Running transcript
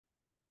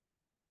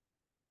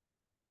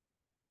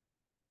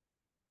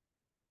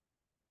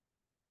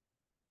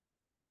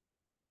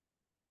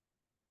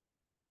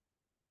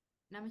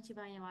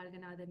நமச்சிவாய வாழ்க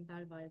நாதன்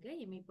தாழ் வாழ்க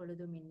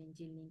எம்மைப்பொழுதும் என்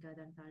நெஞ்சில்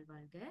நீங்காதான் தாழ்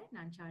வாழ்க.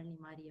 நான் ஷாலினி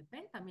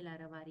மாரியப்பன், தமிழ்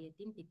அற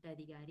வாரியத்தின் திட்ட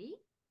அதிகாரி.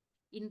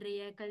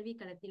 இன்றைய கல்வி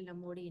களத்தில்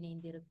நம்மோடு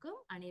இணைந்திருக்கும்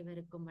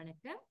அனைவருக்கும்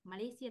வணக்கம்.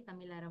 மலேசிய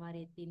தமிழ் அற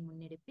வாரியத்தின்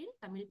முன்னெடுப்பில்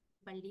தமிழ்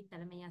பள்ளி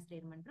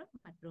தலைமையாசிரியர் மன்றம்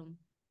மற்றும்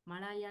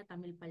மலாயா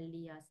தமிழ்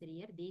பள்ளி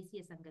ஆசிரியர்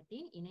தேசிய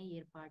சங்கத்தின் இணை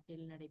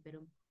ஏற்பாட்டில்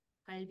நடைபெறும்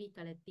கல்வி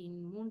களத்தின்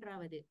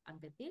 3வது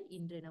அங்கத்தில்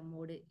இன்று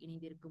நம்மோடு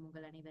இணைந்திருக்கும்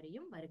உங்கள்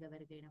அனைவரையும் வருக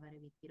வருக என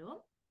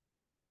வரவேற்கிறோம்.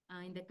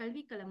 இந்த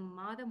கல்விக்களம்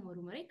மாதம் ஒரு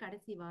முறை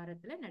கடைசி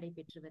வாரத்துல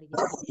நடைபெற்று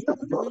வருகிறது.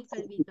 தமிழ்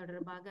கல்வி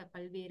தொடர்பாக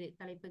பல்வேறு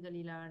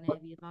தலைப்புகளிலான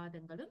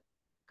விவாதங்களும்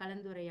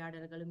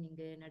கலந்துரையாடல்களும்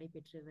இங்கு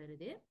நடைபெற்று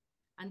வருது.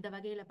 அந்த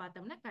வகையில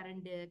பார்த்தோம்னா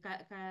கடந்த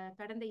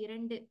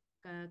 2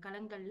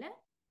 களங்கள்ல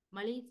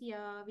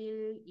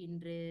மலேசியாவில்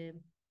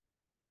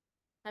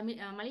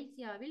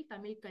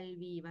தமிழ்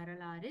கல்வி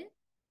வரலாறு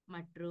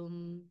மற்றும்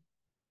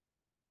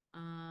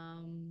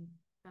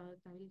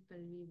தமிழ்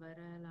கல்வி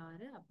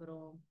வரலாறு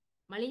அப்புறம்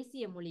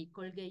மலேசிய மொழி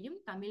கொள்கையும்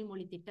தமிழ்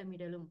மொழி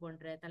திட்டமிடலும்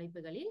போன்ற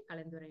தலைப்புகளில்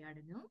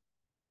கலந்துரையாடணும்.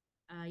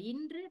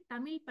 இன்று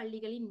தமிழ்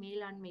பள்ளிகளின்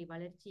மேலாண்மை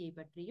வளர்ச்சியை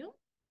பற்றியும்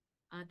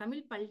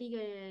தமிழ்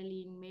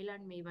பள்ளிகளின்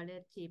மேலாண்மை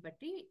வளர்ச்சியை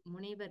பற்றி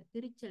முனைவர்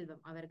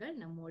திருச்செல்வம் அவர்கள்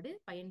நம்மோடு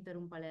பயன்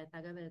தரும் பல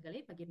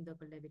தகவல்களை பகிர்ந்து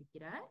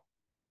கொள்ளவிருக்கிறார்.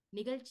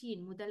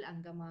 நிகழ்ச்சியின் முதல்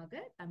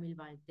அங்கமாக தமிழ்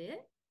வாழ்த்து.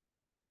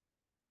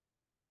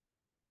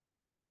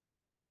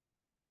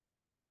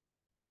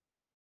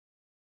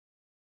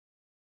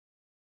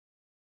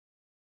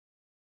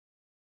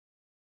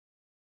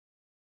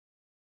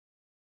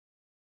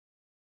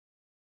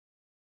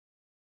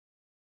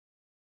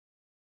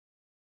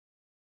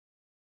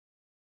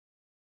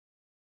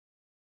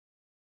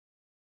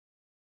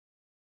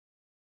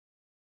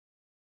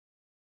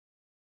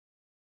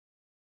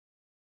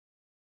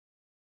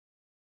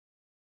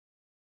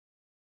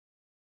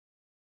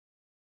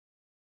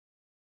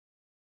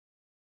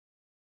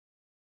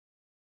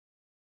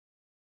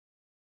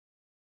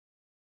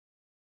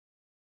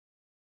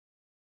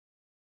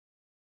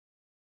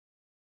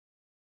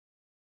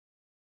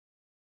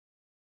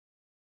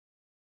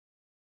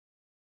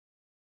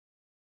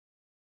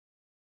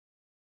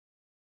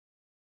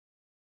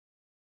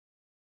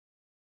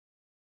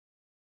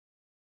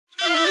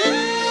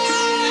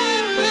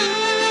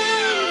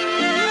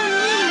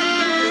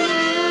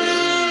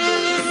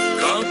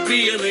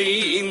 காப்பியனை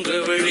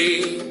ஈன்றவளே,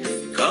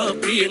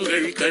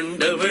 காப்பியங்கள்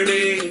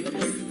கண்டவளே,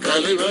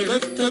 கலை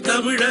வளர்த்த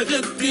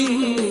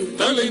தமிழகத்தின்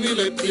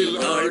தலைநிலத்தில்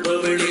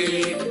ஆழ்பவளே,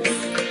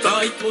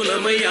 தாய்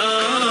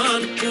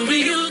புலமையால்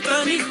புவியில்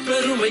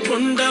தனிப்பெருமை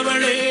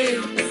கொண்டவளே,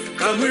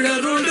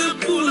 தமிழரோடு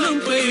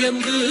புலம்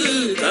பெயர்ந்து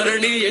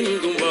தரணி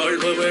எங்கும்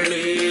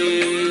வாழ்பவளே,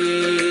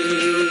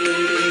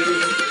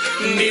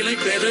 நிலை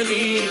பெற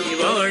நீ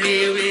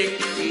வாழியவே,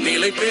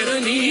 நிலை பெற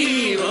நீ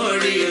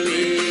வாழியவே.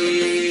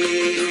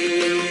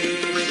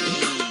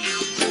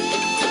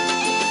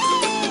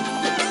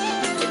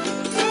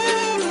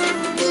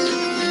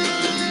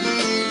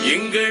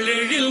 எங்கள்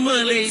எழில்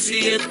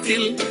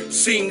மலேசியத்தில்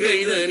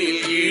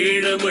சிங்கைதனில்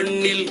ஈழ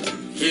மண்ணில்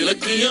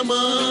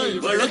இலக்கியமாய்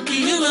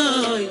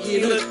வழக்கியலாய்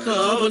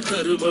இலக்காவல்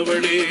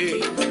தருபவளே,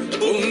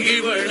 பொங்கி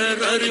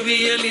வளர்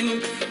அறிவியலின்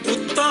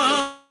புத்தா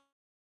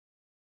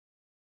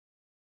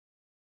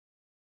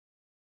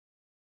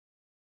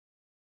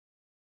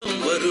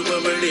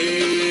வருபவளே,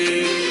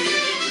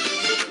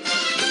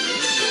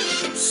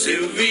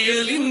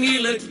 செவ்வியலின்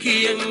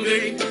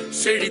இலக்கியங்கள்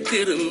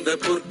செழித்திருந்த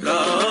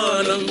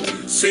பொற்காலம்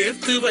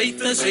சேர்த்து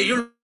வைத்த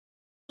செய்யுள்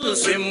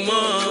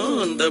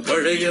செம்மாந்த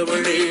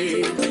பழையவளே,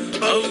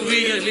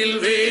 அவ்வியலில்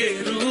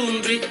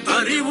வேரூன்றி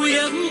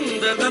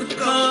அறிவுயர்ந்த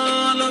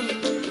தற்காலம்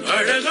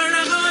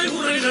அழகழகாய்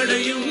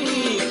உரைகளையும்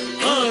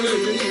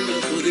ஆளுந்த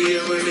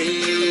புதியவளே,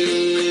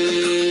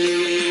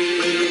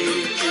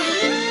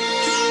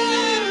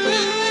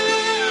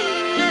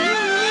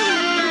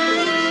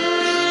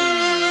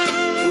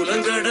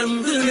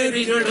 கடந்து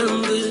நெறி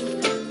கடந்து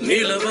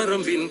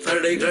நிலவரம்பின்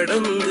தடை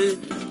கடந்து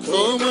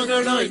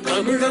கோமகளாய்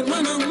தமிழர்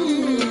மனம்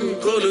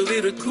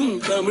கொலுவிருக்கும்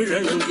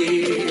தமிழனங்கே,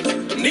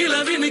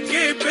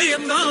 நிலவினுக்கே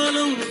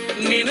பெயர்ந்தாலும்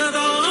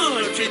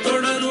நினதாட்சி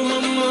தொடரும்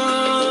அம்மா,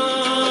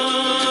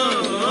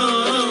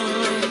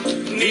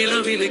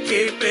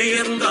 நிலவினுக்கே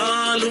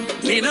பெயர்ந்தாலும்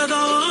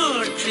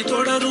நினதாட்சி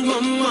தொடரும்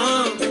அம்மா,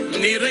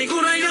 நிறை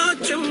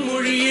குறையாச்சம்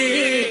மொழியே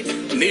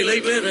நிலை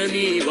பெற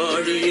நீ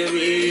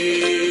வாழியவே,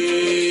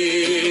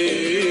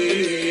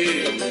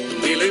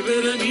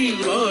 பெற நீ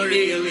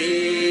வாழியவே.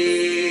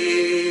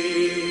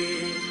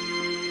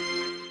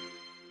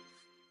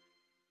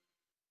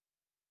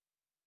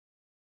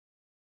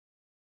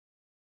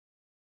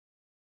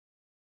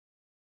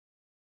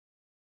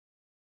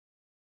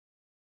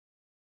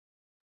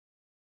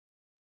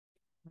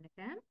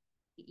 வணக்கம்.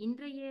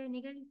 இன்றைய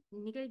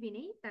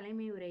நிகழ்வினை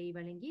தலைமை உரை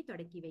வழங்கி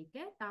தொடக்கி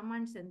வைக்க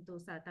தாமான்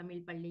சந்தோஷா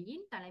தமிழ்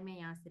பள்ளியின் தலைமை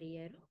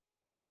ஆசிரியர்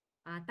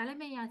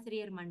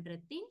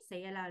மன்றத்தின்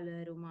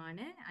செயலாளருமான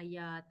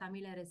ஐயா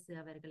தமிழரசு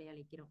அவர்களை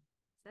அழைக்கிறோம்.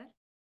 சார்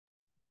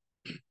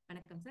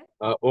வணக்கம் சார்.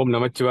 ஓம்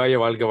நமச்சிவாய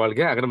வாழ்க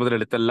வாழ்க. அகர முதல்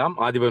எழுத்தெல்லாம்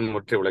ஆதிபன்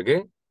ஒற்றை உலகு.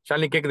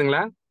 ஷாலினி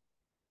கேக்குதுங்களா?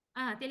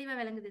 தெளிவா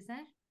விளங்குது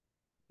சார்.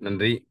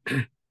 நன்றி.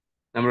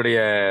 நம்மளுடைய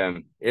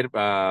ஏற்ப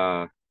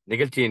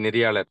நிகழ்ச்சியின்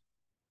நெறியாளர்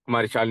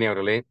குமாரி ஷாலினி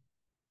அவர்களே,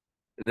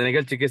 இந்த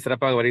நிகழ்ச்சிக்கு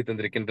சிறப்பாக வருகை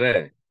தந்திருக்கின்ற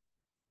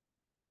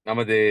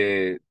நமது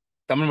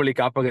தமிழ் மொழி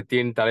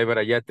காப்பகத்தின்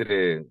தலைவர் ஐயா திரு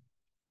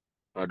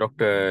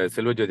டாக்டர்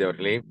செல்வஜோதி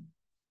அவர்களே,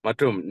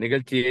 மற்றும்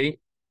நிகழ்ச்சியை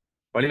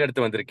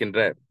வழிநடத்த வந்திருக்கின்ற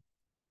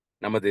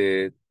நமது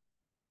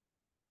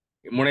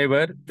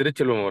முனைவர்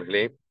திருச்செல்வம்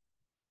அவர்களே,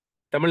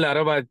 தமிழ்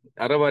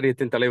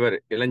அறவாரியத்தின் தலைவர்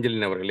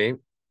இளஞ்செழியன் அவர்களே,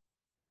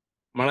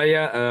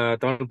 மலையா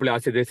தமிழ் புலி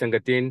ஆசிரியர்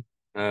சங்கத்தின்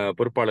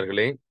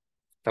பொறுப்பாளர்களே,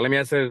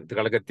 தலைமையாசிரியர்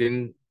கழகத்தின்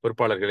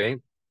பொறுப்பாளர்களே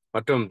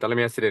மற்றும்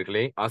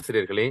தலைமையாசிரியர்களே,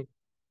 ஆசிரியர்களே,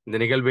 இந்த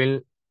நிகழ்வில்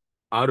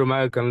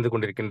ஆர்வமாக கலந்து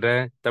கொண்டிருக்கின்ற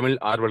தமிழ்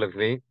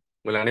ஆர்வலர்களே,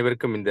 உங்கள்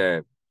அனைவருக்கும் இந்த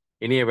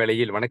இனிய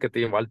வேளையில்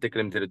வணக்கத்தையும்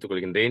வாழ்த்துக்களையும் தெரிவித்துக்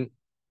கொள்கின்றேன்.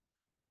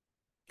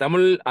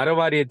 தமிழ்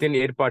அறவாரியத்தின்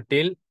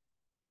ஏற்பாட்டில்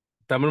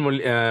தமிழ் மொழி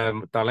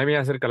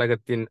தலைமையாசிரியர்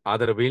கழகத்தின்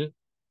ஆதரவில்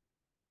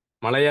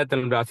மலையா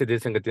தமிழ்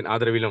ஆசிரியர் சங்கத்தின்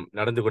ஆதரவிலும்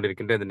நடந்து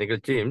கொண்டிருக்கின்ற இந்த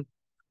நிகழ்ச்சி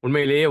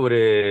உண்மையிலேயே ஒரு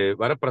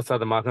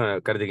வரப்பிரசாதமாக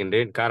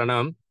கருதுகின்றேன்.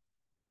 காரணம்,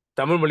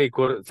 தமிழ் மொழி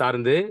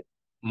சார்ந்து,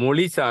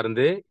 மொழி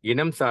சார்ந்து,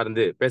 இனம்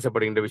சார்ந்து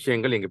பேசப்படுகின்ற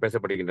விஷயங்கள் இங்கு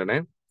பேசப்படுகின்றன.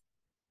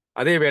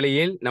 அதே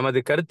வேளையில் நமது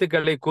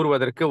கருத்துக்களை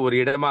கூறுவதற்கு ஒரு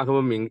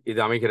இடமாகவும் இது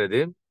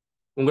அமைகிறது.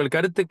 உங்கள்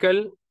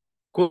கருத்துக்கள்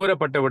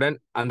கூறப்பட்டவுடன்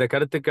அந்த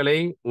கருத்துக்களை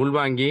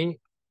உள்வாங்கி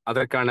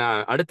அதற்கான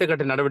அடுத்த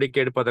கட்ட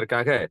நடவடிக்கை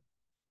எடுப்பதற்காக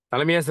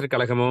தலைமையாசிரியர்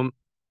கழகமும்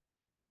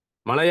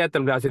மலையா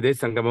தமிழ்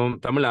ஆசிரியர் சங்கமும்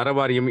தமிழ்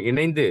அறவாரியும்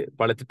இணைந்து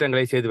பல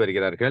திட்டங்களை செய்து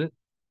வருகிறார்கள்.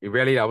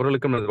 இவ்வேளையில்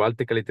அவர்களுக்கும் நமது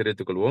வாழ்த்துக்களை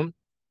தெரிவித்துக் கொள்வோம்.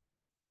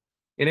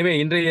 எனவே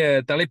இன்றைய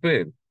தலைப்பு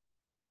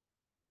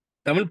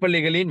தமிழ்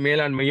பள்ளிகளின்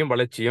மேலாண்மையும்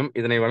வளர்ச்சியும்.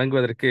 இதனை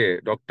வழங்குவதற்கு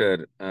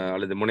டாக்டர்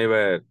அல்லது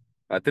முனைவர்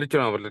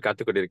திருச்செல்வம் அவர்கள்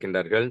காத்துக்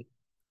கொண்டிருக்கின்றார்கள்.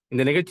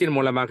 இந்த நிகழ்ச்சியின்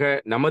மூலமாக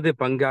நமது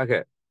பங்காக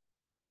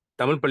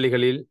தமிழ்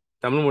பள்ளிகளில்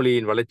தமிழ்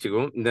மொழியின்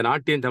வளர்ச்சிக்கும், இந்த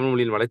நாட்டின் தமிழ்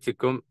மொழியின்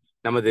வளர்ச்சிக்கும்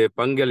நமது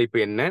பங்களிப்பு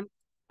என்ன,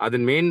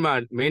 அதன்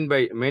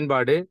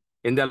மேம்பாடு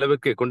எந்த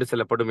அளவுக்கு கொண்டு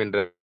செல்லப்படும் என்ற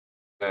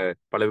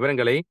பல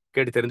விவரங்களை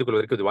கேட்டு தெரிந்து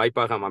கொள்வதற்கு இது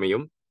வாய்ப்பாக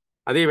அமையும்.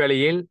 அதே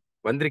வேளையில்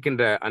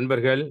வந்திருக்கின்ற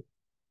அன்பர்கள்,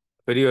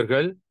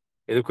 பெரியோர்கள்,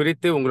 இது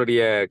குறித்து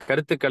உங்களுடைய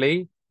கருத்துக்களை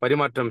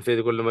பரிமாற்றம்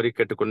செய்து கொள்ளுமாறு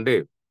கேட்டுக்கொண்டு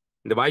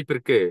இந்த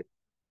வாய்ப்பிற்கு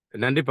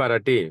நன்றி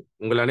பாராட்டி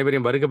உங்கள்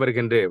அனைவரையும்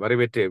வருகின்ற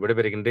வரவேற்று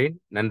விடைபெறுகின்றேன்.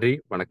 நன்றி,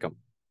 வணக்கம்.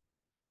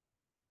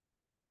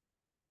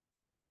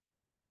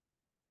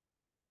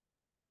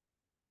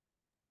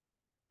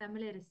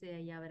 தமிழரசு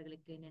ஐயா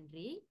அவர்களுக்கு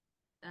நன்றி.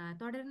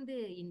 தொடர்ந்து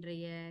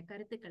இன்றைய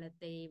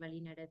கருத்துக்களத்தை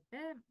வழிநடத்த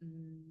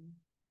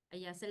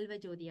ஐயா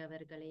செல்வஜோதி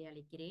அவர்களை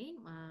அழைக்கிறேன்.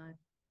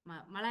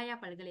 மலாயா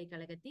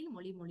பல்கலைக்கழகத்தில்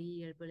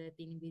மொழியியல்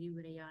புலத்தின்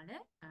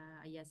விரிவுரையாளர்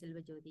ஐயா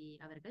செல்வஜோதி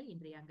அவர்கள்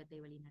இன்றைய அங்கத்தை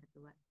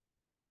வழிநடத்துவார்.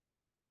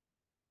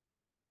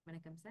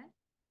 வணக்கம் சார்.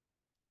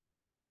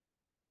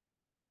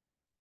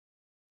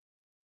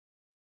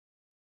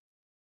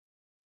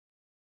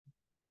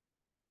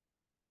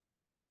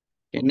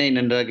 என்னை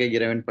நன்றாக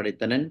இறைவன்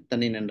படைத்தனன்,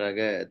 தன்னை நன்றாக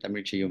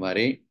தமிழ்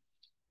செய்யுமாறே.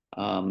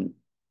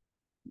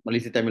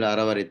 மலேசிய தமிழ்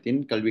அறவாரியத்தின்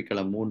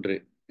கல்விக்களம் 3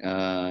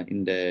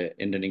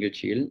 என்ற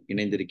நிகழ்ச்சியில்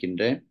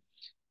இணைந்திருக்கின்ற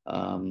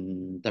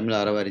தமிழ்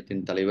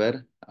அறவாரியத்தின் தலைவர்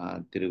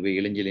திரு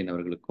இளஞ்செழியன்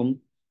அவர்களுக்கும்,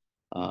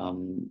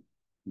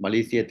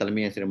 மலேசிய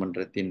தலைமை ஆசிரியர்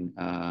மன்றத்தின்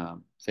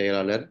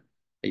செயலாளர்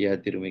ஐயா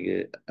திருமிகு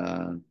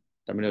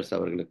தமிழரசு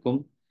அவர்களுக்கும்,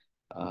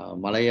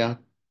 மலையா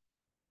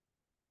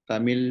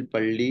தமிழ்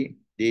பள்ளி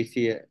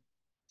தேசிய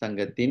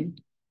சங்கத்தின்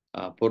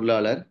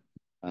பொருளாளர்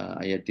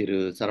ஐயா திரு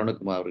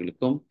சரவணகுமார்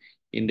அவர்களுக்கும்,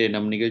 இன்று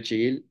நம்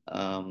நிகழ்ச்சியில்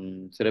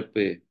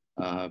சிறப்பு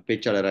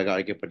பேச்சாளராக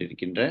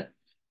அழைக்கப்பட்டிருக்கின்ற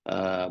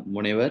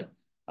முனைவர்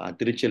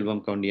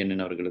திருச்செல்வம்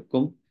கவுண்டியண்ணன்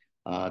அவர்களுக்கும்,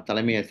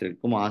 தலைமை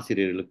ஆசிரியருக்கும்,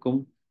 ஆசிரியர்களுக்கும்,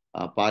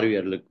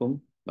 பார்வையாளர்களுக்கும்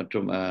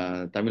மற்றும்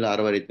தமிழ்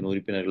அறவாரியத்தின்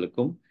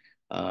உறுப்பினர்களுக்கும்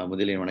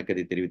முதலில்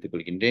வணக்கத்தை தெரிவித்துக்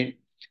கொள்கின்றேன்.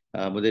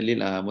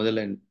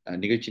 முதல்ல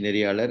நிகழ்ச்சி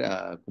நெறியாளர்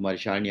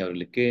குமாரி ஷாலினி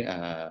அவர்களுக்கு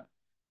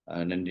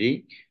நன்றி.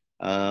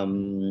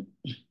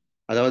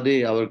 அதாவது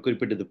அவர்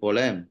குறிப்பிட்டது போல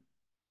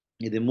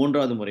இது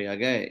 3வது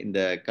முறையாக இந்த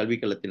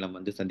கல்விக்களத்தில்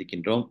நாம்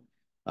சந்திக்கின்றோம்.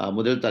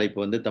 முதல்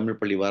தலைப்பு தமிழ்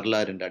பள்ளி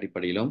வரலாறு என்ற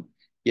அடிப்படையிலும்,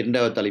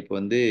 2வது தலைப்பு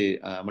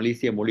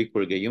மலேசிய மொழிக்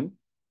கொள்கையும்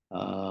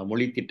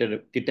மொழி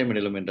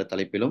திட்டமிடலும் என்ற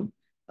தலைப்பிலும்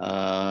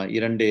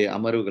 2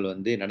 அமர்வுகள்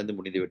நடந்து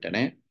முடிந்துவிட்டன.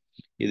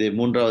 இது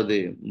 3வது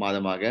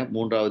மாதமாக,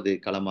 3வது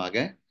களமாக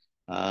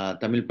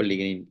தமிழ்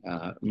பள்ளிகளின்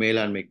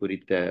மேலாண்மை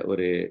குறித்த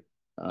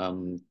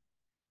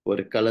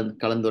ஒரு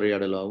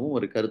கலந்துரையாடலாகவும்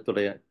ஒரு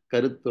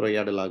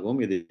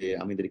கருத்துரையாடலாகவும் இது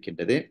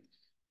அமைந்திருக்கின்றது.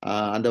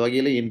 அந்த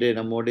வகையில் இன்று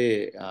நம்மோடு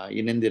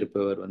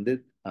இணைந்திருப்பவர்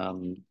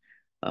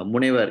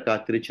முனைவர்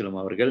திருச்செல்வம்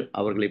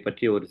அவர்களை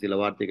பற்றி ஒரு சில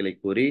வார்த்தைகளை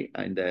கூறி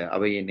இந்த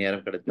அவையை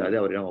நேரம் கடத்தாது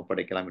அவரிடம்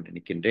ஒப்படைக்கலாம் என்று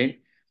நிற்கின்றேன்.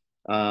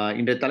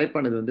 இந்த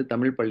தலைப்பானது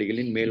தமிழ்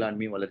பள்ளிகளின்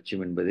மேலாண்மை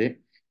வளர்ச்சியும் என்பது.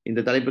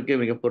 இந்த தலைப்புக்கு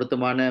மிக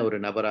பொருத்தமான ஒரு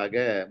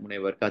நபராக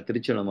முனைவர்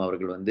திருச்செல்வம்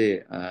அவர்கள்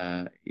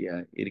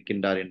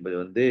இருக்கின்றார்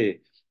என்பது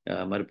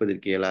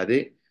மறுப்பதற்கு இயலாது.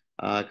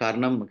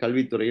 காரணம்,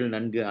 கல்வித்துறையில்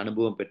நன்கு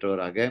அனுபவம்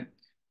பெற்றவராக,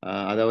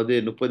 அதாவது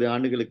 30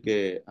 ஆண்டுகளுக்கு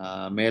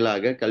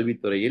மேலாக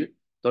கல்வித்துறையில்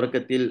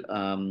தொடக்கத்தில்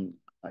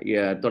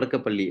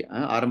தொடக்கப்பள்ளி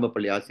ஆரம்ப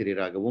பள்ளி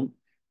ஆசிரியராகவும்,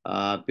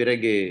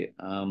 பிறகு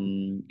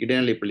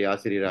இடைநிலைப்பள்ளி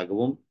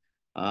ஆசிரியராகவும்,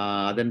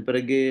 அதன்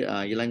பிறகு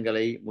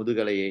இளங்கலை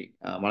முதுகலையை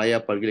மலாயா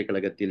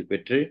பல்கலைக்கழகத்தில்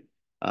பெற்று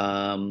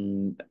ஆம்,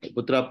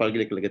 புத்ரா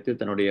பல்கலைக்கழகத்தில்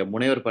தன்னுடைய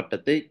முனைவர்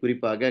பட்டத்தை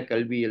குறிப்பாக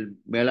கல்வியியல்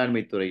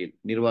மேலாண்மை துறையில்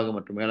நிர்வாகம்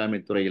மற்றும் மேலாண்மை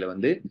துறையில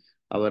வந்து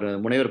அவர்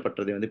முனைவர்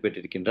பட்டத்தை வந்து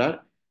பெற்றிருக்கின்றார்.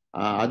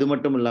 அது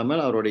மட்டும்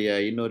இல்லாமல் அவருடைய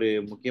இன்னொரு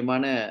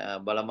முக்கியமான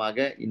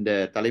பலமாக இந்த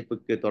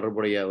தலைப்புக்கு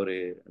தொடர்புடைய ஒரு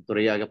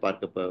துறையாக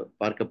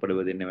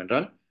பார்க்கப்படுவது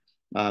என்னவென்றால்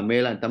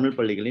தமிழ்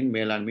பள்ளிகளின்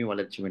மேலாண்மை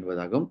வளர்ச்சி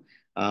என்பதாகும்.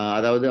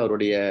 அதாவது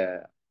அவருடைய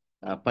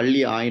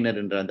பள்ளி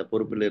ஆயனர் என்ற அந்த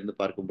பொறுப்பில் இருந்து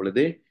பார்க்கும்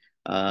பொழுது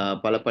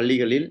பல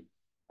பள்ளிகளில்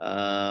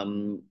ஆம்,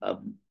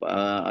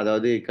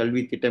 அதாவது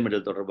கல்வி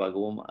திட்டமிடல்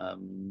தொடர்பாகவும்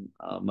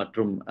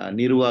மற்றும்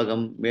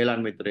நிர்வாகம்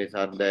மேலாண்மை துறை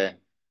சார்ந்த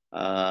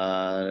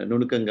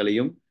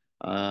நுணுக்கங்களையும்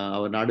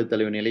அவர் நாடு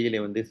தலைவர் நிலையிலே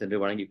வந்து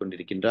சென்று வழங்கி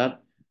கொண்டிருக்கின்றார்.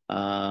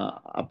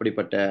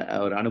 அப்படிப்பட்ட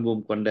ஒரு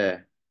அனுபவம் கொண்ட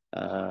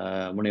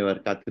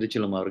முனைவர்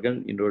திருச்சிலம் அவர்கள்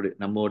இன்றோடு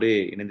நம்மோடு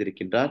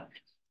இணைந்திருக்கின்றார்.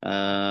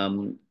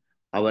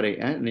 அவரை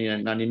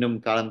நான்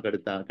இன்னும் காலம்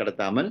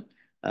கடத்தாமல்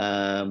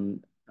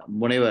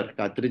முனைவர்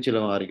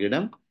திருச்சிலம்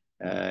அவர்களிடம்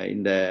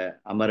இந்த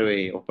அமர்வை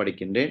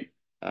ஒப்படைக்கின்றேன்.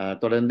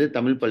 தொடர்ந்து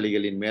தமிழ்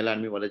பள்ளிகளின்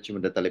மேலாண்மை வளர்ச்சி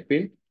என்ற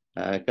தலைப்பில்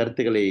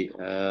கருத்துக்களை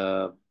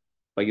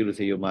பகிர்வு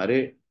செய்யுமாறு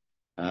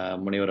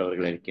முனைவர்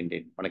அவர்களை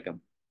அழைக்கின்றேன். வணக்கம்.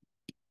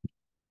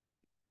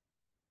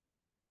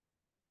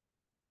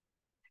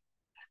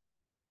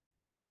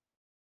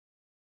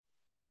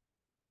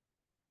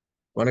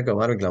 வணக்கம்.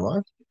 ஆரம்பிக்கலாமா?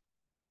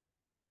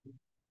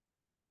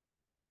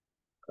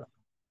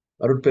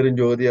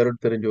 அருட்பெருஞ்சோதி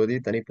அருட்பெருஞ்சோதி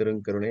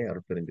தனிப்பெருங்கருணை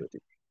அருட்பெருஞ்சோதி.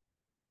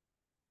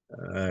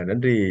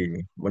 நன்றி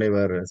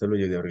முனைவர்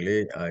செல்வஜோதி அவர்களே.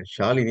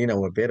 ஷாலினி, நான்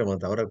உங்க பேரை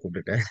தவறா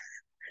கூப்பிட்டுட்டேன்.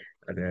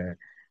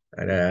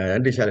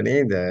 நன்றி ஷாலினி.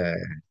 இந்த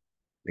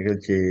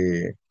நிகழ்ச்சி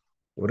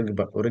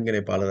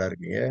ஒருங்கிணைப்பாளராக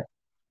இருக்கீங்க.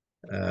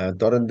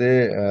 தொடர்ந்து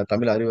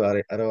தமிழ்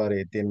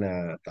அறவாரியத்தின்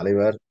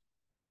தலைவர்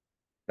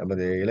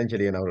நமது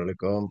இளஞ்செழியன்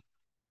அவர்களுக்கும்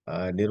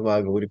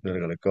நிர்வாக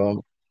உறுப்பினர்களுக்கும்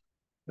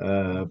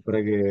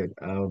பிறகு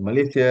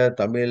மலேசிய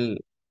தமிழ்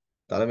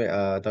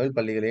தமிழ்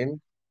பள்ளிகளின்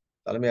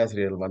தலைமை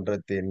ஆசிரியர்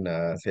மன்றத்தின்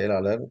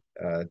செயலாளர்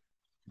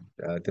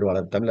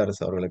திருவாளர்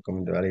தமிழரசு அவர்களுக்கும்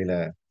இந்த வேலையில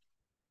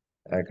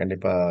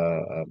கண்டிப்பா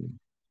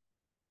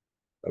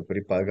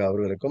குறிப்பாக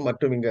அவர்களுக்கும்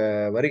மற்றும் இங்க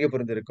வருகை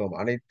புரிந்திருக்கும்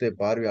அனைத்து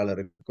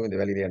பார்வையாளருக்கும் இந்த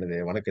வேலையிலே எனது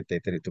வணக்கத்தை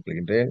தெரிவித்துக்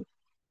கொள்கின்றேன்.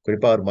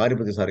 குறிப்பா அவர்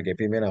மாரிபுத்தி சாருக்கு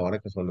எப்பயுமே நான்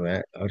வணக்கம்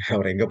சொல்லுவேன்.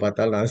 அவரை எங்க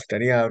பார்த்தாலும் நான்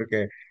தனியா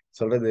அவருக்கு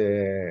சொல்றது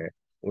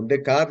உண்டு.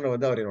 காரணம்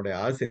வந்து அவர் என்னுடைய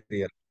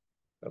ஆசிரியர்.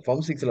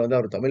 ஃபார்ம் 6ல வந்து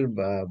அவர் தமிழ்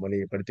மொழி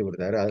படித்து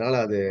கொடுத்தாரு. அதனால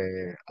அது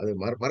அது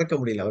மறக்க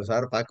முடியல. அவர்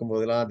சார் பார்க்கும்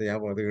போதெல்லாம் அது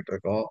ஞாபகம் வந்துகிட்டு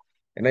இருக்கோம்.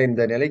 ஏன்னா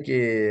இந்த நிலைக்கு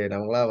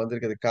நம்மளா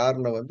வந்திருக்கிறதுக்கு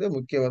காரணம் வந்து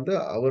முக்கியம் வந்து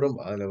அவரும்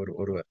அதுல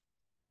ஒருவர்.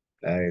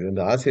 இது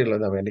இந்த ஆசிரியர்கள்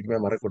வந்து நம்ம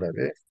என்னைக்குமே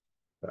மறக்கக்கூடாது.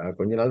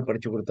 கொஞ்ச நாள்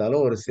படிச்சு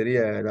கொடுத்தாலும் ஒரு சிறிய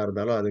இதா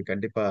இருந்தாலும் அது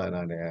கண்டிப்பா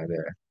நான் அதை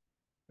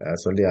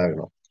சொல்லி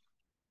ஆகணும்.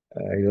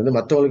 இது வந்து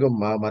மற்றவங்களுக்கும்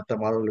மற்ற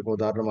மாணவர்களுக்கும்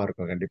உதாரணமா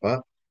இருக்கும் கண்டிப்பா.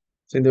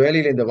 ஸோ இந்த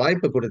வேலையில இந்த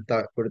வாய்ப்பு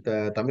கொடுத்த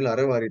தமிழ்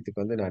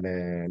அறவாரியத்துக்கு வந்து நான்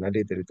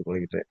நன்றி தெரிவித்துக்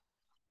கொள்கிறேன்.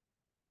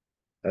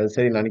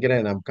 சரி, நான்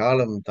நினைக்கிறேன் நாம்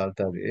காலம்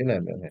தாழ்த்தாது.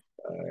 நான்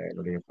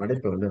என்னுடைய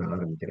படைப்பை வந்து நான்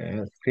ஆரம்பிக்கிறேன்.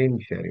 ஸ்கிரீன்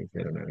ஷேரிங்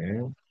செய்யறேன்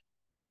நான்.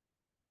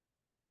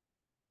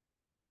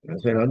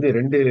 சரி, நான் வந்து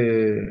ரெண்டு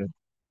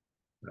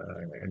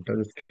என்கிட்ட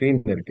வந்து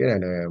ஸ்கிரீன் இருக்கு.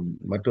 நான்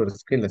மற்றொரு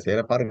ஸ்கிரீன்ல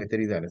செய்யறேன். பாருங்க,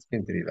 தெரியுதா? அந்த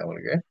ஸ்கிரீன் தெரியுதா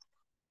உங்களுக்கு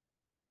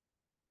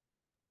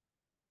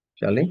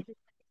ஷாலினி?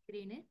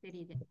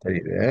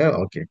 தெரியுது.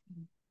 ஓகே.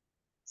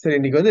 சரி,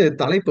 இன்னைக்கு வந்து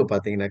தலைப்பு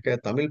பாத்தீங்கன்னாக்க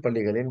தமிழ்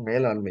பள்ளிகளின்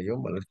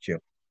மேலாண்மையும்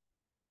வளர்ச்சியும்.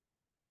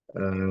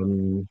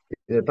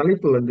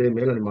 தலைப்பு வந்து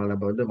மேலாண்மை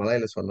நம்ம வந்து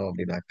மலையில சொன்னோம்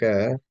அப்படின்னாக்க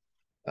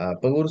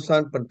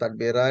pengurusan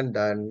pentadbiran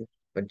dan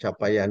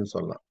pencapaian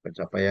சொல்லலாம்.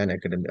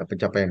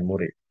 pencapaian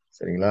murid,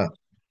 சரிங்களா?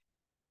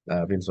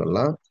 அப்படின்னு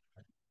சொல்லலாம்.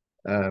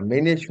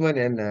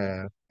 Management and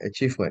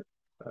achievement.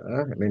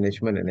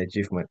 Management and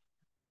achievement.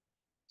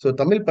 So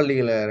Tamil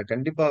பள்ளிகளை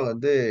கண்டிப்பா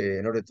வந்து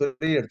என்னுடைய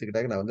துறையை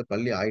எடுத்துக்கிட்டாக்க நான் வந்து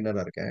பள்ளி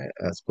ஆய்னரா இருக்கேன்.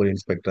 ஸ்கூல்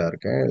இன்ஸ்பெக்டரா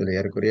இருக்கேன். இதுல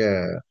ஏறக்குறைய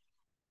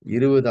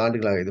 20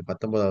 ஆண்டுகளாக, இது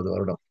 19வது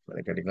வருடம்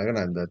கேட்டீங்கன்னாக்க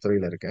நான் இந்த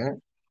துறையில இருக்கேன்.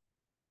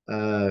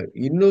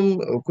 இன்னும்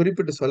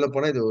குறிப்பிட்டு சொல்ல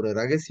போனா இது ஒரு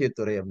ரகசிய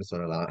துறை அப்படின்னு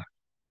சொல்லலாம்.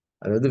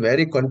 அது வந்து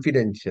வெரி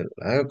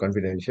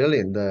கான்பிடென்ஷியல்.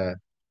 எந்த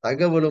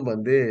தகவலும்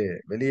வந்து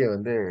வெளியே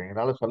வந்து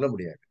என்னால சொல்ல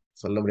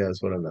முடியாத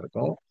சூழல்ல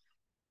இருக்கும்.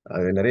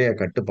 அது நிறைய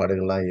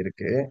கட்டுப்பாடுகள்லாம்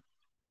இருக்கு.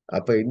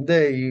 அப்ப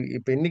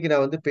இப்ப இன்னைக்கு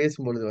நான் வந்து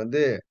பேசும்பொழுது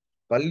வந்து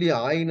பள்ளி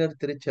ஆயனர்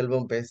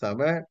திருச்செல்வம் பேசாம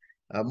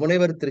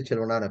முனைவர்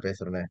திருச்செல்வனா நான்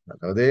பேசுறேன்.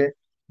 அதாவது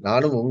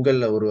நானும்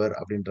உங்கள்ல ஒருவர்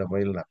அப்படின்ற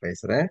முறையில் நான்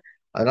பேசுறேன்.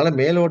 அதனால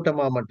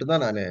மேலோட்டமா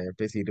மட்டும்தான் நான்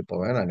பேசிட்டு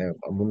போவேன்.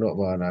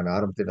 நான்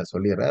ஆரம்பத்தில் நான்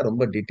சொல்லிடுறேன்.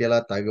 ரொம்ப டீட்டெயிலா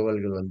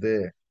தகவல்கள் வந்து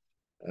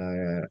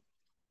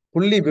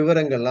புள்ளி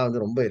விவரங்கள்லாம்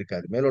வந்து ரொம்ப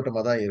இருக்காது,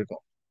 மேலோட்டமா தான்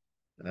இருக்கும்.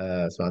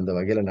 ஸோ அந்த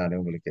வகையில நான்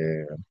உங்களுக்கு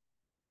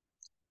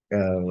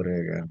ஒரு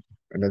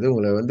என்னது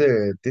உங்களை வந்து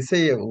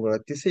உங்களோட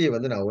திசையை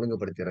வந்து நான்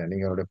ஒழுங்குபடுத்திடுறேன்.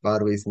 நீங்களோட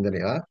பார்வை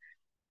சிந்தனையா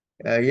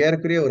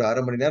ஏறக்குறைய ஒரு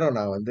அரை மணி நேரம்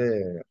நான் வந்து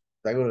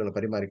தகவல்களை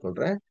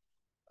பரிமாறிக்கொள்றேன்.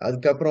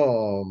 அதுக்கப்புறம்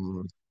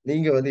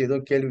நீங்க வந்து ஏதோ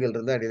கேள்விகள்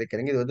இருந்தா இடையில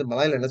கேளுங்க. இது வந்து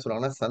மலாயில என்ன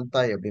சொல்லுவாங்கன்னா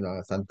சந்தாய் அப்படின்னு.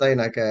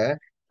 சந்தாய்னாக்க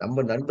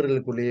நம்ம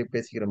நண்பர்களுக்குள்ளேயே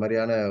பேசிக்கிற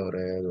மாதிரியான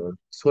ஒரு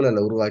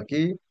சூழலை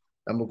உருவாக்கி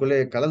நமக்குள்ளே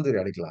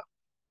கலந்துரையாடிக்கலாம்.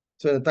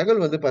 ஸோ இந்த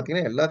தகவல் வந்து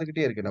பாத்தீங்கன்னா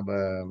எல்லாத்துக்கிட்டே இருக்கு. நம்ம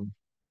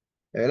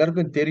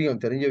எல்லாருக்கும்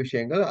தெரியும், தெரிஞ்ச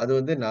விஷயங்கள். அது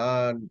வந்து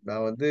நான்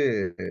வந்து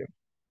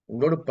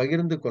உங்களோட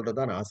பகிர்ந்து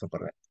கொள்றதா நான்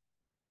ஆசைப்படுறேன்.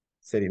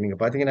 சரி, நீங்க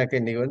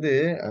பாத்தீங்கன்னாக்க இன்னைக்கு வந்து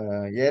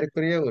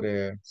ஏறக்குறைய ஒரு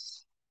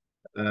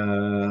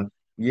ஆஹ்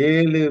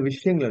 7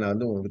 விஷயங்களை நான்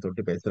வந்து உங்களுக்கு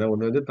தொட்டு பேசுறேன்.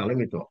 ஒண்ணு வந்து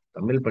தலைமைத்துவம்,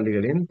 தமிழ்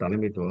பள்ளிகளின்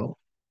தலைமைத்துவம்,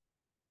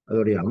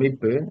 அதோடைய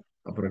அமைப்பு,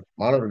 அப்புறம்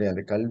மாணவருடைய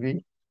அந்த கல்வி,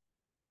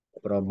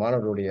 அப்புறம்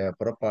மாணவருடைய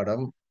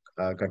புறப்பாடம்,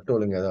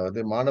 கட்டொழுங்கு, அதாவது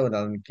மாணவர்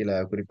நலன் கீழே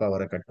குறிப்பா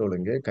வர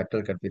கட்டொழுங்கு,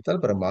 கற்றல் கற்பித்தல்,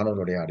 அப்புறம்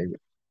மாணவருடைய அடைவு.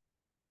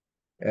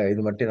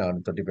 இது மட்டும்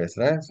நான் தொட்டு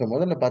பேசுறேன். ஸோ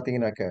முதல்ல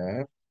பாத்தீங்கன்னாக்க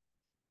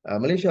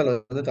மலேசியாவில்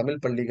வந்து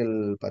தமிழ் பள்ளிகள்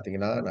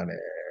பாத்தீங்கன்னா, நான்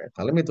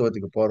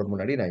தலைமைத்துவத்துக்கு போறதுக்கு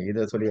முன்னாடி நான்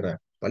இதை சொல்லிடுறேன்.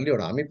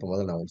 பள்ளியோட அமைப்பு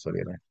முதல்ல நான் வந்து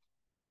சொல்லிடுறேன்.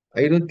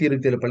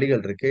 527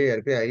 பள்ளிகள் இருக்கு.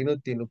 ஏற்கனவே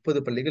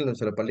 530 பள்ளிகள், இன்னும்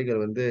சில பள்ளிகள்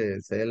வந்து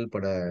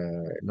செயல்பட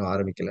இன்னும்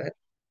ஆரம்பிக்கல.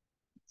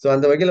 சோ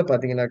அந்த வகையில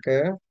பாத்தீங்கன்னாக்க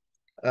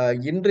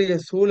இன்றைய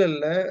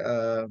சூழல்ல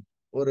அஹ்,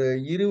 ஒரு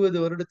 20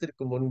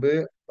 வருடத்திற்கு முன்பு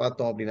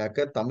பார்த்தோம்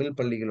அப்படின்னாக்க தமிழ்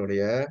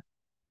பள்ளிகளுடைய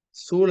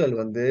சூழல்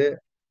வந்து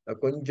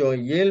கொஞ்சம்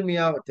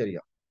ஏழ்மையா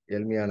தெரியும்.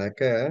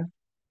 ஏழ்மையானாக்க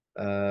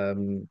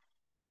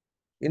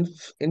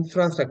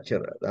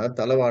இன்ஃப்ராஸ்ட்ரக்சர், அதாவது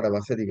தளவாட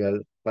வசதிகள்,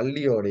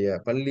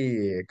 பள்ளி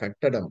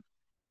கட்டடம்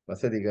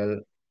வசதிகள்,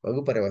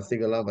 வகுப்பறை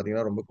வசதிகள்லாம்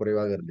பாத்தீங்கன்னா ரொம்ப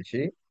குறைவாக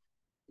இருந்துச்சு.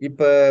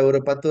 இப்ப ஒரு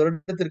 10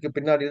 வருடத்திற்கு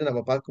பின்னாடி இருந்து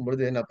நம்ம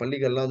பார்க்கும்பொழுது நான்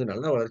பள்ளிகள்லாம் வந்து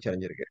நல்ல வளர்ச்சி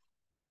அடைஞ்சிருக்கு.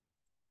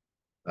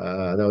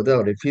 அதாவது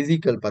அவருடைய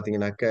பிசிக்கல்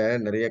பாத்தீங்கன்னாக்க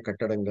நிறைய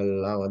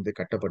கட்டடங்கள்லாம் வந்து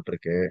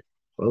கட்டப்பட்டிருக்கு.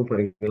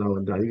 வகுப்பறைகள்லாம்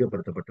வந்து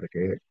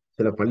அதிகப்படுத்தப்பட்டிருக்கு.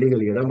 சில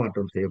பள்ளிகள்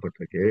இடமாற்றம்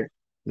செய்யப்பட்டிருக்கு.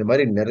 இந்த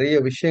மாதிரி நிறைய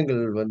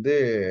விஷயங்கள் வந்து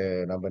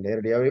நம்ம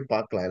நேரடியாவே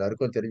பார்க்கலாம்.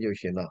 எல்லாருக்கும் தெரிஞ்ச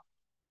விஷயம்தான்.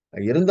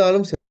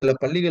 இருந்தாலும் சில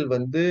பள்ளிகள்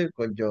வந்து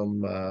கொஞ்சம்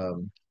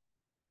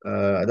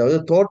அதாவது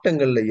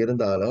தோட்டங்கள்ல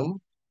இருந்தாலும்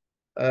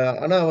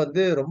ஆனா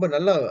வந்து ரொம்ப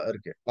நல்லா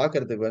இருக்கு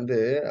பார்க்கிறதுக்கு வந்து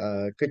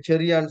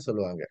கச்சேரியான்னு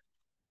சொல்லுவாங்க.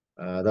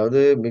 அதாவது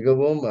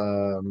மிகவும்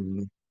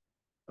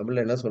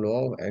தமிழ்ல என்ன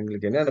சொல்லுவோம்,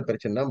 எங்களுக்கு என்னென்ன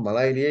பிரச்சனைனா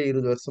மலாயிலேயே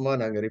 20 வருஷமா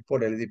நாங்க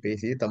ரிப்போர்ட் எழுதி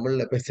பேசி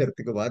தமிழ்ல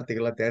பேசுறதுக்கு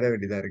வார்த்தைகள்லாம் தேட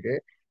வேண்டியதா இருக்கு.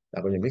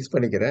 நான் கொஞ்சம் மிக்ஸ்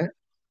பண்ணிக்கிறேன்.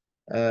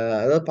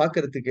 அதாவது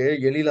பார்க்கிறதுக்கு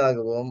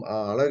எழிலாகவும்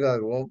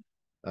அழகாகவும்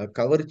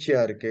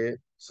கவர்ச்சியா இருக்கு,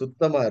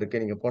 சுத்தமா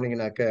இருக்கு. நீங்க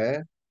போனீங்கன்னாக்க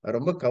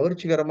ரொம்ப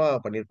கவர்ச்சிகரமா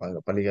பண்ணியிருப்பாங்க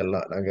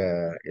பள்ளிகள்லாம். நாங்க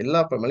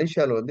இப்ப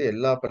மலேசியால வந்து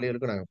எல்லா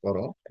பள்ளிகளுக்கும் நாங்க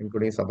போறோம்,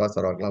 இன்க்ளூடிங் சபா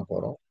சரவாக்கெல்லாம்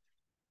போறோம்.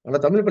 ஆனா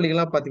தமிழ்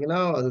பள்ளிகள்லாம்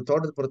பாத்தீங்கன்னா அது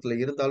தோட்டப்புறத்துல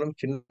இருந்தாலும்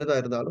சின்னதா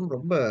இருந்தாலும்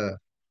ரொம்ப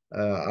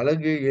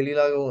அழகு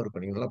எழிலாகவும்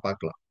இருக்கும். நீங்க நல்லா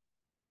பார்க்கலாம்.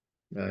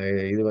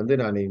 இது வந்து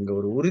நான் இங்க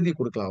ஒரு உறுதி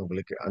கொடுக்கலாம்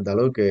உங்களுக்கு. அந்த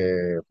அளவுக்கு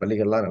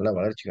பள்ளிகள்லாம் நல்லா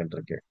வளர்ச்சி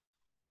கண்டிருக்கு.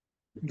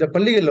 இந்த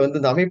பள்ளிகள்ல வந்து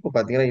இந்த அமைப்பு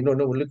பாத்தீங்கன்னா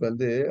இன்னொன்னு உள்ளுக்கு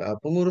வந்து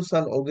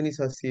புங்குருசான்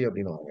ஆர்கனைசாசி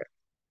அப்படின்னுவாங்க.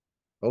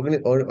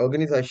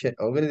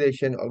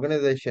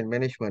 ஆர்கனைசேஷன்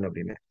மேனேஜ்மெண்ட்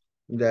அப்படின்னு.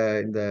 இந்த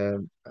இந்த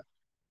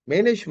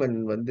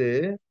மேனேஜ்மெண்ட் வந்து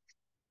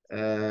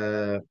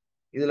அஹ்,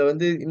 இதுல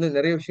வந்து இன்னும்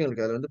நிறைய விஷயம்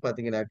இருக்கு. அதுல வந்து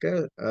பாத்தீங்கன்னாக்க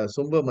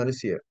சும்ப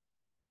மனுஷியர்,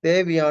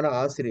 தேவையான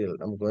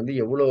ஆசிரியர்கள், நமக்கு வந்து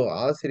எவ்வளவு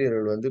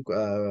ஆசிரியர்கள் வந்து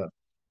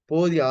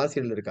போதிய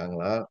ஆசிரியர்கள்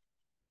இருக்காங்களா,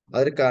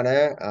 அதற்கான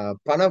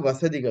பண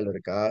வசதிகள்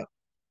இருக்கா,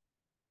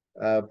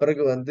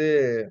 பிறகு வந்து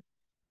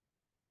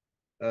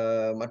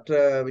மற்ற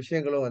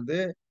விஷயங்களும் வந்து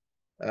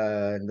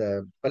இந்த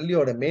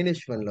பள்ளியோட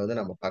மேனேஜ்மெண்ட்ல வந்து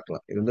நம்ம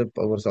பார்க்கலாம். இது வந்து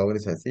இப்ப ஒரு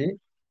ஆர்கனைசேஷன்.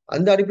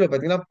 அந்த அடிப்படையில்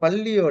பார்த்தீங்கன்னா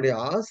பள்ளியோடைய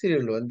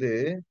ஆசிரியர்கள் வந்து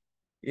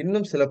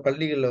இன்னும் சில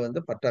பள்ளிகள்ல வந்து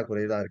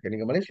பற்றாக்குறை தான் இருக்கு.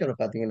 நீங்க மலேசியாவில்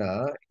பார்த்தீங்கன்னா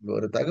இங்க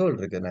ஒரு தகவல்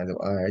இருக்கு. நான்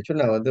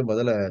ஆக்சுவலி நான் வந்து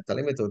முதல்ல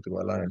தலைமைத்துவத்துக்கு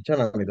வரலாம்னு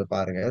நினைச்சேன். நான் இதை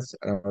பாருங்க.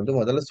 நான் வந்து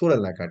முதல்ல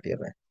சூழல் நான்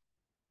காட்டிடுறேன்.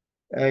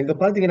 இங்க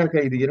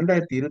பாத்தீங்கன்னாக்கா இது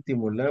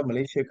 2023ல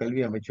மலேசிய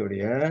கல்வி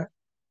அமைச்சருடைய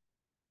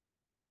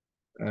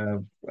அஹ்,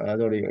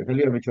 அதோடைய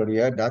கல்வி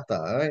அமைச்சருடைய டாட்டா,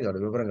 இதோட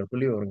விவரங்கள்,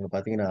 புள்ளி விவரங்கள்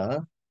பாத்தீங்கன்னா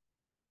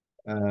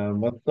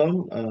மொத்தம்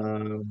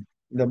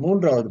இந்த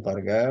மூன்றாவது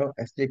பாருங்க,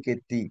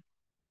 எஸ்ஜேகேடி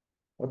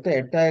மொத்தம்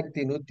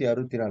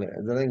 8164.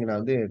 இதெல்லாம் இங்க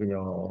நான் வந்து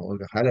கொஞ்சம்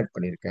உங்களுக்கு ஹைலைட்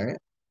பண்ணியிருக்கேன்.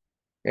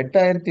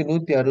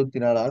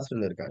 8164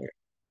 ஆசிரியர்கள் இருக்காங்க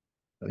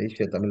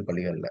மலேசிய தமிழ்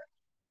பள்ளிகள்ல.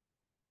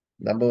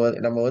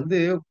 நம்ம வந்து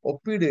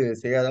ஒப்பீடு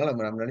செய்யாதனால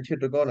நம்ம நம்ம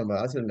நினைச்சிட்டு இருக்கோம் நம்ம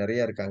ஆசிரியர்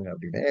நிறைய இருக்காங்க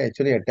அப்படின்னு.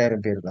 ஆக்சுவலி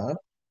 8000 பேர் தான்.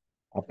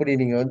 அப்படி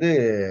நீங்க வந்து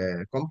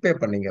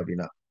கம்பேர் பண்ணீங்க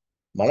அப்படின்னா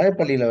மலாய்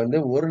பள்ளியில வந்து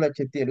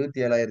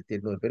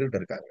 1,77,800 பேர்கிட்ட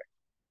இருக்காங்க.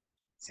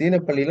 சீன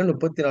பள்ளியில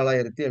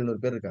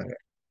 34,700 பேர் இருக்காங்க.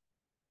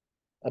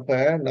 அப்ப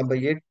நம்ம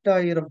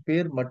 8000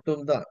 பேர்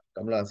மட்டும்தான்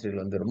தமிழ்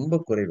ஆசிரியர்கள் வந்து ரொம்ப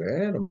குறைவு.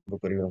 ரொம்ப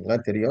குறைவு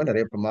எல்லாம் தெரியும்.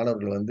 நிறைய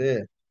மாணவர்கள் வந்து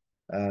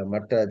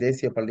மற்ற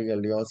தேசிய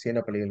பள்ளிகள்லயும் சீன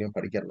பள்ளிகள்லயும்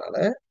படிக்கிறதுனால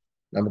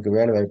நமக்கு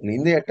வேலை வாய்ப்பு இல்லை.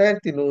 இந்த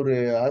 8100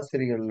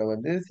 ஆசிரியர்கள்ல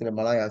வந்து சில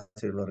மலாய்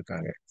ஆசிரியர்களும்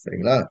இருக்காங்க.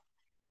 சரிங்களா?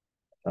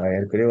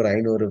 ஏற்கனவே ஒரு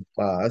 500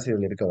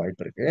 ஆசிரியர்கள் இருக்க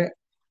வாய்ப்பு இருக்கு.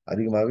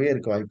 அதிகமாகவே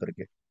இருக்க வாய்ப்பு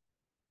இருக்கு.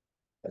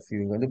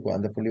 இவங்க வந்து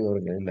அந்த புள்ளி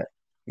விவரங்கள் இல்லை.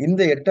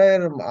 இந்த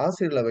 8000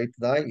 ஆசிரியர்களை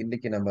வைத்துதான்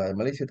இன்னைக்கு நம்ம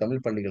மலேசிய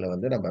தமிழ் பள்ளிகளை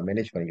வந்து நம்ம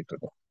மேனேஜ் பண்ணிக்கிட்டு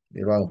இருக்கோம்,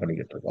 நிர்வாகம்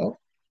பண்ணிக்கிட்டு இருக்கோம்.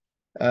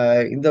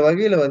 இந்த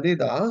வகையில வந்து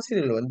இந்த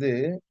ஆசிரியர்கள் வந்து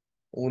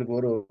உங்களுக்கு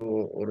ஒரு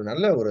ஒரு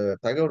நல்ல ஒரு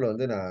தகவலை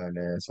வந்து நான்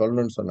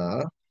சொல்லணும்னு சொன்னா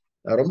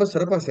ரொம்ப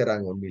சிறப்பா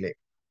செய்றாங்க உண்மையிலே.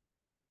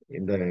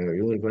 இந்த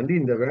இவங்களுக்கு வந்து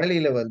இந்த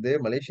வேலையில வந்து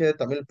மலேசிய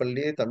தமிழ்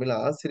பள்ளி தமிழ்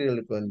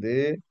ஆசிரியர்களுக்கு வந்து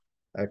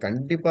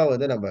கண்டிப்பா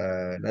வந்து நம்ம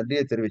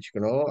நன்றியை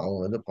தெரிவிச்சுக்கணும், அவங்க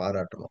வந்து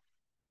பாராட்டணும்.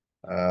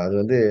 அது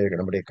வந்து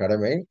நம்முடைய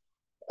கடமை.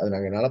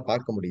 அது என்னால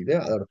பார்க்க முடியுது.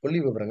 அதோட புள்ளி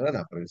விவரங்களை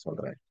நான் பிறகு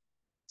சொல்றேன்.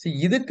 சரி,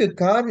 இதுக்கு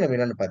காரணம்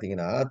என்னன்னு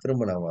பாத்தீங்கன்னா,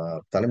 திரும்ப நான்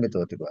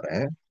தலைமைத்துவத்துக்கு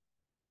வரேன்.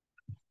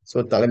 சோ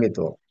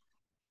தலைமைத்துவம்,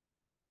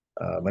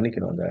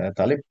 மன்னிக்கணும், அந்த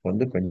தலைப்பு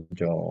வந்து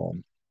கொஞ்சம்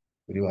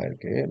விரிவா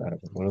இருக்கு. நான்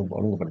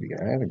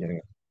ஒழுங்குபடுத்திக்கிறேன், கொஞ்சம்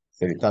இருங்க.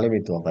 சரி,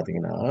 தலைமைத்துவம்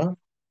பாத்தீங்கன்னா,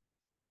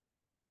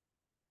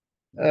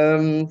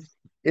 ஹம்,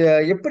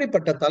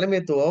 எப்படிப்பட்ட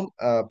தலைமைத்துவம்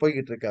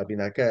போய்கிட்டு இருக்கு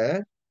அப்படின்னாக்க,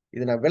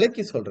 இது நான்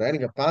விளக்கி சொல்றேன்.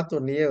 நீங்க பார்த்த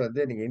உடனே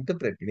வந்து நீங்க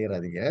இன்டர்பிரேட்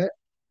பண்ணிடாதீங்க,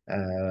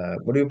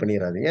 முடிவு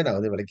பண்ணிடாதீங்க. நான்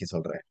வந்து விளக்கி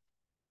சொல்றேன்.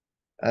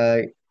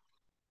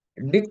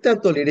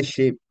 டிக்டாட்டோ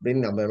லீடர்ஷிப்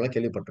அப்படின்னு நம்ம எல்லாம்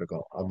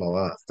கேள்விப்பட்டிருக்கோம்,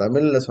 ஆமாவா?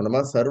 தமிழ்ல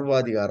சொன்னோமா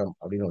சர்வாதிகாரம்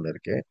அப்படின்னு ஒண்ணு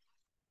இருக்கு.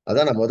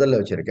 அதான் நான் முதல்ல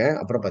வச்சிருக்கேன்.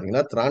 அப்புறம்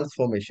பாத்தீங்கன்னா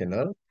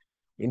டிரான்ஸ்ஃபார்மேஷனல்,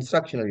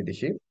 instructional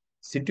leadership,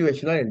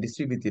 situational and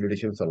distributive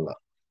leadership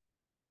சொல்லலாம்.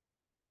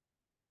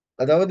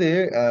 அதாவது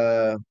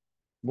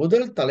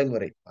முதல்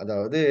தலைமுறை,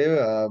 அதாவது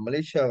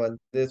மலேசியா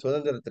வந்து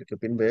சுதந்திரத்திற்கு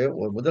பின்பு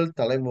ஒரு முதல்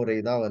தலைமுறை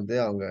தான் வந்து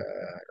அவங்க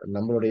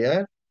நம்மளுடைய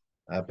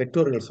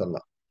பெற்றோர்கள்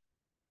சொல்லலாம்.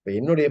 இப்ப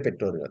என்னுடைய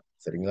பெற்றோர்கள்,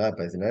 சரிங்களா?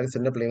 இப்ப நிறைய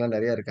சின்ன பிள்ளைங்களாம்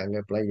நிறைய இருக்காங்க.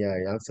 இப்பெல்லாம்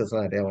யங்ஸ்டர்ஸ்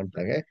எல்லாம் நிறைய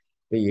வந்துட்டாங்க.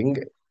 இப்ப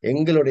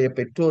எங்களுடைய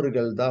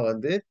பெற்றோர்கள் தான்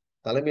வந்து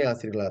தலைமை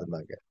ஆசிரியர்களா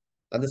இருந்தாங்க.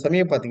 அந்த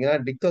சமயம் பாத்தீங்கன்னா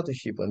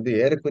டிக்டாட்டர்ஷிப் வந்து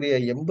ஏறக்குறைய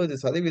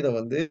 80%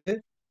 வந்து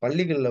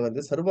பள்ளிகள்ல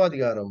வந்து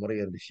சர்வாதிகார முறை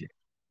இருந்துச்சு.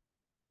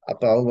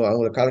 அப்ப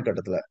அவங்க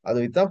காலகட்டத்துல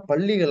அதை தான்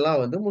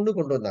பள்ளிகள்லாம் வந்து முன்னு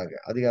கொண்டு வந்தாங்க,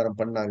 அதிகாரம்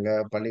பண்ணாங்க,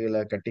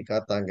 பள்ளிகளை கட்டி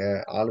காத்தாங்க,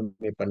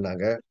 ஆளுமை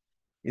பண்ணாங்க.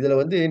 இதுல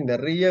வந்து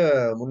நிறைய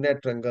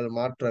முன்னேற்றங்கள்,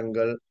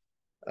 மாற்றங்கள்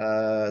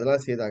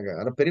இதெல்லாம் செய்தாங்க.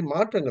 ஆனா பெரிய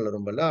மாற்றங்கள்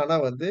ரொம்ப இல்லை. ஆனா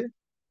வந்து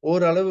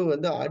ஓரளவு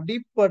வந்து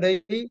அடிப்படை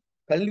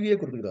கல்வியை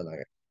கொடுத்துட்டு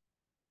வந்தாங்க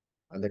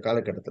அந்த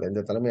காலகட்டத்துல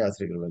இந்த தலைமை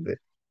ஆசிரியர்கள் வந்து.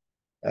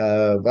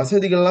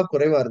 வசதிகள்லாம்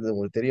குறைவா இருந்தது,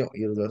 உங்களுக்கு தெரியும்.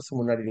 20 வருஷம்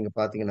முன்னாடி நீங்க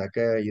பாத்தீங்கன்னாக்க,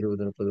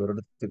 20-30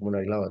 வருடத்துக்கு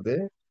முன்னாடி எல்லாம் வந்து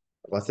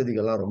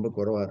வசதிகள்லாம் ரொம்ப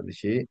குறைவா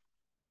இருந்துச்சு.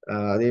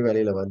 அதே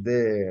வேளையில வந்து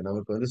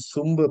நமக்கு வந்து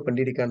சும்ப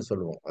பண்டிடிக்கான்னு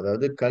சொல்லுவோம்,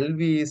 அதாவது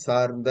கல்வி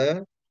சார்ந்த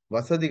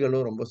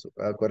வசதிகளும் ரொம்ப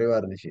குறைவா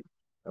இருந்துச்சு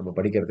நம்ம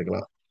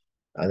படிக்கிறதுக்கெல்லாம்.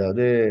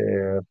 அதாவது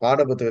பாட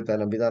புத்தகத்தை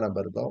நம்பிதான் நம்ம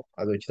இருந்தோம்,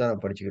 அதை வச்சுதான்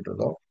நம்ம படிச்சுக்கிட்டு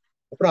இருந்தோம்.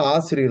 அப்புறம்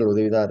ஆசிரியர்கள்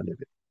உதவிதான்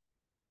இருந்தது.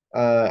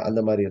 அந்த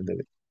மாதிரி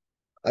இருந்தது.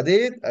 அதே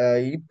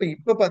இப்ப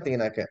இப்ப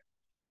பாத்தீங்கன்னாக்க,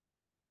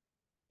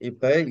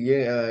 இப்ப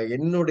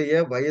என்னுடைய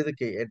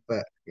வயதுக்கு ஏற்ப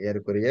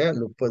ஏறக்குறைய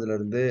 30ல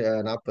இருந்து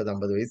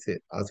 40-50 வயசு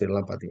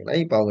ஆசிரியர்லாம் பாத்தீங்கன்னா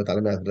இப்ப அவங்க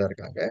தலைமை ஆசிரியரா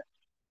இருக்காங்க.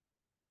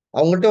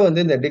 அவங்ககிட்ட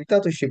வந்து இந்த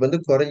டிக்டாட்டர்ஷிப் வந்து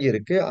குறைஞ்சி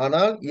இருக்கு,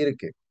 ஆனால்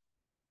இருக்கு.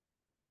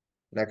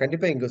 நான்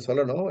கண்டிப்பா இங்க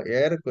சொல்லணும்,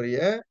 ஏறக்குறைய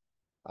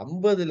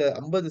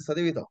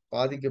 50%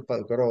 பாதிக்கு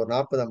குறை, ஒரு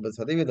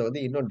 40-50%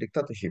 வந்து இன்னும்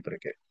டிக்டாட்டர்ஷிப்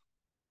இருக்கு.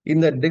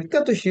 இந்த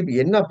டிக்டாட்டர்ஷிப்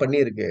என்ன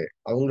பண்ணியிருக்கு,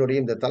 அவங்களுடைய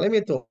இந்த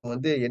தலைமைத்துவம்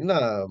வந்து என்ன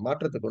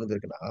மாற்றத்தை கொண்டு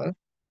வந்திருக்குன்னா,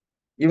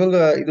 இவங்க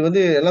இது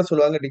வந்து எல்லாம்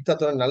சொல்லுவாங்க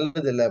டிக்டாட்டர்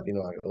நல்லது இல்லை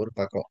அப்படின்னுவாங்க. ஒரு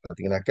பக்கம்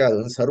பாத்தீங்கன்னாக்கா அது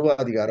வந்து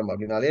சர்வாதிகாரம்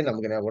அப்படின்னாலே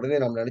நமக்கு உடனே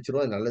நம்ம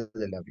நினைச்சிருவோம் அது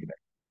நல்லது இல்லை அப்படின்னு.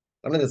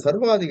 ஆனா இந்த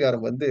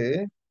சர்வாதிகாரம் வந்து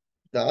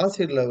இந்த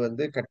ஆசிரியர்களை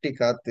வந்து கட்டி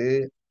காத்து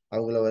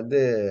அவங்கள வந்து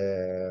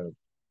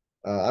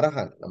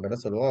அரகான் நம்ம என்ன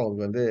சொல்லுவோம்,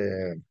 அவங்க வந்து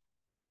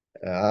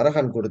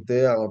அரகான் கொடுத்து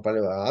அவங்க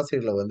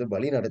ஆசிரியர்களை வந்து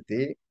வழி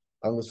நடத்தி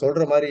அவங்க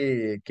சொல்ற மாதிரி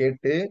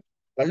கேட்டு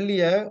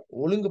பள்ளிய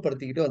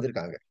ஒழுங்குபடுத்திக்கிட்டு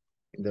வந்திருக்காங்க.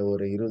 இந்த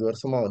ஒரு 20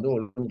 வருஷமா வந்து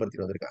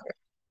ஒழுங்குபடுத்திட்டு வந்திருக்காங்க.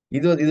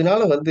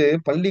 இதனால வந்து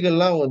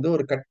பள்ளிகள்லாம் வந்து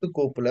ஒரு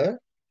கட்டுக்கோப்புல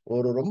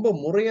ஒரு ரொம்ப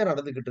முறையா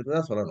நடந்துகிட்டு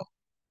இருக்குன்னு சொல்லணும்.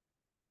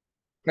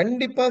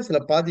 கண்டிப்பா சில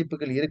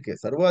பாதிப்புகள் இருக்கு.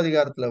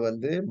 சர்வாதிகாரத்துல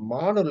வந்து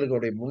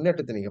மாணவர்களுடைய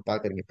முன்னேற்றத்தை நீங்க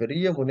பாக்குறீங்க,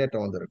 பெரிய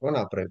முன்னேற்றம் வந்திருக்கும்.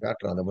 நான் அப்புறம்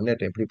காட்டுறேன் அந்த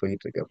முன்னேற்றம் எப்படி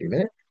போயிட்டு இருக்கு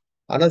அப்படின்னு.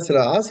 ஆனா சில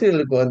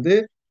ஆசிரியர்களுக்கு வந்து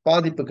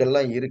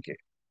பாதிப்புகள்லாம் இருக்கு.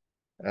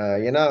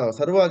 ஏன்னா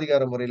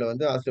சர்வாதிகார முறையில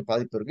வந்து ஆசிரியர்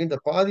பாதிப்பு இருக்கு. இந்த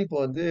பாதிப்பு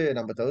வந்து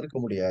நம்ம தவிர்க்க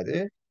முடியாது.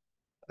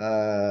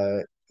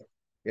 ஆஹ்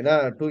ஏன்னா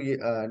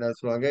என்ன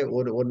சொல்லுவாங்க,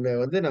 ஒண்ணு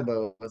வந்து நம்ம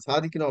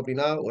சாதிக்கணும்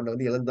அப்படின்னா ஒண்ணு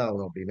வந்து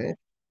இழந்தாகணும் அப்படின்னு.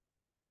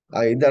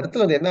 இந்த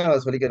இடத்துல வந்து என்ன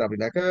சொல்லிக்கிறேன்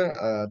அப்படின்னாக்கா,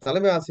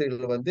 தலைமை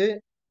ஆசிரியர்கள் வந்து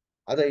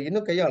அதை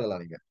இன்னும்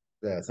கையாளலாம். நீங்க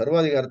இந்த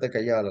சர்வாதிகாரத்தை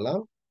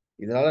கையாளலாம்.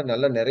 இதனால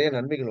நல்ல நிறைய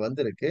நன்மைகள்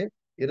வந்திருக்கு.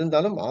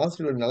 இருந்தாலும்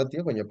ஆசிரியர்கள்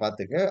நலத்தையும் கொஞ்சம்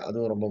பார்த்துக்க,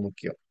 அதுவும் ரொம்ப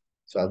முக்கியம்.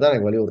 ஸோ அதான்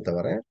எனக்கு வலியுறுத்த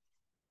வரேன்.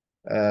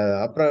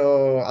 அப்புறம்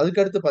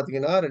அதுக்கடுத்து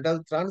பாத்தீங்கன்னா,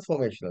 ரெண்டாவது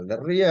டிரான்ஸ்ஃபார்மேஷனல்,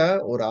 நிறைய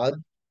ஒரு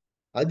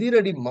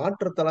அதிரடி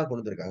மாற்றத்தெல்லாம்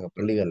கொண்டு வந்திருக்காங்க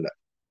பள்ளிகள்ல.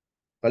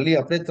 பள்ளி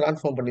அப்படியே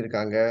டிரான்ஸ்ஃபார்ம்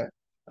பண்ணியிருக்காங்க.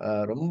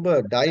 ரொம்ப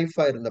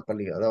டைஃபா இருந்த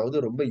பள்ளிகள், அதாவது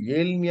ரொம்ப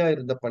ஏழ்மையா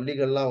இருந்த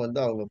பள்ளிகள்லாம் வந்து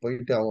அவங்க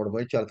போயிட்டு அவங்களோட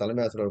முயற்சியாளர்,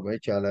 தலைமை ஆசிரியரோட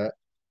முயற்சியால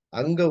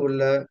அங்க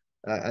உள்ள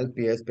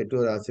எல்பிஎஸ்,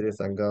 பெற்றோர் ஆசிரியர்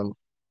சங்கம்,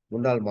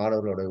 முன்னாள்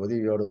மாணவர்களோட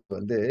உதவியோடு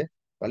வந்து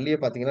பள்ளியை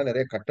பாத்தீங்கன்னா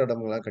நிறைய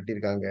கட்டடங்கள்லாம்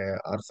கட்டியிருக்காங்க.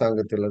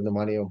 அரசாங்கத்திலிருந்து இருந்து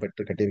மானியம்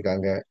பெற்று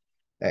கட்டியிருக்காங்க.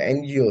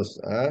 என்ஜிஓஸ்,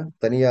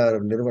 தனியார்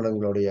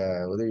நிறுவனங்களுடைய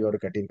உதவியோடு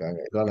கட்டியிருக்காங்க.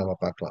 இதெல்லாம் நம்ம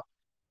பார்க்கலாம்.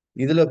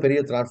 இதுல பெரிய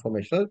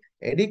டிரான்ஸ்ஃபார்மேஷனல்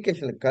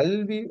எடுகேஷன்,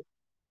 கல்வி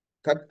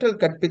கற்றல்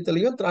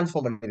கற்பித்தலையும்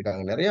டிரான்ஸ்ஃபார்ம்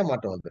பண்ணியிருக்காங்க. நிறைய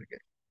மாற்றம் வந்திருக்கு.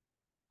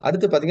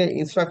 அடுத்து பாத்தீங்கன்னா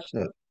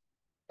இன்ஸ்ட்ரக்ஷனல்,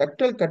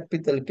 கற்றல்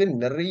கற்பித்தலுக்கு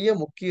நிறைய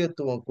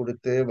முக்கியத்துவம்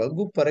கொடுத்து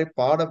வகுப்பறை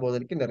பாட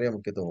போதனைக்கு நிறைய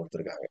முக்கியத்துவம்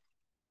கொடுத்திருக்காங்க.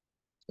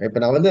 இப்ப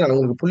நான்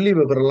உங்களுக்கு புள்ளி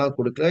விவரம் எல்லாம்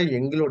கொடுக்கல.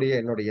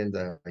 என்னுடைய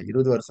இந்த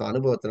 20 வருஷம்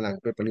அனுபவத்துல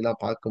நாங்க போய்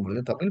பள்ளிலாம்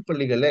பார்க்கும்பொழுது தமிழ்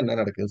பள்ளிகள்ல என்ன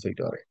நடக்குதுன்னு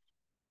சொல்லிட்டு வரேன்.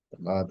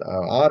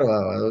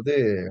 அதாவது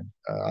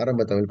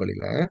ஆரம்ப தமிழ்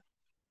பள்ளியில.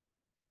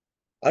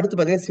 அடுத்து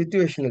பாத்தீங்கன்னா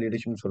சிச்சுவேஷனல்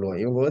எடிஷன் சொல்லுவோம்.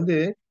 இவங்க வந்து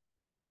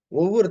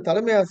ஒவ்வொரு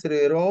தலைமை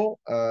ஆசிரியரும்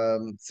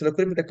சில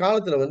குறிப்பிட்ட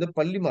காலத்துல வந்து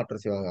பள்ளி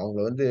மாற்றம் செய்வாங்க.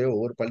 அவங்க வந்து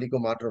ஒவ்வொரு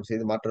பள்ளிக்கும் மாற்றம்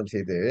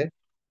செய்து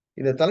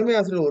இந்த தலைமை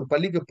ஆசிரியர் ஒரு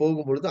பள்ளிக்கு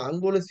போகும்பொழுது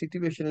அங்க உள்ள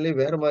சிச்சுவேஷன்லயே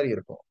வேற மாதிரி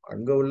இருக்கும்.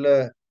 அங்க உள்ள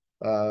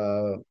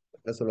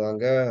என்ன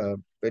சொல்லுவாங்க,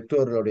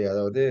 பெற்றோர்களுடைய,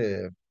 அதாவது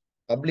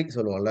பப்ளிக்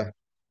சொல்லுவோம்ல,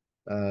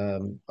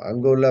 ஆஹ்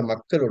அங்க உள்ள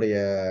மக்கள்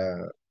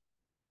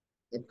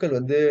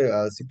வந்து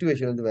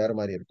சிச்சுவேஷன் வந்து வேற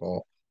மாதிரி இருக்கும்.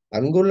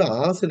 அங்குள்ள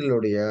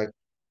ஆசிரியர்களுடைய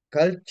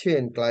கல்ச்சர்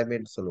அண்ட்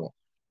கிளைமேட் சொல்லுவோம்.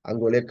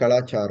 அங்குள்ள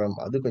கலாச்சாரம்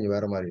அது கொஞ்சம்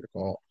வேற மாதிரி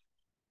இருக்கும்.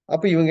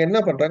 அப்ப இவங்க என்ன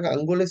பண்றாங்க,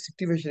 அங்குள்ள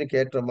சிச்சுவேஷனுக்கு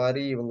ஏற்ற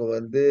மாதிரி இவங்க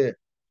வந்து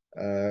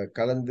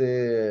கலந்து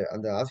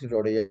அந்த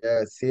ஆசிரியரோடைய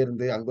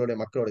சேர்ந்து அங்களுடைய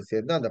மக்களோட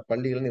சேர்ந்து அந்த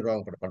பள்ளிகளை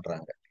நிர்வாகம்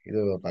பண்றாங்க. இது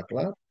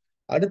பார்க்கலாம்.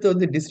 அடுத்து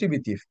வந்து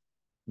டிஸ்ட்ரிபியூட்டிவ்,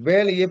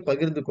 வேலையை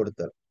பகிர்ந்து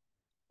கொடுத்தல்.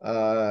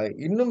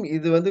 இன்னும்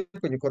இது வந்து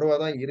கொஞ்சம் குறைவா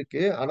தான்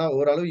இருக்கு. ஆனா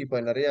ஓரளவு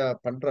இப்ப நிறைய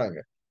பண்றாங்க.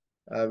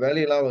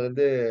 வேலையெல்லாம்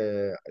வந்து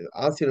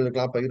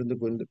ஆசிரியர்களுக்கெல்லாம்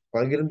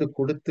பகிர்ந்து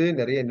கொடுத்து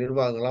நிறைய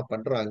நிர்வாகங்கள்லாம்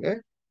பண்றாங்க.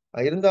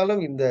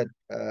 இருந்தாலும் இந்த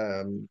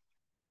அஹ்,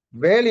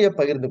 வேலையை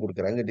பகிர்ந்து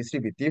கொடுக்குறாங்க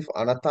டிஸ்ட்ரிபியூட்டிவ்.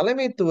 ஆனா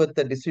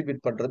தலைமைத்துவத்தை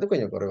டிஸ்ட்ரிபியூட் பண்றது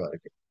கொஞ்சம் குறைவா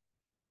இருக்கு.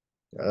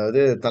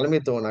 அதாவது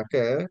தலைமைத்துவம்னாக்க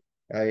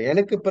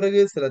எனக்கு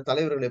பிறகு சில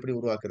தலைவர்கள் எப்படி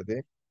உருவாக்குறது.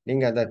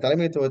 நீங்க அந்த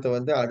தலைமைத்துவத்தை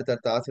வந்து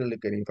அடுத்தடுத்த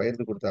ஆசிரியர்களுக்கு நீங்க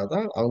பகிர்ந்து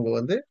கொடுத்தாதான் அவங்க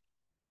வந்து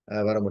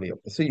வர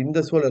முடியும். ஸோ இந்த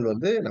சூழல்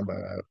வந்து நம்ம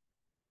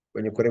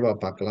கொஞ்சம் குறைவா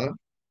பார்க்கலாம்.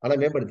 ஆனா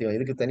மேம்படுத்திக்கலாம்.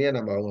 இதுக்கு தனியா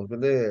நம்ம அவங்களுக்கு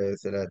வந்து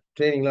சில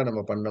ட்ரைனிங்லாம்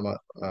நம்ம பண்ணணுமா.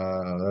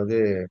 அதாவது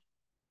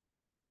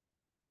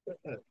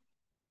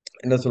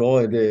என்ன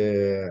சொல்லுவோம், இது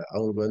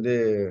அவங்களுக்கு வந்து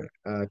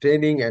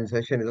ட்ரைனிங் அண்ட்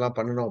செஷன் இதெல்லாம்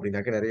பண்ணணும்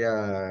அப்படின்னாக்க நிறைய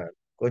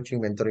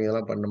கோச்சிங் மென்டரிங்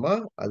இதெல்லாம் பண்ணணுமா,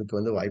 அதுக்கு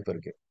வந்து வாய்ப்பு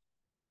இருக்கு.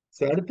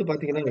 ஸோ அடுத்து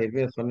பாத்தீங்கன்னா நான்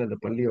ஏற்கனவே சொன்ன இந்த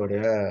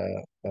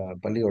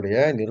பள்ளியோடைய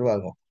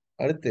நிர்வாகம்.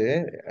 அடுத்து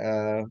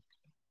அஹ்,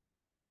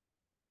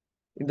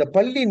 இந்த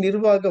பள்ளி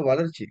நிர்வாக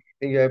வளர்ச்சி.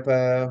 நீங்க இப்ப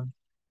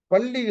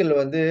பள்ளிகள்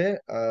வந்து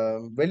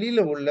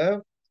வெளியில உள்ள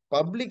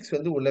பப்ளிக்ஸ்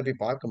வந்து உள்ள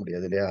போய் பார்க்க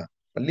முடியாது இல்லையா.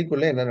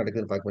 பள்ளிக்குள்ள என்ன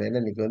நடக்குதுன்னு பார்க்க முடியாது.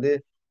 ஏன்னா இன்னைக்கு வந்து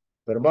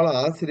பெரும்பாலும்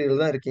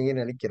ஆசிரியர்கள் தான்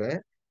இருக்கீங்கன்னு நினைக்கிறேன்.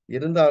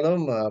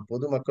 இருந்தாலும்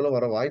பொதுமக்களும்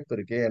வர வாய்ப்பு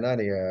இருக்கு. ஏன்னா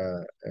நீங்க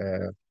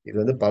அஹ், இது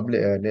வந்து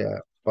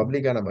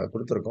பப்ளிக்கா நம்ம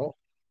கொடுத்துருக்கோம்.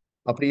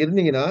 அப்படி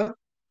இருந்தீங்கன்னா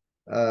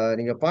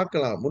நீங்க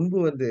பார்க்கலாம். முன்பு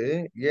வந்து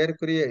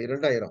ஏறக்குறைய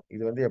 2000,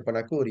 இது வந்து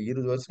எப்பனாக்க ஒரு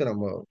 20 வருஷத்துக்கு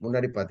நம்ம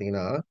முன்னாடி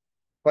பாத்தீங்கன்னா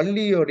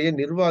பள்ளியோடைய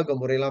நிர்வாக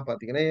முறையெல்லாம்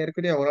பாத்தீங்கன்னா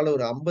ஏற்கனவே அவங்களால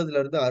ஒரு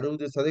 50ல இருந்து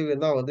 60%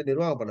 தான் வந்து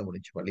நிர்வாகம் பண்ண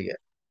முடிஞ்சுச்சு பள்ளிய.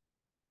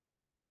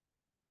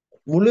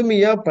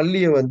 முழுமையா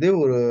பள்ளியை வந்து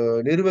ஒரு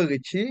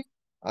நிர்வகிச்சு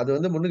அது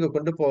வந்து முன்னுக்கு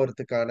கொண்டு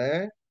போறதுக்கான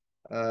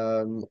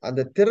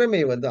அந்த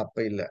திறமை வந்து அப்ப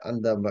இல்லை.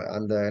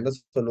 அந்த என்ன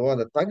சொல்லுவோம்,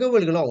 அந்த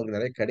தகவல்களும் அவங்களுக்கு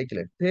நிறைய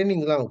கிடைக்கல,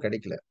 ட்ரைனிங்லாம் அவங்க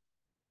கிடைக்கல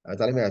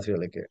தலைமை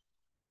ஆசிரியர்களுக்கு.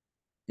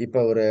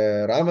 இப்ப ஒரு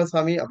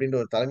ராமசாமி அப்படின்ற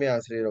ஒரு தலைமை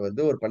ஆசிரியரை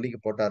வந்து ஒரு பள்ளிக்கு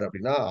போட்டாரு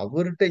அப்படின்னா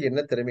அவர்கிட்ட என்ன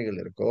திறமைகள்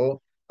இருக்கோ,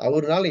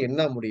 அவர்னால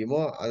என்ன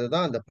முடியுமோ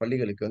அதுதான் அந்த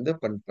பள்ளிகளுக்கு வந்து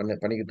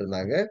பண்ணிக்கிட்டு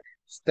இருந்தாங்க.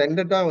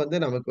 ஸ்டாண்டர்டா வந்து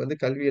நமக்கு வந்து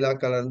கல்வியிலா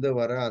கலந்து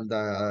வர அந்த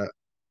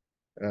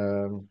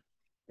அஹ்,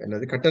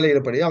 என்னது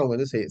கட்டளையிடப்படியே அவங்க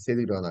வந்து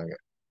செய்துக்கிட்டு வந்தாங்க.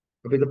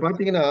 இப்ப இது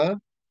பாத்தீங்கன்னா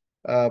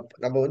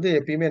நம்ம வந்து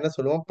எப்பயுமே என்ன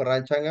சொல்லுவோம்,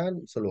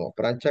 பராச்சாங்கன்னு சொல்லுவோம்.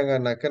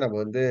 பராச்சாங்கன்னாக்க நம்ம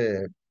வந்து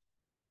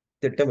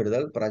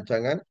திட்டமிடுதல்,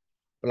 பராச்சாங்கன்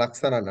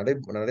லக்ஸனா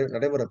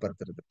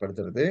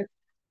நடைமுறைப்படுத்துறது.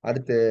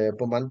 அடுத்து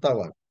இப்போ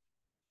மந்தாவான்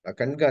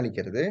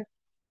கண்காணிக்கிறது,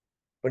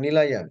 இப்போ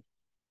நிலாயான்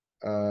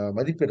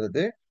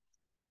மதிப்பிடுறது.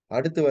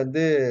 அடுத்து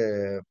வந்து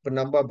இப்போ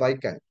நம்பா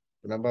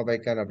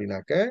பைக்கான்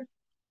அப்படின்னாக்க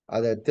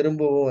அதை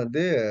திரும்பவும்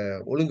வந்து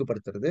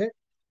ஒழுங்குபடுத்துறது.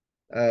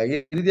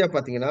 இறுதியா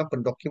பாத்தீங்கன்னா இப்போ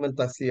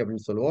டாக்குமெண்டாசி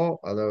அப்படின்னு சொல்லுவோம்.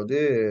 அதாவது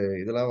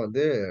இதெல்லாம்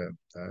வந்து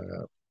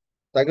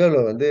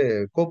தகவலை வந்து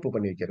கோப்பு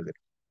பண்ணி வைக்கிறது,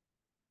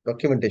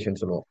 டாக்குமெண்டேஷன்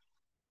சொல்லுவோம்.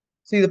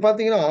 ஸோ இது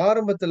பாத்தீங்கன்னா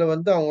ஆரம்பத்துல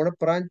வந்து அவங்களோட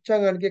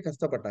பராச்சாங்கானுக்கே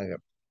கஷ்டப்பட்டாங்க.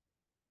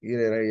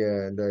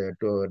 இந்த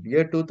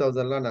இயர்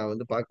 2000லாம் நான்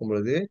வந்து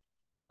பார்க்கும்பொழுது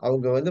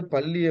அவங்க வந்து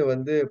பள்ளியை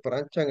வந்து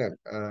பராச்சாங்க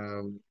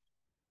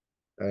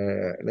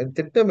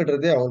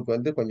திட்டமிடுறதே அவங்களுக்கு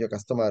வந்து கொஞ்சம்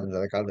கஷ்டமா இருந்தது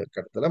அந்த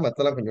காலகட்டத்துல.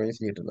 மத்தெல்லாம் கொஞ்சம் கொஞ்சம்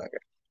செஞ்சுட்டு இருந்தாங்க.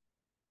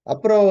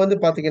 அப்புறம் வந்து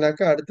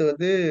பாத்தீங்கன்னாக்கா அடுத்து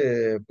வந்து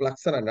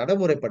பிளக்ஸனை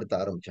நடைமுறைப்படுத்த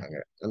ஆரம்பிச்சாங்க.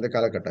 அந்த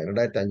காலகட்டம்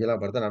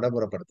 2005லாம் பார்த்தா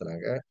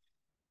நடைமுறைப்படுத்தினாங்க.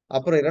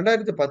 அப்புறம்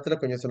 2010ல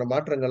கொஞ்சம் சில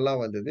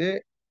மாற்றங்கள்லாம் வந்தது.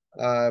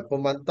 இப்போ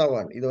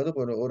மந்தாவான் இது வந்து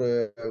ஒரு ஒரு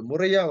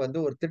முறையா வந்து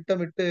ஒரு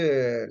திட்டமிட்டு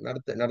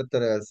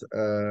நடத்துற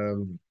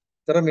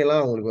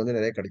திறமையெல்லாம் அவங்களுக்கு வந்து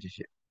நிறைய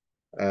கிடைச்சிச்சு.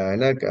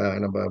 ஏன்னா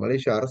நம்ம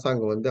மலேசியா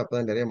அரசாங்கம் வந்து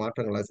அப்பதான் நிறைய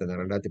மாற்றங்கள்லாம்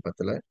செஞ்சாங்க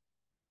 2010ல.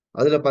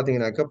 அதுல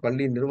பாத்தீங்கன்னாக்கா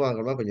பள்ளி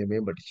நிர்வாகம்லாம் கொஞ்சம்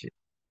மேம்பட்டுச்சு.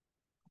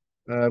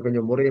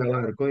 கொஞ்சம்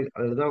முறையெல்லாம் இருக்கும்.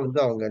 அதுலதான் வந்து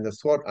அவங்க இந்த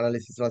ஸ்வாட்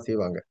அனாலிசிஸ் எல்லாம்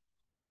செய்வாங்க.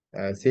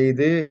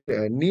 செய்து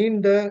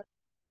நீண்ட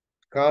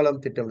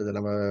காலம் திட்டமிடுது.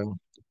 நம்ம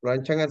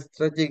பிரான்ச்சாங்க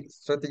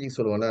ஸ்ட்ராட்டஜிக்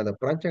சொல்லுவோம்ல, அந்த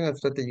பிரான்ச்சாங்க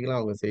ஸ்ட்ராட்டஜிக்லாம்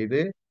அவங்க செய்து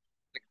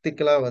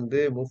டெக்டிக்கலா வந்து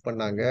மூவ்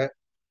பண்ணாங்க.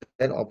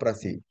 தென்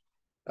ஆப்ராசி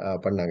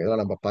பண்ணாங்க.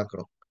 இதெல்லாம் நம்ம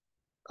பார்க்கிறோம்.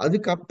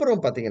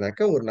 அதுக்கப்புறம்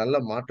பாத்தீங்கன்னாக்கா ஒரு நல்ல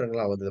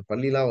மாற்றங்களா வந்தது.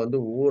 பள்ளிலாம் வந்து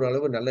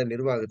ஓரளவு நல்ல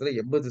நிர்வாகத்துல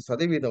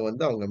 80%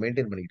 வந்து அவங்க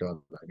மெயின்டைன் பண்ணிக்கிட்டு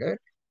வந்தாங்க.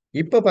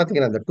 இப்ப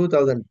பாத்தீங்கன்னா இந்த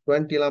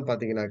 2020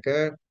 பாத்தீங்கன்னாக்க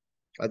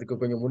அதுக்கு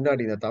கொஞ்சம்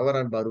முன்னாடி இந்த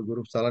தவறான் பாரு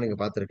குரூப்ஸ் எல்லாம் நீங்க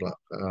பார்த்திருக்கலாம்.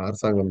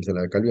 அரசாங்கம்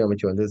சில கல்வி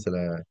அமைச்சு வந்து சில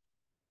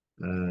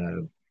அஹ்,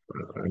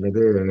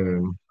 என்னது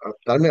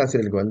தலைமை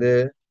ஆசிரியர்களுக்கு வந்து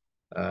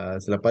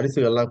சில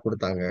பரிசுகள்லாம்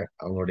கொடுத்தாங்க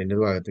அவங்களுடைய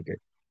நிர்வாகத்துக்கு.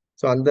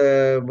 ஸோ அந்த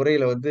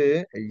முறையில வந்து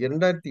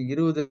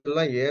 2020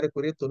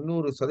 ஏறக்குறைய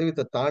 90%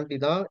 தாண்டி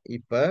தான்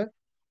இப்ப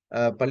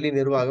பள்ளி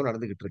நிர்வாகம்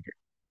நடந்துகிட்டு இருக்கு.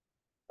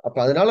 அப்ப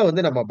அதனால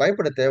வந்து நம்ம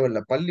பயப்பட தேவையில்ல.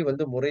 பள்ளி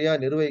வந்து முறையா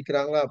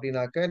நிர்வகிக்கிறாங்களா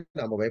அப்படின்னாக்க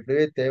நம்ம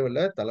பயப்படவே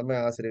தேவையில்ல. தலைமை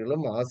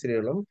ஆசிரியர்களும்,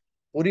 ஆசிரியர்களும்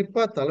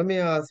குறிப்பா தலைமை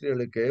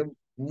ஆசிரியர்களுக்கு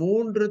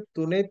 3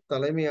 துணை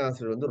தலைமை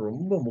ஆசிரியர் வந்து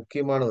ரொம்ப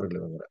முக்கியமானவர்கள்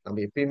இவங்க.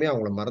 நம்ம எப்பயுமே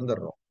அவங்கள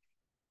மறந்துடுறோம்.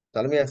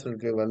 தலைமை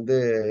ஆசிரியருக்கு வந்து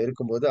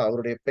இருக்கும்போது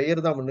அவருடைய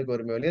பெயர் தான் முன்னுக்கு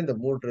வருமே ஒழிய, இந்த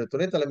 3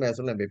 துணை தலைமை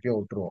ஆசிரியர்கள் நம்ம எப்பயும்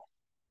விட்டுருவோம்.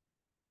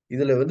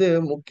 இதுல வந்து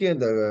முக்கிய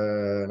இந்த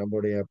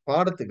நம்மளுடைய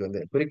பாடத்துக்கு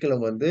வந்து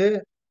குறிக்குலம் வந்து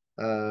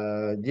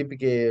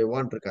ஜிபிகே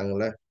 1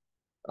 இருக்காங்கல்ல,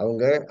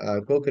 அவங்க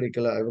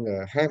கோ-கரிக்குலம் இவங்க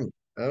ஹேம்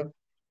அ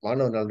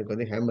மாணவர் நலனுக்கு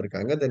வந்து ஹேம்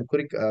இருக்காங்க. தென்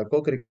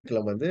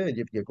கோ-கரிக்குலம் வந்து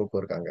ஜிபிகே கோகோ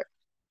இருக்காங்க.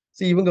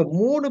 இவங்க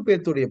 3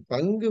 பேத்துடைய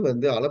பங்கு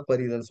வந்து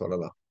அளப்பரியதுன்னு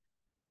சொல்லலாம்.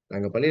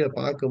 நாங்க பள்ளியில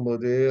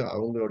பார்க்கும்போது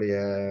அவங்களுடைய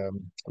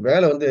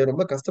வேலை வந்து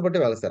ரொம்ப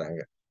கஷ்டப்பட்டு வேலை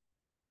செய்றாங்க.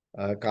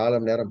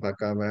 காலம் நேரம்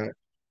பார்க்காம,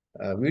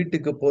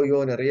 வீட்டுக்கு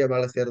போயும் நிறைய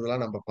வேலை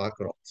செய்யறதெல்லாம் நம்ம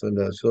பார்க்கிறோம்.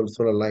 இந்த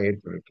சூழல்லாம்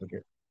ஏற்பட்டுட்டு இருக்கு.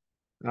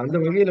 அந்த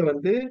வகையில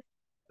வந்து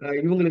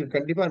இவங்களுக்கு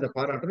கண்டிப்பா அந்த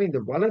பாராட்டணும்.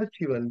 இந்த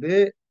வளர்ச்சி வந்து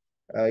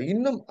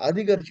இன்னும்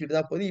அதிகரிச்சுட்டு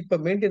தான் போகுது. இப்ப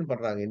மெயின்டைன்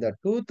பண்றாங்க. இந்த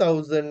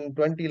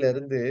 2020ல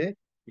இருந்து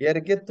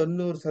ஏறக்குறைய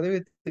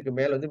 90%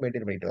 மேல வந்து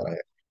மெயின்டைன் பண்ணிட்டு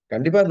வராங்க.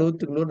 கண்டிப்பா 100க்கு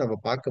 100 நம்ம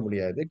பார்க்க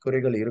முடியாது.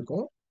 குறைகள்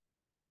இருக்கும்.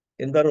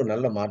 இருந்தாலும் ஒரு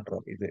நல்ல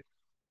மாற்றம் இது.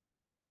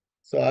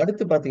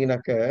 அடுத்து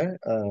பார்த்தீங்கன்னாக்க,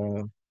 அ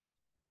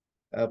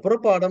அ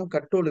புறப்பாடம்,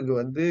 கட்டொழுங்கு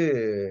வந்து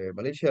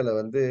மலேசியால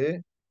வந்து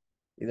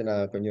இது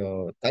நான் கொஞ்சம்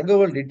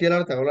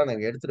டீட்டெயிலான தகவலா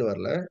நாங்க எடுத்துட்டு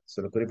வரல.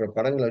 சில குறிப்பிட்ட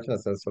படங்கள வச்சு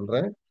நான்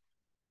சொல்றேன்.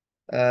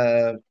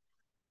 அ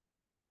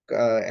க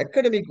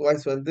அகாடமிக்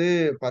வைஸ் வந்து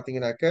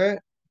பார்த்தீங்கன்னாக்க,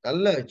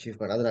 நல்ல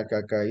அச்சீவ்மென்ட். அது நான்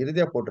க க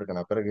இறுதியா போட்டிருக்கேன்.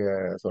 நான் பிறகு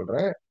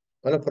சொல்றேன்.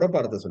 முதல்ல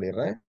புறப்பாடத்த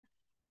சொல்லிர்றேன்.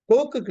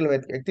 கரிக்குலர்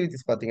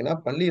ஆக்டிவிட்டீஸ் பார்த்தீங்கன்னா,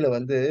 பள்ளியில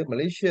வந்து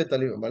மலேசியா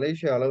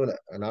அளவுல,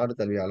 நாடு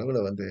தழுவிய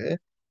அளவுல வந்து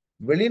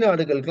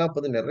வெளிநாடுகளுக்குலாம்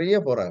இப்ப வந்து நெறைய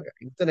போறாங்க.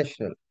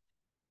 இன்டர்நேஷனல்.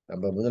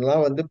 நம்ம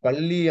முதல்லாம் வந்து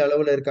பள்ளி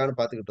அளவுல இருக்கான்னு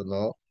பார்த்துக்கிட்டு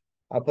இருந்தோம்.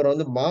 அப்புறம்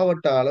வந்து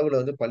மாவட்ட அளவுல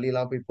வந்து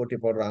பள்ளிலாம் போய் போட்டி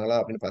போடுறாங்களா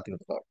அப்படின்னு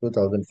பார்த்துக்கிட்டு இருந்தோம்.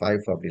 2005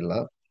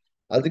 அப்படிலாம்.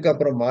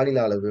 அதுக்கப்புறம் மாநில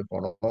அளவு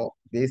போனோம்.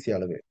 தேசிய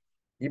அளவு.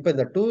 இப்ப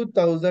இந்த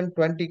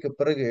 2020க்கு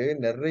பிறகு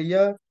நெறைய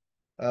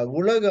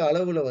உலக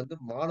அளவுல வந்து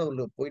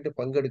மாணவர்கள் போயிட்டு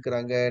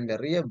பங்கெடுக்கிறாங்க.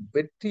 நெறைய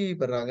வெற்றி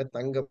பெறாங்க.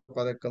 தங்க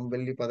பதக்கம்,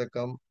 வெள்ளி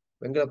பதக்கம்,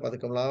 வெண்கல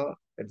பதக்கம்லாம்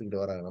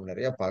எடுத்துக்கிட்டு வராங்க. நம்ம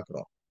நெறைய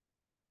பார்க்கிறோம்.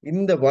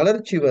 இந்த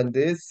வளர்ச்சி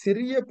வந்து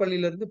சிறிய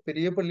பள்ளியில இருந்து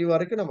பெரிய பள்ளி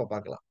வரைக்கும் நம்ம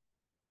பார்க்கலாம்.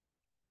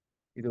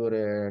 இது ஒரு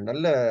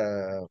நல்ல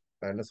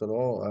என்ன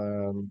சொல்லுவோம்,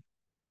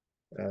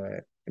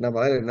 என்ன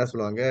மலையாளம் என்ன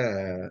சொல்லுவாங்க?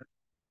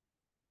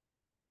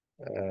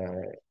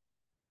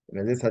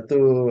 என்னது சத்து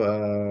அ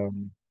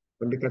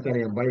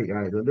 "கொண்டிக்கத்தானே அம்பாய்"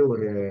 இது வந்து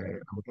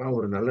நமக்கெல்லாம்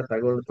ஒரு நல்ல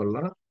தகவல்னு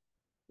சொல்லலாம்.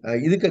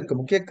 இதுக்கு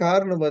முக்கிய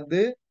காரணம்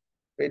வந்து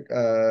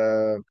அ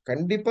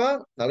கண்டிப்பா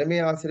தலைமை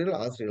ஆசிரியர்கள்,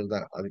 ஆசிரியர்கள்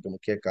தான். அதுக்கு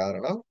முக்கிய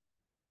காரணம்.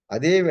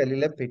 அதே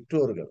வேளையில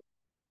பெற்றோர்கள்.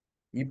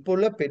 இப்போ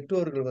உள்ள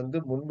பெற்றோர்கள் வந்து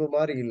முன்பு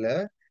மாரி இல்ல.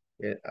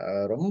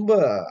 ரொம்ப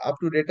அப்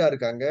டு டேட்டா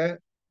இருக்காங்க.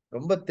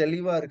 ரொம்ப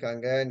தெளிவா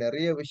இருக்காங்க.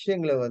 நெறைய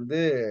விஷயங்கள வந்து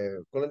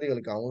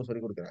குழந்தைகளுக்கு அவங்களும்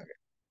சொல்லிக் குடுக்குறாங்க.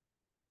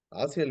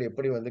 ஆசிரியர்கள்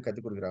எப்படி வந்து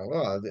கத்துக் குடுக்குறாங்களோ,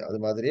 அது அது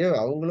மாதிரியே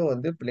அவங்களும்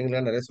வந்து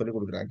பிள்ளைங்களுக்கெல்லாம் நெறைய சொல்லிக்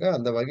குடுக்குறாங்க.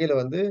 அந்த வகையில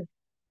வந்து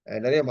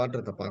நெறைய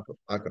மாற்றத்த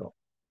பார்க்கிறோம்.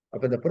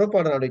 அப்ப இந்த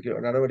புறப்பாட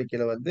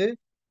நடவடிக்கையில வந்து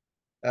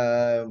அ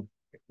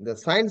இந்த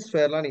சயன்ஸ்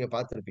ஃபேர்லாம் நீங்க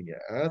பார்த்திருப்பீங்க.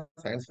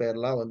 சயன்ஸ்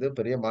ஃபேர்லாம் வந்து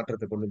பெரிய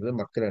மாற்றத்த கொண்டு வந்து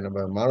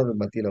நம்ம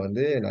மாணவர்கள் மத்தியில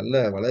வந்து நல்ல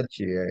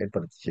வளர்ச்சிய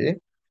ஏற்படுத்துச்சு.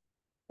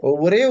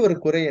 ஒரே ஒரு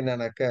குறை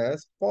என்னன்னாக்க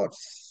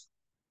ஸ்போர்ட்ஸ்.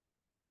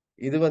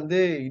 இது வந்து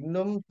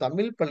இன்னும்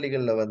தமிழ்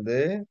பள்ளிகள்ல வந்து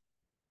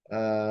ஆ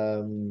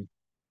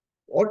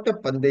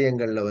ஓட்டப்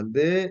பந்தயங்கள்ல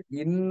வந்து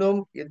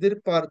இன்னும்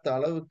எதிர்பார்த்த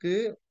அளவுக்கு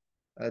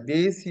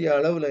தேசிய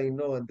அளவுல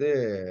இன்னும் வந்து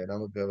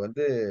நமக்கு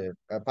வந்து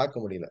பார்க்க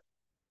முடியல.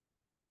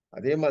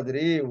 அதே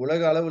மாதிரி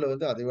உலக அளவுல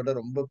வந்து அதை விட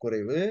ரொம்ப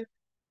குறைவு.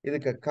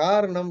 இதுக்கு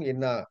காரணம்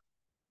என்ன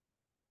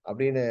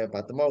அப்படின்னு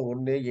பார்த்தோமா,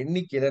 ஒண்ணு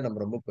எண்ணிக்கையில நம்ம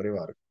ரொம்ப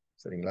குறைவா இருக்கோம்.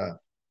 சரிங்களா?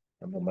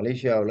 நம்ம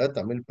மலேசியாவுல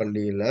தமிழ்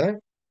பள்ளியில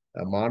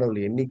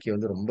மாணவர்கள் எண்ணிக்கை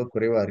வந்து ரொம்ப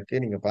குறைவா இருக்கு.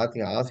 நீங்க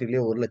பார்த்தீங்க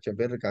ஆசிரியர்களே 1,00,000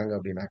 பேர் இருக்காங்க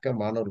அப்படின்னாக்க,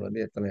 மாணவர்கள்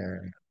வந்து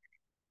எவ்வளவு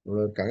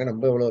இருக்காங்க?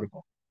 நம்ம எவ்வளவு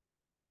இருக்கோம்?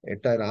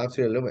 8,000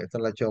 ஆசிரியர்கள்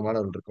எத்தனை லட்சம்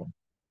மாணவர்கள் இருக்கோம்?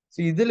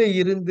 இதுல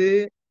இருந்து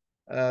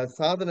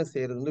சாதனை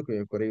செய்யறது வந்து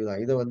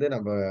குறைவுதான். இத வந்து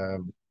நம்ம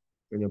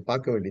கொஞ்சம்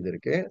பார்க்க வேண்டியது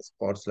இருக்கு.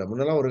 ஸ்போர்ட்ஸ்ல.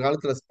 முன்னெல்லாம் ஒரு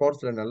காலத்துல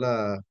ஸ்போர்ட்ஸ்ல நல்லா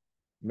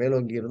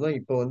மேலோங்கி இருந்தோம்.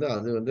 இப்ப வந்து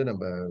அது வந்து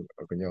நம்ம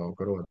கொஞ்சம்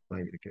குறைவா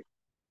தான் இருக்கு.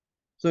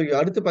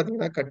 அடுத்து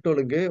பார்த்தீங்கன்னா,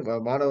 கட்டொழுங்கு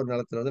மாணவர்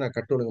நலத்துல வந்து நான்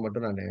கட்டொழுங்கு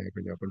மட்டும்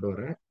கொஞ்சம் கொண்டு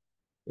வரேன்.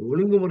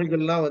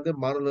 ஒழுங்குமுறைகள்லாம் வந்து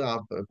மாணவர்கள்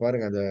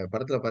பாருங்க அந்த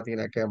படத்துல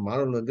பார்த்தீங்கன்னாக்க,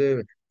 மாணவர்கள் வந்து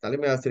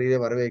தலைமை ஆசிரியரை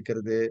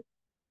வரவேற்கிறது,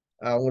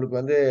 அவங்களுக்கு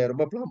வந்து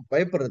ரொம்பலாம்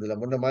பயப்படுறது இல்ல.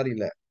 முன்ன மாரி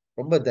இல்ல.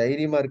 ரொம்ப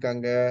தைரியமா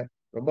இருக்காங்க.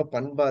 ரொம்ப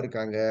பண்பா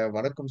இருக்காங்க.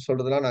 வணக்கம்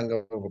சொல்றதெல்லாம் நாங்க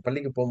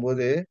பள்ளிக்கு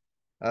போம்போது,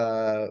 ஆ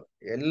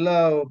எல்லா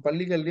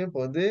பள்ளிகள்லயும்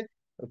இப்ப வந்து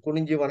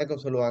குனிஞ்சு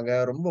வணக்கம் சொல்லுவாங்க.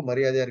 ரொம்ப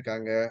மரியாதையா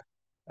இருக்காங்க.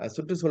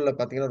 சுற்றுச்சூழல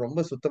பார்த்தீங்கன்னா,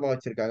 ரொம்ப சுத்தமா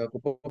வச்சிருக்காங்க.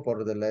 குப்பை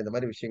போடுறதில்ல. இந்த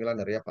மாரி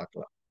விஷயங்கள்லாம் நெறைய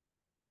பார்க்கலாம்.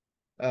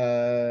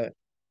 ஆ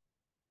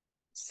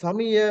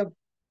சமய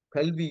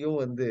கல்வியும்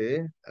வந்து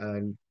அ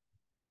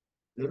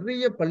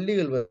நிறைய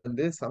பள்ளிகள்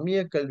வந்து சமய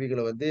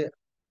கல்விகள வந்து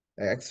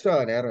எக்ஸ்ட்ரா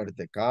நேரம்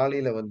எடுத்து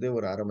காலையில வந்து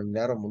ஒரு 1/2 மணி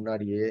நேரம்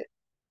முன்னாடியே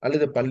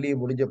அல்லது பள்ளி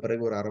முடிஞ்ச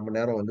பிறகு ஒரு 1/2 மணி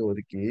நேரம் வந்து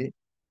ஒதுக்கி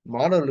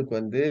மாணவர்களுக்கு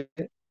வந்து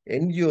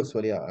என்ஜிஓஸ்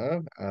வழியா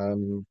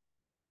ஆம்,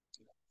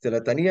 சில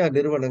தனியார்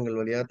நிறுவனங்கள்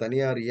வழியா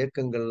தனியார்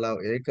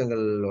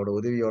இயக்கங்களோட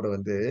உதவியோட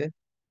வந்து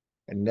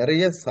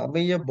நிறைய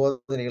சமய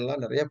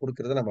போதனைகள்லாம் நிறைய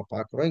கொடுக்கறத நம்ம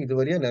பார்க்கிறோம். இது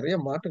வழியா நிறைய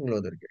மாற்றங்கள்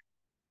வந்திருக்கு.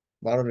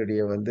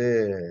 மாணவர்களிடையே வந்து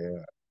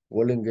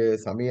ஒழுங்கு,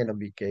 சமய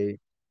நம்பிக்கை,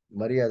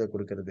 மரியாதை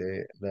கொடுக்கறது,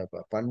 இந்த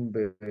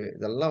பண்பு,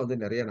 இதெல்லாம் வந்து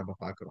நிறைய நம்ம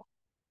பார்க்கிறோம்.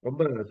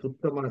 ரொம்ப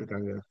சுத்தமா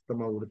இருக்காங்க,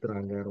 சுத்தமா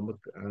உடுத்துறாங்க, ரொம்ப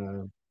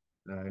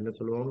என்ன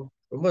சொல்லுவோம்,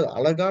 ரொம்ப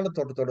அழகான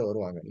தோட்டத்தோட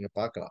வருவாங்க. நீங்க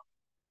பார்க்கலாம்.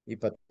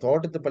 இப்ப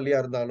தோட்டத்து பள்ளியா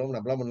இருந்தாலும்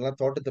நம்மளாம் முன்னெல்லாம்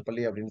தோட்டத்து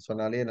பள்ளி அப்படின்னு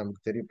சொன்னாலே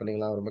நமக்கு தெரியும்,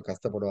 பிள்ளைங்களாம் ரொம்ப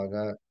கஷ்டப்படுவாங்க.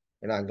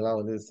 ஏன்னா அங்கெல்லாம்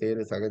வந்து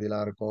சேறு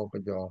சகதிலாம் இருக்கும்,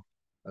 கொஞ்சம்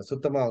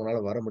சுத்தமா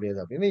அவங்களால வர முடியாது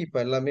அப்படின்னு. இப்ப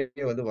எல்லாமே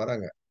வந்து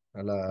வராங்க,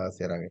 நல்லா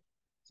செய்றாங்க.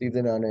 இது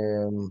நான்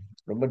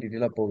ரொம்ப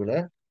டீட்டெயிலா போகல.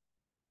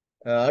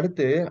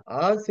 அடுத்து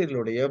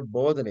ஆசிரியர்களுடைய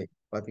போதனை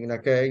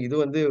பாத்தீங்கன்னாக்க, இது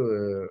வந்து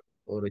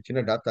ஒரு சின்ன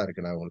டாட்டா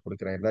இருக்கு, நான் உங்களுக்கு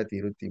கொடுக்குறேன்.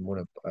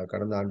 2023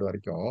 கடந்த ஆண்டு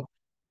வரைக்கும்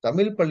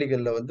தமிழ்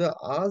பள்ளிகள்ல வந்து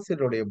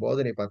ஆசிரியருடைய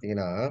போதனை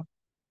பாத்தீங்கன்னா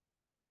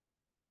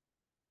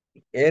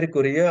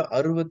ஏறக்குறைய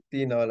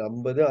 64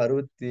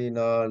 50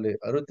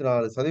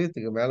 64%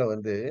 மேல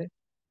வந்து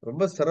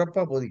ரொம்ப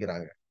சிறப்பா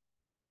போதிக்கிறாங்க.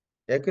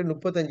 ஏற்கனவே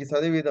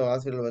 35%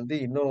 ஆசிரியர்கள் வந்து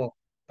இன்னும்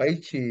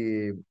பயிற்சி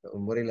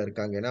முறையில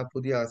இருக்காங்க. ஏன்னா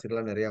புதிய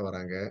ஆசிரியர்லாம் நிறைய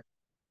வராங்க.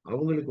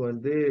 அவங்களுக்கு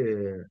வந்து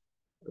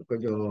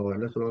கொஞ்சம்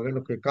என்ன சொல்லுவாங்க,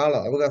 எனக்கு கால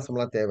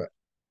அவகாசம்லாம் தேவை.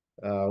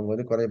 அவங்க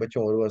வந்து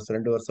குறைந்தபட்சம் 1 வருஷம்,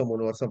 2 வருஷம்,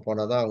 3 வருஷம்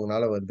போனாதான்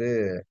அவங்கனால வந்து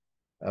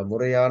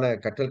முறையான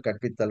கற்றல்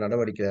கற்பித்தல்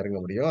நடவடிக்கையில இறங்க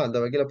முடியும். அந்த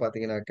வகையில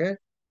பார்த்தீங்கன்னாக்க,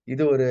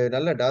 இது ஒரு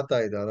நல்ல டாட்டா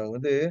இது. அதாவது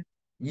வந்து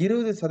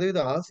 20%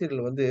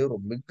 ஆசிரியர்கள் வந்து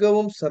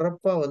மிகவும்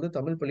சிறப்பா வந்து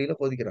தமிழ் பள்ளியில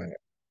போதிக்கிறாங்க.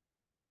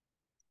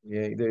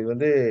 இது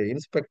வந்து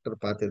இன்ஸ்பெக்டர்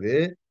பார்த்தது.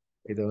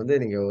 இத வந்து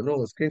நீங்க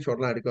ஒண்ணும்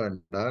ஸ்கிரீன்ஷாட்லாம் எடுக்க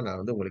வேண்டாம். நான்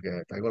வந்து உங்களுக்கு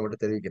தகவல்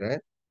மட்டும் தெரிவிக்கிறேன்.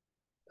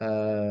 ஆ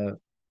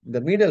இந்த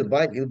மீடல்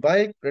பாய் இது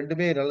பாய்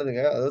 2மே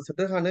நல்லதுங்க. அதாவது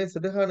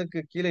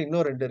சிட்டகானுக்கு கீழ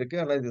இன்னும் 2 இருக்கு.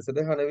 ஆனா இது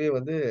சிட்டகானவே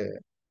வந்து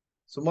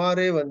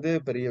சுமாரே வந்து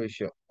பெரிய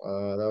விஷயம்.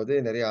 அதாவது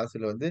நெறைய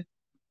ஆசிரியர் வந்து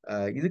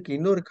இதுக்கு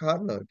இன்னொரு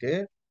காரணம் இருக்கு.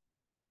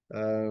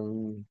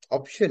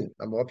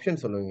 நம்ம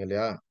ஆப்ஷன் சொல்லுவீங்க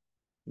இல்லையா?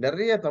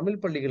 நெறைய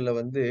தமிழ் பள்ளிகள்ல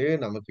வந்து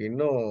நமக்கு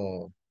இன்னும்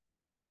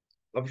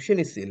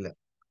ஆப்ஷனிஸ் இல்ல.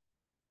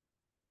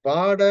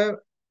 பாட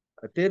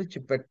தேர்ச்சி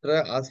பெற்ற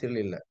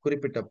ஆசிரியர்கள் இல்ல.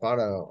 குறிப்பிட்ட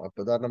பாடம்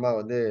அப்ப உதாரணமா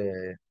வந்து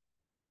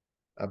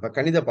அப்ப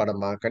கணித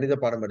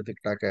பாடம்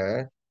எடுத்துக்கிட்டாக்க,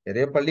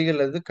 நெறைய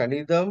பள்ளிகள்ல இருந்து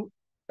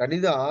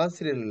கணித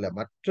ஆசிரியர் இல்ல.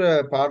 மற்ற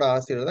பாட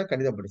ஆசிரியர் தான்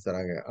கணிதம் படிச்சு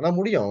தராங்க. ஆனா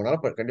முடியும்.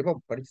 அவங்களால கண்டிப்பா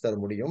படிச்சு தர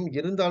முடியும்.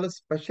 இருந்தாலும்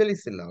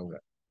ஸ்பெஷலிஸ்ட் இல்ல அவங்க.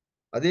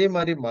 அதே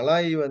மாரி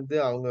மலாய் வந்து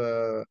அவங்க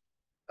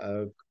அ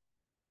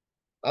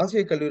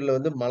ஆசிரியர் கல்லூரியில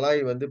வந்து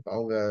மலாய் வந்து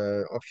அவங்க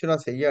ஆப்ஷனா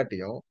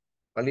செய்யாட்டியும்,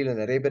 பள்ளியில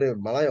நெறைய பேரு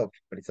மலாய்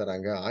படிச்சு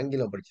தராங்க.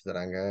 ஆங்கிலம் படிச்சு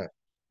தராங்க.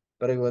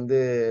 பிறகு வந்து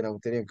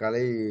நமக்கு தெரியும்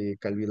கலை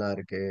கல்விலாம்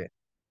இருக்கு.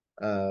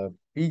 அ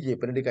பிஜி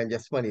பெனடிக்ட்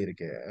ஜஸ்மானி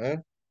இருக்கு.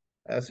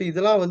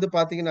 இதெல்லாம் வந்து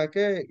பார்த்தீங்கன்னாக்க,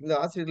 இந்த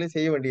ஆசிரியர்களே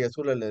செய்ய வேண்டிய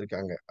சூழல்ல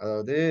இருக்காங்க.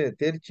 அதாவது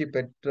தேர்ச்சி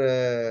பெற்ற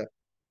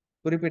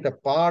குறிப்பிட்ட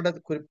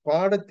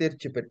பாட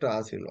தேர்ச்சி பெற்ற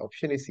ஆசிரியர்கள்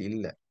ஆப்ஷனிஸ்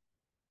இல்ல.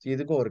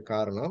 இதுக்கும் ஒரு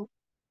காரணம்.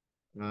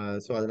 அ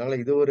சோ அதனால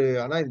இது ஒரு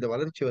ஆனா இந்த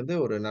வளர்ச்சி வந்து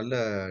ஒரு நல்ல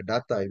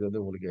டாட்டா. இது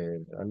வந்து உங்களுக்கு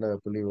நல்ல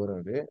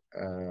புள்ளிவிவரம் இது.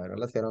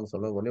 நல்லா செய்றாங்கன்னு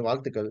சொல்ல உடனே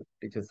வாழ்த்துக்கள்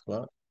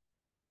டீச்சர்ஸ்க்குலாம்.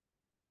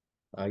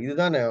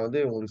 இதுதான் நான் வந்து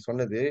உங்களுக்கு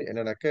சொன்னது.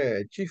 என்னன்னாக்க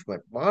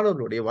அச்சீவ்மென்ட்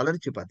மாணவர்களுடைய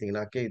வளர்ச்சி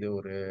பார்த்தீங்கன்னாக்க, இது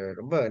ஒரு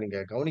ரொம்ப நீங்க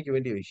கவனிக்க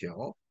வேண்டிய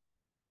விஷயம்.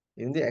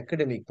 இது வந்து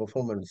அகாடமிக்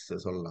பெர்ஃபார்மன்ஸ்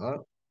சொல்லலாம்.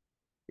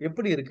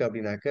 எப்படி இருக்கு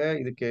அப்படின்னாக்க,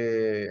 இதுக்கு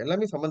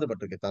எல்லாமே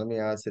சம்மந்தப்பட்டிருக்கு. தலைமை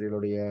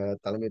ஆசிரியருடைய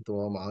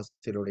தலைமைத்துவம்,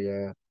 ஆசிரியருடைய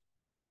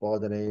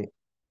போதனை,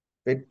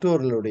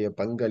 பெற்றோர்களுடைய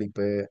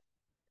பங்களிப்பு,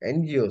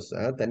 என்ஜிஓஸ்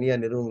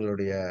தனியார்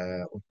நிறுவனங்களுடைய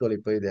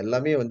ஒத்துழைப்பு, இது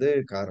எல்லாமே வந்து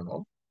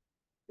காரணம்.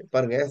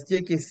 பாருங்க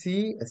எஸ்ஜேகேசி,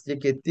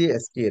 எஸ்ஜேகேடி,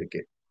 எஸ்கே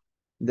இருக்கு.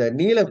 இந்த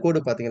நீல கோடு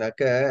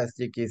பார்த்தீங்கன்னாக்க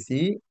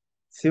எஸ்ஜேகேசி,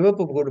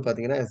 சிவப்பு கோடு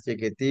பார்த்தீங்கன்னா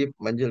எஸ்ஜேகேடி,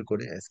 மஞ்சள்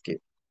கோடு எஸ்கே.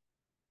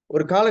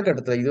 ஒரு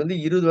காலகட்டத்துல இது வந்து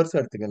 20 வருஷம்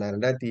எடுத்துங்க. நான்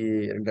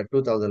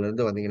 2000ல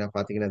இருந்து வந்தீங்கன்னா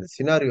பாத்தீங்கன்னா, இந்த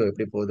சினாரியோ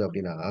எப்படி போகுது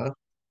அப்படின்னா,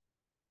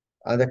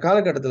 அந்த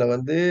காலகட்டத்துல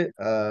வந்து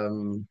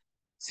ஆம்,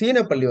 சீன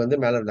பள்ளி வந்து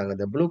மேல இருந்தாங்க.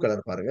 இந்த ப்ளூ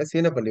கலர் பாருங்க.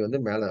 சீன பள்ளி வந்து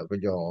மேல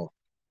கொஞ்சம்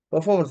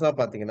பெர்ஃபார்மன்ஸ்லாம்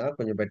பாத்தீங்கன்னா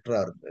கொஞ்சம் பெட்டரா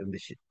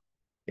இருந்துச்சு.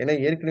 ஏன்னா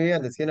ஏற்கனவே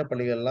அந்த சீன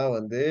பள்ளிகள்லாம்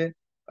வந்து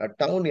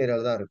டவுன்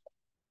ஏரியால தான் இருக்கும்.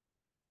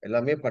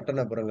 எல்லாமே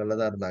பட்டணப்புறங்கள்ல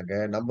தான் இருந்தாங்க.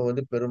 நம்ம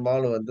வந்து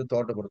பெரும்பாலும் வந்து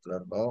தோட்டப்புறத்துல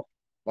இருந்தோம்.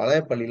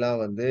 பழைய பள்ளிலாம்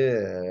வந்து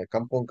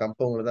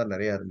கம்பவுண்ட்ல தான்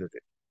நிறைய இருந்தது.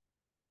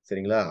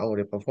 சரிங்களா?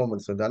 அவங்களுடைய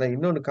பெர்ஃபார்மன்ஸ் வந்து ஆனா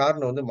இன்னொன்னு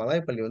காரணம் வந்து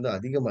மலாய் பள்ளி வந்து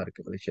அதிகமா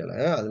இருக்கு மலேசியால.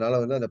 அதனால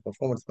வந்து அந்த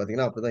பெர்ஃபார்மன்ஸ்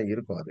பார்த்தீங்கன்னா, அப்படிதான்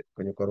இருக்கும் அது.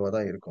 கொஞ்சம் குறைவா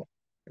தான் இருக்கும்.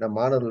 ஏன்னா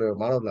மாணவர்கள்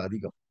மாணவர்கள்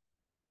அதிகம்.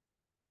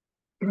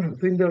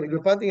 இது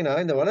பார்த்தீங்கன்னா,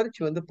 இந்த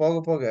வளர்ச்சி வந்து போக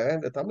போக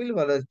இந்த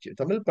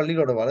தமிழ்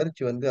பள்ளிகளோட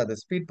வளர்ச்சி வந்து அந்த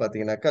ஸ்பீட்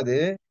பார்த்தீங்கன்னாக்கா, அது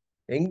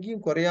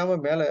எங்கேயும் குறையாம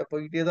மேல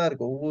போய்க்கிட்டே தான்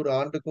இருக்கு. ஒவ்வொரு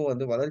ஆண்டுக்கும்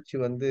வந்து வளர்ச்சி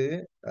வந்து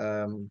அ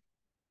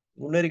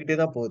முன்னேறிக்கிட்டே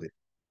தான் போகுது.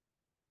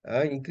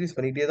 இன்கிரீஸ்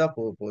பண்ணிக்கிட்டே தான்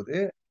போகுது.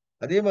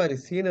 அதே மாரி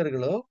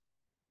சீனர்களும்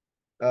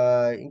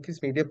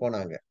இன்கிரீஸ் பண்ணிட்டே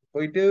போனாங்க.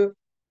 போயிட்டு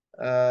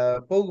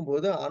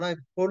போகும்போது, ஆனா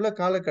இப்போ உள்ள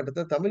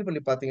காலகட்டத்துல தமிழ்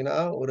பள்ளி பார்த்தீங்கன்னா,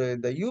 ஒரு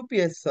இந்த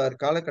யுபிஎஸ்ஆர்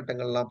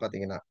காலகட்டங்கள்லாம்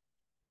பார்த்தீங்கன்னா,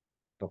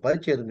 இப்ப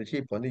பரீட்சை இருந்துச்சு.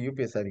 இப்ப வந்து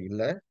யுபிஎஸ்ஆர்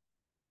இல்ல.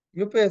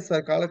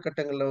 யுபிஎஸ்ஆர்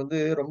காலகட்டங்கள்ல வந்து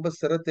ரொம்ப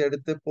சிரத்தை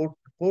எடுத்து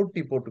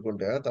போட்டி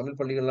போட்டுக்கொண்டு தமிழ்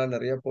பள்ளிகள்லாம்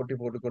நிறைய போட்டி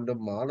போட்டுக்கொண்டு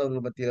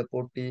மாணவர்கள் மத்தியில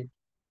போட்டி,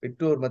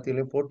 பெற்றோர்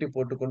மத்தியிலும் போட்டி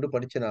போட்டுக்கொண்டு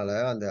படிச்சனால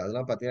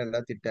அதெல்லாம்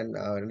பார்த்தீங்கன்னா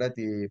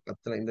 2010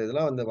 இந்த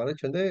இதெல்லாம் அந்த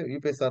வளர்ச்சி வந்து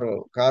யுபிஎஸ்ஆர்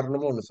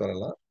காரணமும் ஒண்ணு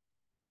சொல்லலாம்.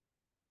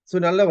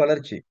 நல்ல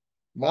வளர்ச்சி.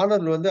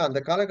 மாணவர்கள் வந்து அந்த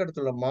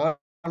காலகட்டத்துல உள்ள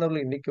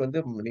மாணவர்கள் இன்னைக்கு வந்து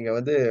நீங்க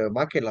வந்து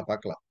மார்க்கெட்ல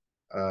பார்க்கலாம்.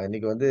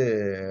 இன்னைக்கு வந்து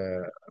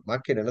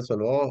மார்க்கெட் என்ன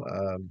சொல்லுவோம்?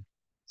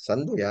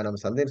 சந்தையா? நம்ம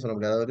சந்தைன்னு சொல்ல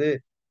முடியாது. அதாவது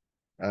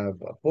அ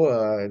போ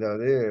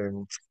அதாவது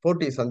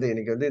போட்டி சந்தை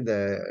இன்னைக்கு வந்து இந்த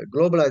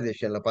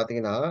குளோபலைசேஷன்ல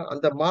பார்த்தீங்கன்னா,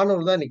 அந்த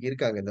மாணவர்கள் தான் இன்னைக்கு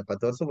இருக்காங்க. இந்த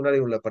 10 வருஷம் முன்னாடி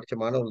உள்ள படிச்ச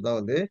மாணவர்கள் தான்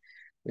வந்து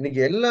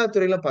இன்னைக்கு எல்லா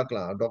துறையிலும்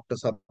பார்க்கலாம்.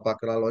 டாக்டர்ஸா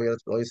பார்க்கலாம்,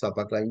 லாயர்ஸா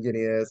பார்க்கலாம்,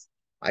 இன்ஜினியர்ஸ்,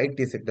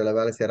 ஐடி செக்டர்ல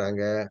வேலை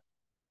செய்றாங்க.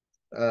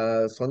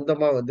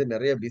 சொந்தமா வந்து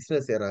நெறைய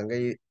பிசினஸ் செய்றாங்க.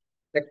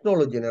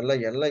 டெக்னாலஜி நல்லா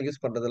எல்லாம்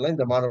யூஸ் பண்றதெல்லாம்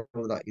இந்த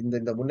மாணவர்கள் தான். இந்த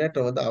இந்த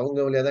முன்னேற்றம் வந்து அவங்க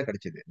வழியா தான்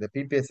கிடைச்சது. இந்த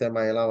பிபிஎஸ்,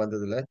 எம்ஐ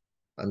வந்ததுல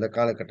அந்த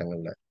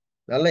காலகட்டங்கள்ல.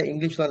 நல்லா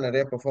இங்கிலீஷ்லாம்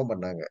நெறைய பெர்ஃபார்ம்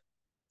பண்ணாங்க.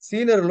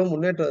 சீனியர்களும்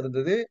முன்னேற்றம்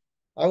இருந்தது.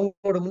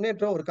 அவங்களோட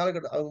முன்னேற்றம் ஒரு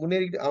காலகட்டம் அவங்க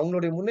முன்னேறிக்கிட்டு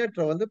அவங்களுடைய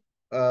முன்னேற்றம் வந்து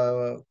ஆ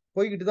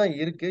போய்க்கிட்டு தான்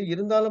இருக்கு.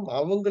 இருந்தாலும்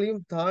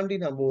அவங்களையும் தாண்டி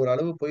நம்ம ஒரு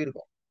அளவு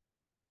போயிருக்கோம்.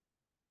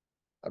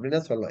 அப்படின்னு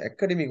தான் சொல்லலாம்.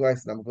 அகாடமிக்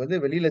வாய்ஸ் நமக்கு வந்து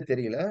வெளியில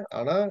தெரியல.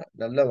 ஆனா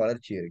நல்ல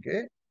வளர்ச்சி இருக்கு.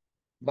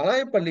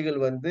 மலாய் பள்ளிகள்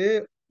வந்து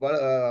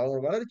அவங்க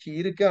வளர்ச்சி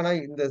இருக்கு. ஆனா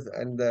இந்த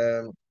இந்த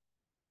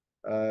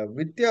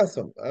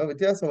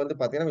வித்தியாசம் வந்து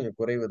பார்த்தீங்கன்னா கொஞ்சம்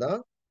குறைவு தான்.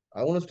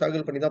 அவங்களும்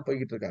ஸ்ட்ரகிள் பண்ணி தான்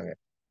போய்க்கிட்டு இருக்காங்க.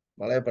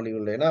 மலாய்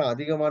பள்ளிகள்ல. ஏன்னா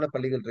அதிகமான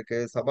பள்ளிகள் இருக்கு.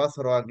 சபா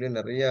சரவாக்லயும்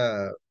நெறைய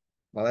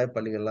மலாய்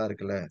பள்ளிகள்லாம்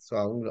இருக்குல்ல.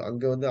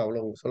 அங்க வந்து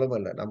அவ்வளவு சுலபம்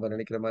இல்ல. நம்ம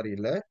நெனைக்கிற மாரி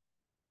இல்ல.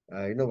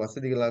 இன்னும்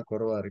வசதிகள்லாம்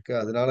குறைவா இருக்கு.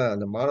 அதனால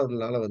அந்த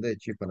மாணவர்களால வந்து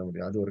அச்சீவ் பண்ண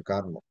முடியும். அது ஒரு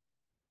காரணம்.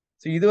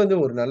 இது வந்து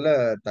ஒரு நல்ல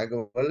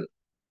தகவல்.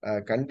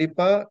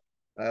 கண்டிப்பா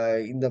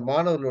இந்த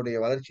மாணவர்களுடைய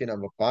வளர்ச்சிய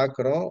நம்ம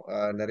பார்க்கிறோம்.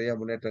 நெறைய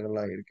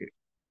முன்னேற்றங்கள்லாம் இருக்கு.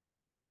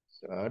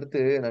 அடுத்து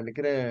நான்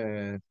நினைக்கிறேன்,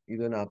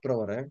 இது நான்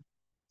அப்புறம் வரேன்.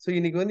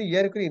 இன்னைக்கு வந்து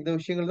ஏற்கனவே இந்த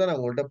விஷயங்கள் தான்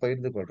நான் உங்கள்ட்ட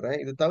பகிர்ந்து கொள்றேன்.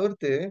 இது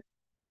தவிர்த்து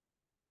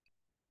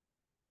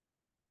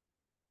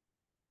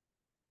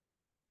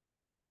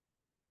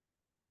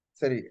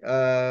சரி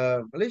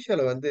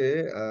மலேசியால வந்து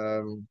அ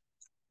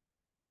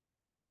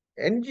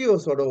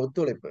என்ஜிஓஸோட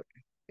ஒத்துழைப்பு.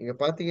 நீங்க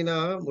பார்த்தீங்கன்னா,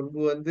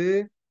 முன்பு வந்து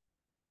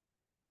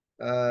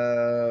ஆ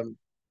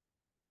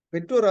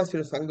பெற்றோர்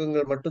ஆசிரியர்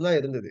சங்கங்கள் மட்டும் தான்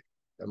இருந்தது.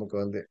 நமக்கு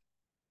வந்து.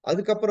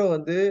 அதுக்கப்புறம்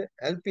வந்து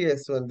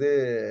எல்பிஎஸ் வந்து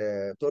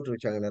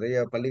தோற்றுவிச்சாங்க. நெறைய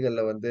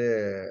பள்ளிகள்ல வந்து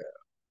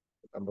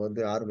நம்ம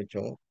வந்து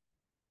ஆரம்பிச்சோம்.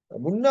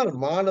 முன்னாள்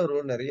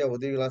மாணவர்கள் நெறைய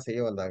உதவிலாம்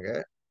செய்ய வந்தாங்க.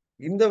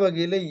 இந்த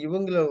வகையில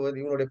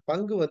இவங்களுடைய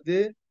பங்கு வந்து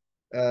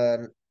அ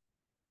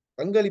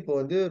பங்களிப்பு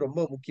வந்து ரொம்ப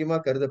முக்கியமா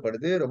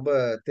கருதப்படுது. ரொம்ப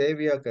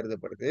தேவையா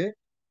கருதப்படுது.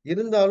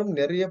 இருந்தாலும்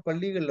நெறைய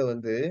பள்ளிகள்ல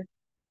வந்து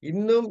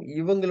இன்னும்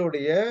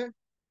இவங்களுடைய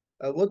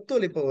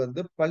ஒத்துழைப்ப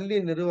வந்து பள்ளி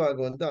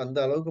நிர்வாகம் வந்து அந்த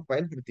அளவுக்கு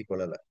பயன்படுத்திக்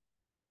கொள்ளல.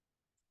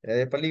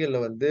 நெறைய பள்ளிகள்ல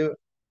வந்து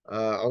அ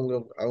அவங்க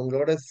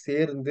அவங்களோட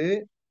சேர்ந்து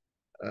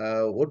அ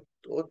ஒத்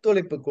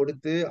ஒத்துழைப்பு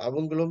கொடுத்து,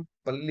 அவங்களும்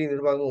பள்ளி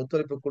நிர்வாகம்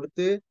ஒத்துழைப்பு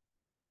குடுத்து,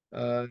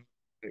 அ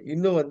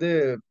இன்னும் வந்து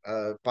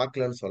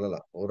பார்க்கலன்னு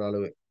சொல்லலாம்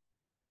ஓரளவு.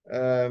 அ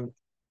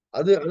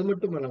அது அது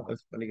மட்டும் நான்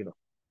பண்ணிக்கணும்.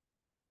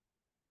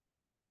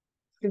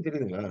 ஸ்கிரீன்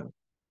தெரியுதுங்களா?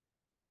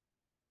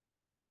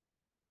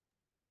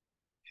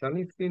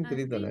 ஷாலினி ஸ்கிரீன்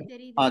தெரியுது தானே? ஸ்கிரீன்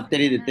தெரியுது சார்.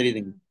 தெரியுது, ஆனா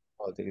தெரியுதுங்க.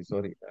 சரி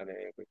சாரி. நானு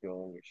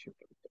கொஞ்சம் விஷயம்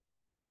பண்ணிட்டேன்.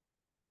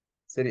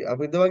 சரி,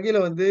 அப்ப இந்த வகையில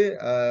வந்து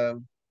அ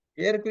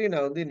ஏற்கனவே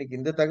நான் வந்து இன்னைக்கு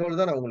இந்த தகவல்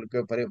தான் நான் உங்களுக்கு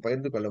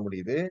பகிர்ந்து கொள்ள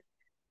முடியுது.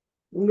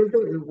 உங்கள்ட்ட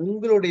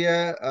உங்களுடைய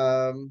அ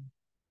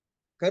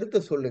கருத்த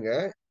சொல்லுங்க.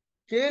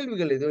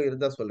 கேள்விகள் எதுவும்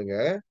இருந்தா சொல்லுங்க.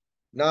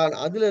 நான்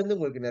அதுல இருந்து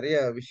உங்களுக்கு நெறைய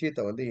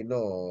விஷயத்த வந்து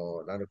இன்னும்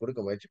நானு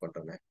குடுக்க முயற்சி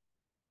பண்றேங்க.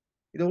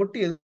 இத ஒட்டி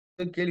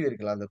எதுவும் கேள்வி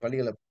இருக்கலாம். அந்த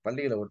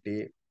பள்ளிகள ஒட்டி.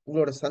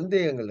 உங்களோட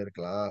சந்தேகங்கள்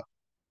இருக்கலாம்.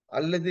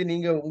 அல்லது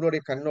நீங்க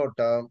உங்களுடைய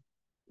கண்ணோட்டம்,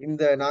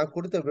 இந்த நான்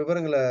குடுத்த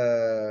விவரங்கள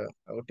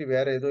ஒட்டி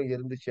வேற எதுவும்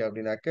இருந்துச்சு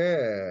அப்டின்னாக்க,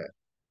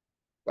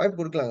 வாய்ப்பு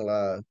குடுக்கலாங்களா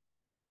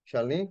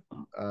ஷாலினி?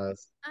 அ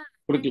ஆ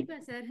குடுக்கல. கண்டிப்பா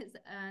சார்.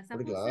 சப்போஸ்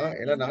குடுக்கலாம். சார்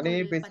ஏன்னா இன்னும் நானே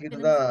ஒரு பேசிக்கிட்டு 10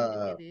 இருந்தா நிமிஷம்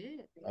இருக்குது.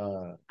 ஆ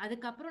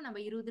அதுக்கப்புறம் நம்ம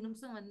 20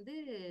 நிமிஷம் வந்து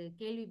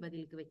கேள்வி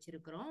பதிலுக்கு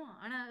வச்சிருக்கிறோம்.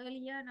 ஆனா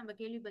ஏர்லியா நம்ம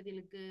கேள்வி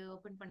பதிலுக்கு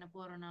ஓபன் பண்ண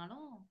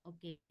போறோம்னாலும்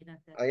ஓகே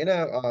தான் சார். ஏன்னா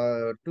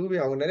 2 வே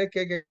அவங்க நெறைய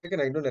கேட்க கேட்க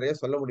நான் இன்னும் நெறைய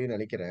சொல்ல முடியும்னு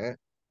நெனைக்கிறேன்.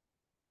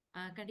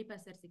 கண்டிப்பா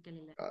சார், சிக்கல்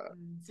இல்ல. அ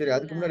சரி சொல்லுங்க,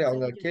 அதுக்கு முன்னாடி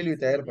அவங்க சொல்லிட்டு கேள்வி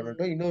தயார் பேசுறது.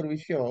 பண்ணட்டும். இன்னொரு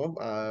விஷயம்,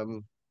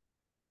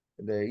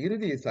 இந்த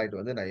இறுதி ஸ்லைட்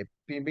வந்து நான்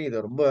எப்பயுமே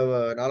இத ரொம்ப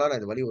நாளா நான்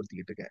இத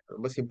வலியுறுத்திக்கிட்டு இருக்கேன்.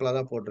 ரொம்ப சிம்பிளா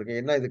தான்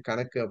போட்டிருக்கேன். என்ன இது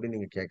கணக்கு அப்படின்னு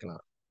நீங்க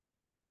கேட்கலாம்.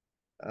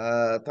 ஆ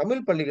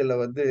தமிழ் பள்ளிகள்ல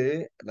வந்து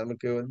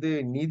நமக்கு வந்து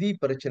நிதி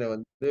பிரச்சனை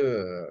வந்து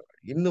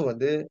இன்னும்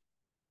வந்து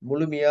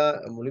முழுமையா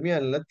முழுமையா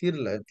இல்ல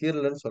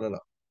தீரலன்னு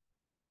சொல்லலாம்.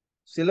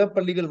 சில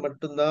பள்ளிகள்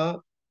மட்டும் தான்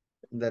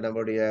இந்த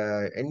நம்முடைய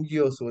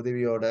என்ஜிஓஸ்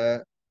உதவியோட,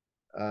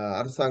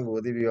 அரசாங்க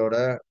உதவியோட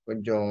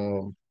கொஞ்சம்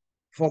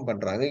பெர்ஃபார்ம்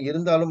பண்றாங்க.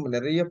 இருந்தாலும்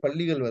நெறைய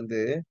பள்ளிகள்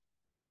வந்து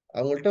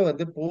அவங்கள்ட்ட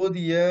வந்து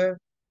போதிய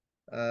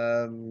அ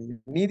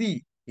நிதி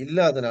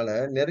இல்லாதனால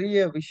நெறைய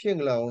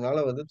விஷயங்கள அவங்கனால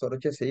வந்து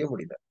தொடர்ச்சியா செய்ய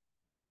முடியல.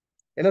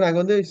 ஏன்னா நாங்க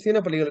வந்து சீன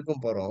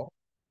பள்ளிகளுக்கும் போறோம்.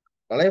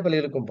 மலைய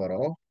பள்ளிகளுக்கும்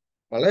போறோம்.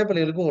 மலைய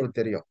பள்ளிகளுக்கும்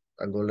உங்களுக்கு தெரியும்.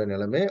 அங்க உள்ள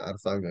நிலைமை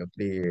அரசாங்கம்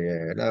எப்படி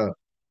ஏன்னா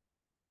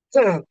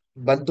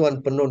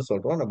பந்த்வான் பெண்ணோன்னு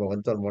சொல்றோம், நம்ம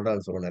பந்த்வான்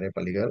மோடான்னு சொல்றோம் நிறைய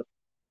பள்ளிகள்.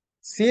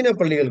 சீன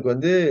பள்ளிகளுக்கு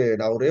வந்து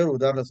நான் ஒரே ஒரு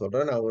உதாரணம்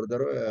சொல்றேன். நான் ஒரு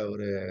தடவை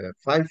ஒரு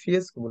 5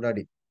 இயர்ஸ்க்கு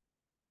முன்னாடி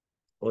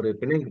ஒரு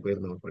பிணைக்கு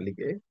போயிருந்தோம் ஒரு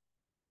பள்ளிக்கு.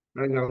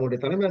 நாங்க அவங்களுடைய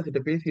தலைமை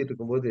ஆசிரியர்கிட்ட பேசிட்டு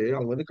இருக்கும்போது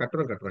அவங்க வந்து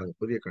கட்டடம் கட்டுறாங்க,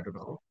 புதிய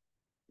கட்டடம்.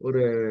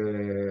 ஒரு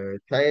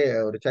சை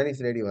ஒரு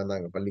சைனீஸ் லேடி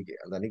வந்தாங்க பள்ளிக்கு.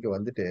 அந்த அன்னைக்கு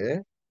வந்துட்டு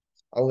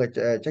அவங்க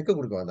செக்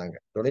கொடுக்க வந்தாங்க,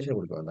 டொனேஷன்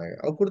கொடுக்க வந்தாங்க.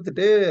 அவங்க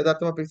கொடுத்துட்டு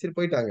யதார்த்தமா பேசிட்டு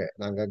போயிட்டாங்க.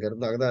 நாங்க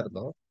அங்கதான்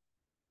இருந்தோம்.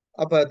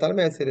 அப்ப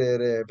தலைமை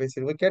ஆசிரியர்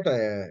பேசிருக்கும்போது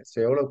கேட்டேன்,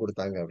 எவ்வளவு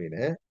கொடுத்தாங்க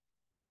அப்படின்னு.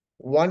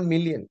 1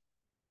 மில்லியன்.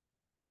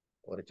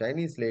 ஒரு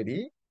சைனீஸ் லேடி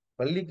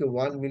பள்ளிக்கு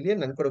 1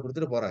 மில்லியன் நன்கொடை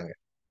கொடுத்துட்டு போறாங்க.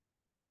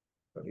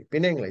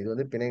 பிணைங்களா இது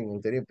வந்து பிணைங்க,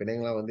 உங்களுக்கு தெரியும்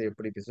பிணைங்களாம் வந்து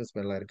எப்படி பிசினஸ்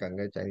மேன்லாம்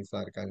இருக்காங்க,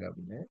 சைனீஸ்லாம் இருக்காங்க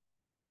அப்படின்னு.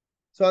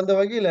 சோ அந்த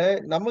வகையில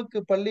நமக்கு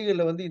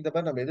பள்ளிகள்ல வந்து இந்த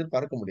மாதிரி நம்ம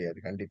எதிர்பார்க்க முடியாது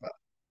கண்டிப்பா.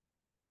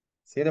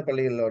 சீன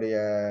பள்ளிகளுடைய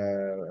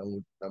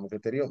நமக்கு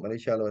தெரியும்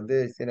மலேசியால வந்து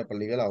சீன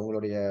பள்ளிகள்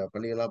அவங்களுடைய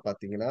பள்ளிகள்லாம்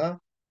பாத்தீங்கன்னா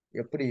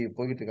எப்படி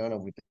போயிட்டு இருக்கான்னு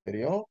நமக்கு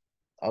தெரியும்.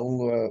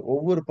 அவங்க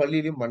ஒவ்வொரு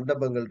பள்ளியிலும்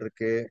மண்டபங்கள்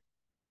இருக்கு.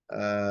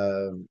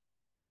 ஆஹ்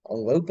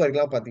அவங்க வகுப்பு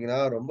அறைகள்லாம் பாத்தீங்கன்னா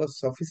ரொம்ப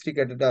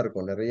சொபிஸ்டிகேட்டடா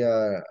இருக்கும். நிறைய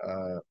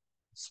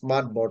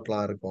ஸ்மார்ட்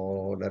போர்ட்லாம்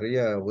இருக்கும். நிறைய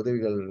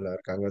உதவிகள்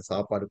இருக்காங்க,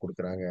 சாப்பாடு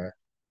கொடுக்குறாங்க,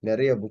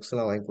 நிறைய புக்ஸ்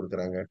எல்லாம் வாங்கி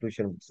கொடுக்குறாங்க,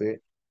 டியூஷன் புக்ஸ்.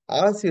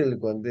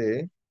 ஆசிரியர்களுக்கு வந்து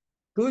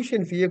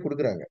டியூஷன் ஃபீயே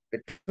கொடுக்குறாங்க.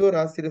 பெற்றோர்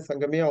ஆசிரியர்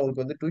சங்கமே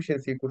அவங்களுக்கு வந்து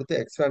டியூஷன் ஃபீ கொடுத்து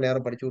எக்ஸ்ட்ரா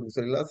நேரம் படிச்சு கொடுக்க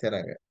சொல்லி எல்லாம்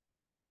செய்றாங்க.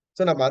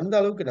 ஸோ நம்ம அந்த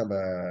அளவுக்கு நம்ம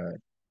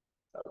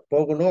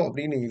போகணும்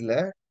அப்படின்னு இல்லை.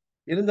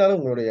 இருந்தாலும்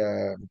உங்களுடைய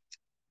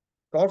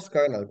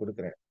தாட்ஸ்க்காக நான்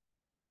கொடுக்குறேன்.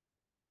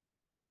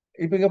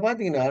 இப்ப இங்க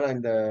பாத்தீங்கன்னா நான்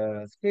இந்த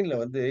ஸ்கிரீன்ல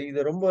வந்து இது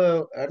ரொம்ப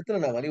இடத்துல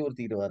நான்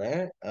வலியுறுத்திக்கிட்டு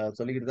வரேன்,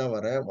 சொல்லிக்கிட்டு தான்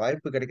வரேன்.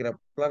 வாய்ப்பு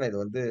கிடைக்கிறப்பெல்லாம் நான்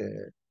இது வந்து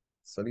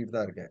சொல்லிட்டு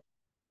தான் இருக்கேன்.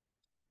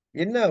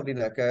 என்ன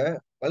அப்படின்னாக்க,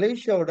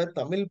 மலேசியாவோட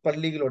தமிழ்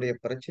பள்ளிகளுடைய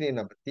பிரச்சனையை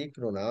நம்ம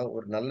தீர்க்கணும்னா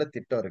ஒரு நல்ல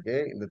திட்டம் இருக்கு.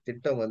 இந்த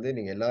திட்டம் வந்து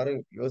நீங்க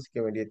எல்லாரும் யோசிக்க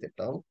வேண்டிய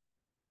திட்டம்.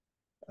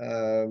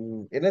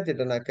 என்ன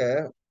திட்டம்னாக்க,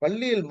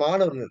 பள்ளியில்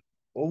மாணவர்கள்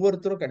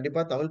ஒவ்வொருத்தரும்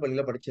கண்டிப்பா தமிழ்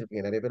பள்ளியில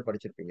படிச்சிருப்பீங்க, நிறைய பேர்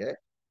படிச்சிருப்பீங்க.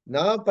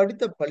 நான்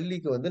படித்த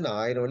பள்ளிக்கு வந்து நான்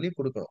 1000 வெள்ளி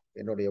கொடுக்கணும்.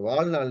 என்னுடைய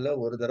வாழ்நாள்ல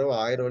ஒரு தடவை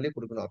 1000 வெள்ளி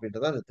கொடுக்கணும்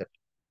அப்படின்றதான் இந்த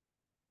திட்டம்.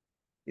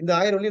 இந்த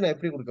 1000 வெள்ளி நான்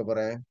எப்படி கொடுக்க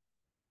போறேன்?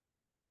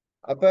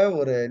 அப்ப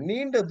ஒரு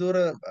நீண்ட தூர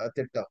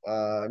திட்டம்,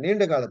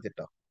 நீண்ட கால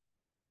திட்டம்.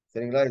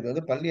 சரிங்களா? இது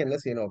வந்து பள்ளி என்ன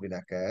செய்யணும்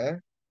அப்படின்னாக்க,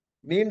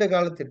 நீண்ட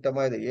கால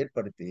திட்டமா இதை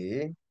ஏற்படுத்தி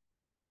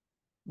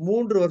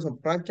 3 வருஷம்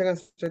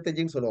பிராக்டிகல்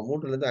ஸ்ட்ராட்டஜின்னு சொல்லுவோம்.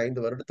 3ல இருந்து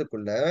 5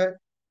 வருடத்துக்குள்ள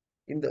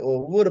இந்த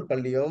ஒவ்வொரு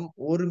பள்ளியும்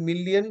 1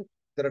 மில்லியன்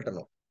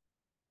திரட்டணும்.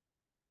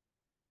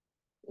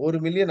 1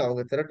 மில்லியன்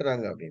அவங்க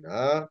திரட்டுறாங்க அப்படின்னா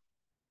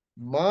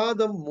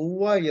மாதம்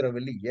 3000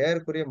 வெள்ளி,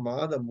 ஏறக்குறைய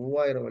மாதம்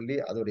 3000 வெள்ளி.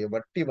 அதோடைய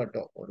வட்டி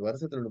மட்டும் ஒரு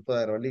வருஷத்துல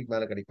 30,000 வெள்ளிக்கு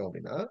மேல கிடைக்கும்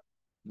அப்படின்னா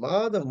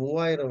மாதம்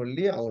 3000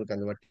 வெள்ளி அவங்களுக்கு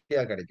அந்த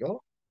வட்டியா கிடைக்கும்.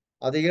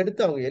 அதை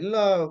எடுத்து அவங்க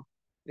எல்லா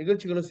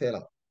நிகழ்ச்சிகளும்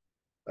செய்யலாம்.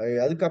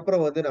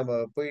 அதுக்கப்புறம் வந்து நம்ம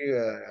போய்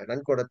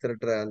நன்கொடை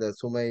திரட்டுற அந்த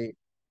சுமை,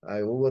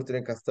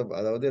 ஒவ்வொருத்தரையும் கஷ்டம்,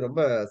 அதாவது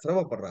ரொம்ப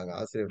சிரமப்படுறாங்க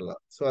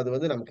ஆசிரியர்கள்லாம். சோ அது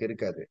வந்து நமக்கு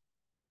இருக்காது.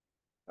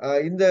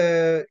 இந்த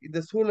இந்த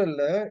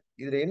சூழல்ல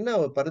இதுல என்ன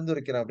அவர்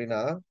பரிந்துரைக்கிறான்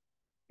அப்படின்னா,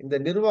 இந்த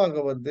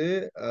நிர்வாகம் வந்து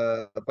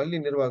பள்ளி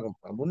நிர்வாகம்,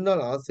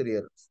 முன்னாள்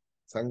ஆசிரியர்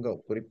சங்கம்,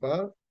 குறிப்பா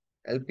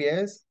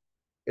எல்பிஎஸ்,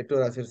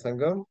 பெற்றோர் ஆசிரியர்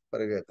சங்கம்,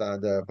 பிறகு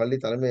அந்த பள்ளி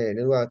தலைமை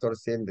நிர்வாகத்தோட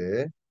சேர்ந்து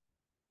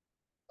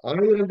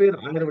 1000 பேர்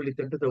 1000 வெள்ளி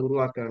திட்டத்தை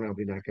உருவாக்குறாங்க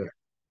அப்படின்னாக்க,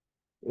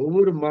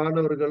 ஒவ்வொரு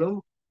மாணவர்களும்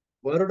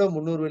வருடம்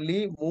 300 வெள்ளி,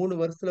 3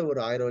 வருஷத்துல ஒரு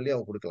 1000 வெள்ளி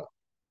அவங்க கொடுக்கலாம்.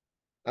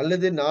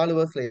 அல்லது 4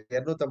 வருஷத்துல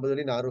 250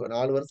 வெள்ளி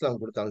 4 வருஷத்துல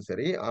அவங்க கொடுத்தாலும்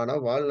சரி. ஆனா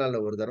வாழ்நாள்ல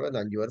ஒரு தடவை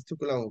இந்த 5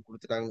 வருஷத்துக்குள்ள அவங்க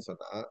கொடுத்துட்டாங்கன்னு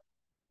சொன்னா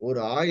ஒரு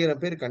 1000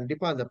 பேர்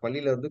கண்டிப்பா அந்த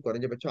பள்ளியில இருந்து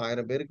குறைஞ்சபட்சம்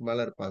 1000 பேருக்கு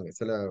மேல இருப்பாங்க.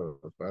 சில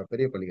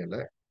பெரிய பள்ளிகள்ல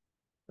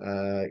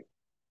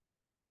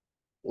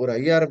ஒரு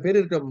 5000 பேர்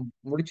இருக்க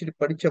முடிச்சுட்டு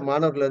படிச்ச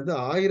மாணவர்கள்ல இருந்து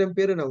 1000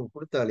 பேர் நம்ம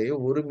கொடுத்தாலே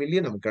 1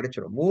 மில்லியன் நமக்கு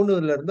கிடைச்சிடும்.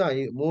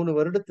 3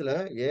 வருடத்துல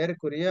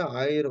ஏறக்குறைய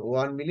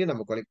 1 மில்லியன்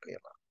நம்ம கொலெக்ட்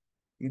பண்ணிடலாம்.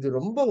 இது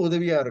ரொம்ப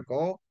உதவியா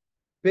இருக்கும்.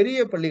 பெரிய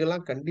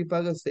பள்ளிகள்லாம்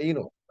கண்டிப்பாக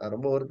செய்யணும். நான்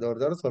ரொம்ப ஒரு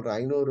தடவை சொல்றேன்,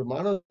 500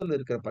 மாணவர்கள்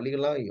இருக்கிற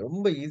பள்ளிகள்லாம்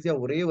ரொம்ப ஈஸியா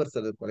ஒரே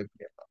வருஷத்துல கொலெக்ட்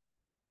பண்ணிடலாம்.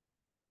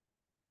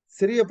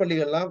 சிறிய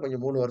பள்ளிகள்லாம்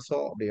கொஞ்சம் 3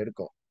 வருஷம் அப்படி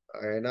எடுக்கும்.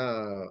 ஏன்னா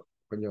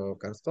கொஞ்சம்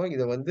கஷ்டம்.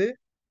 இதை வந்து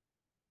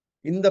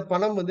இந்த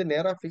பணம் வந்து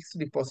நேரா பிக்ஸ்ட்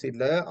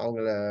டிபாசிட்ல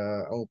அவங்க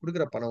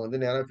கொடுக்குற பணம் வந்து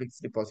நேரா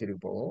பிக்ஸ்ட்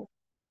டிபாசிட்டுக்கு போகும்.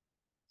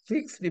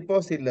 பிக்ஸ்ட்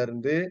டிபாசிட்ல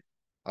இருந்து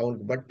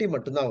அவங்களுக்கு வட்டி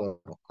மட்டும்தான்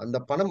வரும். அந்த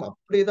பணம்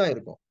அப்படியே தான்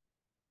இருக்கும்.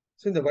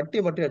 ஸோ இந்த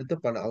வட்டி மட்டும் எடுத்து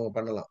அவங்க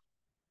பண்ணலாம்.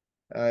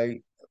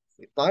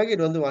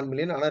 டார்கெட் வந்து 1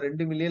 மில்லியன், ஆனா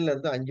 2 மில்லியன்ல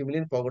இருந்து 5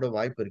 மில்லியன் போக கூட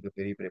வாய்ப்பு இருக்கு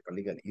பெரிய பெரிய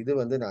பள்ளிகள். இது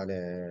வந்து நான்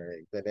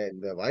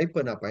இந்த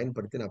வாய்ப்பை நான்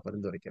பயன்படுத்தி நான்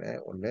பரிந்துரைக்கிறேன்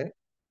ஒண்ணு.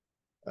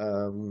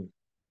 ஆம்,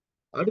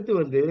 அடுத்து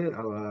வந்து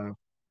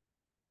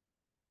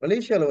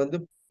மலேசியால வந்து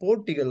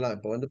போட்டிகள்லாம்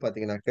இப்ப வந்து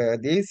பாத்தீங்கன்னாக்க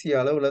தேசிய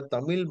அளவுல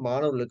தமிழ்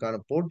மாணவர்களுக்கான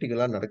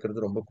போட்டிகள்லாம்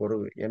நடக்கிறது ரொம்ப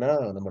குறைவு. ஏன்னா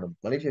நம்மளோட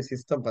மலேசியா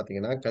சிஸ்டம்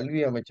பாத்தீங்கன்னா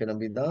கல்வி அமைச்சை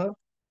நம்பி தான்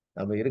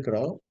நம்ம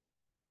இருக்கிறோம்.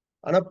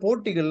 ஆனா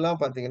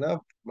போட்டிகள்லாம் பாத்தீங்கன்னா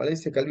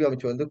மலேசிய கல்வி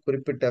அமைச்சு வந்து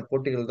குறிப்பிட்ட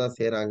போட்டிகள் தான்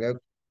செய்றாங்க.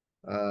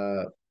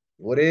 ஆஹ்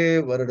ஒரே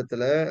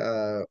வருடத்துல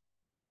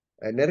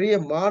நிறைய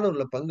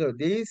மாணவர்களை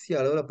தேசிய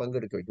அளவுல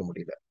பங்கெடுக்க வைக்க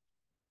முடியல.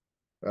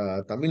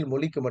 தமிழ்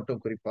மொழிக்கு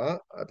மட்டும் குறிப்பா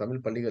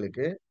தமிழ்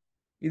பள்ளிகளுக்கு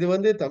இது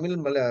வந்து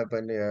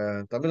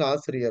தமிழ்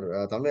ஆசிரியர்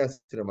தமிழ்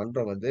ஆசிரியர்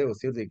மன்றம் வந்து ஒரு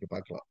சீர்தூக்கி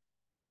பார்க்கலாம்.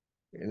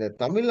 இந்த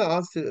தமிழ்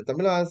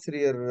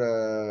ஆசிரியர்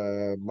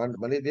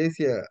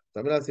தேசிய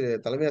தமிழ்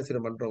ஆசிரியர் தலைமை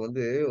ஆசிரியர் மன்றம்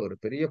வந்து ஒரு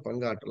பெரிய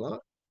பங்காற்றலாம்.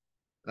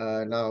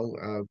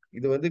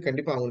 இது வந்து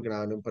கண்டிப்பா அவங்களுக்கு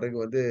நான் பிறகு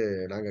வந்து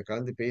நாங்க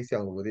கலந்து பேசி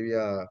அவங்க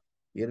உதவியா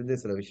இருந்து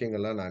சில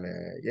விஷயங்கள்லாம் நான்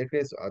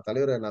ஏற்கனவே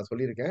தலைவரை நான்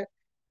சொல்லியிருக்கேன்.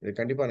 இது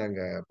கண்டிப்பா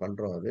நாங்க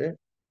பண்றோம் அது.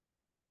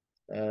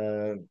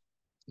 அஹ்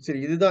சரி,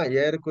 இதுதான்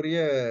ஏறக்குறைய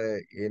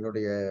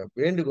என்னுடைய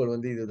வேண்டுகோள்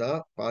வந்து இதுதான்.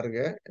 பாருங்க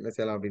என்ன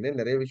செய்யலாம் அப்படின்னு.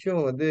 நிறைய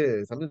விஷயம் வந்து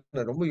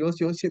நான் ரொம்ப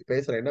யோசிச்சு யோசிச்சு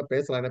பேசுறேன். என்ன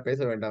பேசலாம், என்ன பேச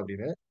வேண்டாம்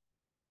அப்படின்னு.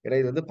 ஏன்னா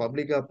இது வந்து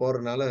பப்ளிக்கா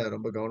போறதுனால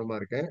ரொம்ப கவனமா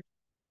இருக்கேன்.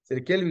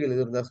 சரி, கேள்விகள்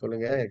எதுவும் இருந்தா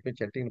சொல்லுங்க. எப்பயும்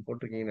செட்டிங்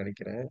போட்டிருக்கீங்கன்னு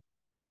நினைக்கிறேன்.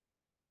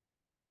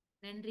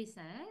 நன்றி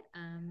சார்.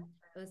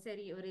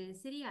 சரி, ஒரு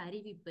சிறிய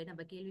அறிவிப்பு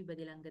நம்ம கேள்வி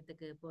பதில்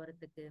அங்கத்துக்கு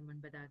போறதுக்கு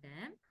முன்பதாக.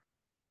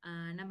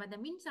 நம்ம அந்த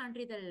மின்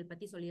சான்றிதழ்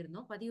பத்தி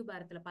சொல்லியிருந்தோம். பதிவு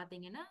பாரத்துல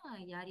பாத்தீங்கன்னா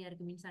யார்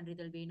யாருக்கு மின்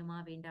சான்றிதழ் வேணுமா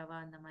வேண்டாவா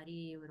அந்த மாதிரி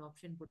ஒரு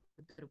ஆப்ஷன்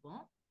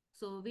கொடுத்துருப்போம்.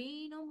 ஸோ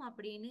வேணும்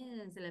அப்படின்னு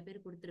சில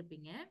பேர்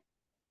கொடுத்துருப்பீங்க.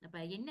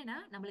 அப்ப என்னன்னா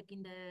நம்மளுக்கு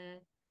இந்த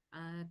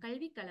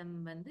கல்விக்களம்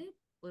வந்து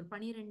ஒரு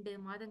 12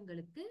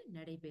 மாதங்களுக்கு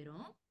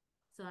நடைபெறும்.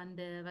 ஸோ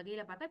அந்த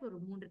வகையில பார்த்தா இப்போ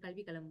ஒரு 3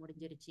 கல்விக்களம்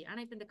முடிஞ்சிருச்சு.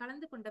 ஆனா இப்ப இந்த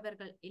கலந்து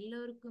கொண்டவர்கள்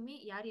எல்லோருக்குமே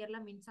யார்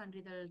யாரெல்லாம் மின்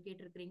சான்றிதழ்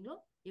கேட்டிருக்கிறீங்களோ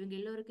இவங்க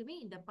எல்லோருக்குமே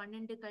இந்த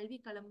 12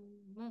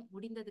 கல்விக்களமும்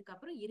முடிந்ததுக்கு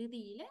அப்புறம்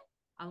இறுதியில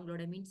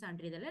அவங்களோட மின்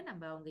சான்றிதழை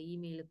நம்ம அவங்க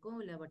இமெயிலுக்கோ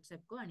இல்ல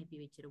வாட்ஸ்அப்க்கோ அனுப்பி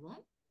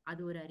வச்சிருவோம்.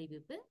 அது ஒரு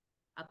அறிவிப்பு.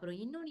 அப்புறம்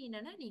இன்னொன்னு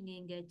என்னன்னா, நீங்க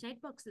இங்க சேட்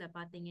பாக்ஸ்ல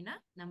பாத்தீங்கன்னா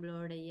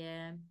நம்மளுடைய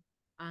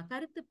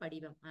கருத்து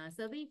படிவம்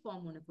சர்வே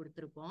ஃபார்ம் ஒன்று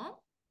கொடுத்துருப்போம்.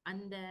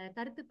 அந்த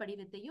கருத்து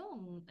படிவத்தையும்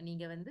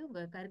நீங்க வந்து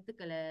உங்க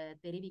கருத்துக்களை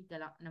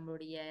தெரிவிக்கலாம்.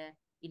 நம்மளுடைய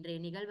இன்றைய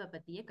நிகழ்வை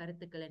பத்திய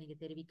கருத்துக்களை நீங்க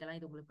தெரிவிக்கலாம்.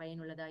 இது உங்களுக்கு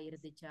பயனுள்ளதா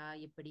இருந்துச்சா,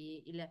 எப்படி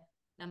இல்ல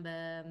நம்ம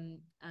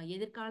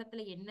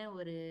எதிர்காலத்துல என்ன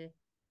ஒரு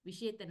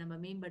விஷயத்தை நம்ம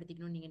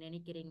மேம்படுத்திக்கணும்னு நீங்க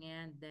நினைக்கிறீங்க,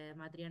 அந்த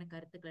மாதிரியான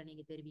கருத்துக்களை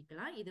நீங்க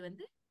தெரிவிக்கலாம். இது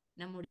வந்து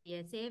நம்முடைய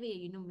சேவையை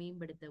இன்னும்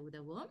மேம்படுத்த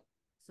உதவும்.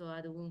 ஸோ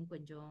அதுவும்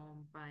கொஞ்சம்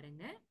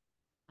பாருங்க.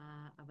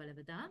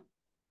 அவ்வளவுதான்.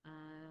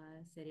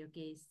 சரி,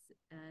 ஓகே.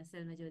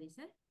 செல்வஜோதி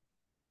சார்.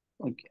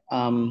 ஓகே.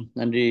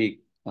 நன்றி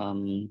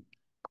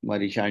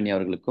குமாரி ஷாலினி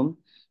அவர்களுக்கும்.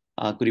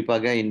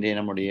 குறிப்பாக இன்றைய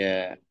நம்முடைய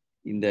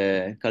இந்த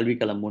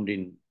கல்விக்களம்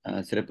 3இன்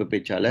சிறப்பு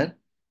பேச்சாளர்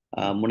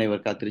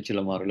முனைவர் கா.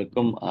 திருச்சிலம்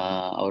அவர்களுக்கும்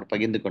அவர்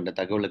பகிர்ந்து கொண்ட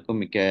தகவலுக்கும்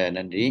மிக்க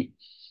நன்றி.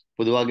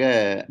 பொதுவாக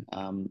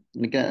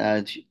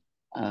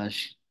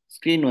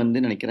ஸ்க்ரீன் வந்து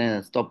நினைக்கிறேன்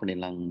ஸ்டாப்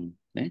பண்ணிடலாங்க.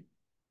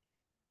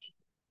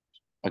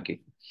 ஓகே.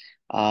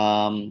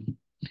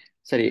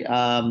 சரி.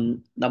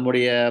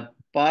 நம்முடைய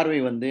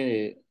பார்வை வந்து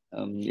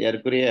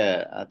ஏறக்குறைய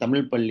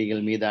தமிழ்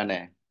பள்ளிகள் மீதான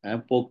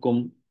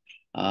போக்கும்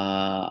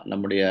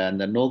நம்முடைய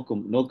அந்த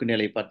நோக்கு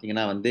நிலை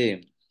பார்த்தீங்கன்னா வந்து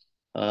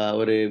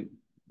ஒரு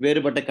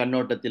வேறுபட்ட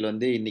கண்ணோட்டத்தில்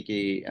வந்து இன்னைக்கு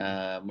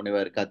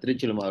முனைவர் க.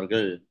 திருச்சிலும்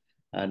அவர்கள்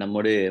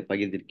நம்மோடு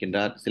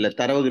பகிர்ந்திருக்கின்றார். சில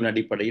தரவுகளின்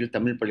அடிப்படையில்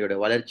தமிழ் பள்ளியோட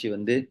வளர்ச்சி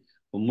வந்து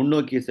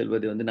முன்னோக்கி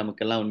செல்வது வந்து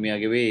நமக்கெல்லாம்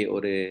உண்மையாகவே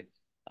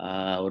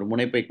ஒரு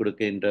முனைப்பை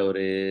கொடுக்கின்ற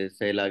ஒரு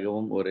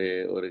செயலாகவும் ஒரு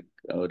ஒரு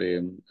ஒரு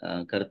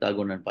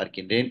கருத்தாகவும் நான்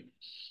பார்க்கின்றேன்.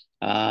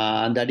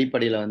 அந்த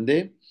அடிப்படையில் வந்து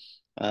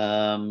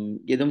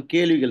எதுவும்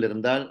கேள்விகள்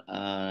இருந்தால்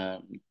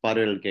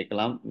பார்வையாளர்கள்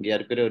கேட்கலாம். இங்கே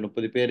இருக்கிற ஒரு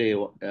 30 பேர்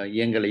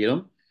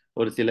இயங்கலையிலும்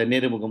ஒரு சில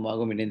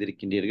நேர்முகமாகவும்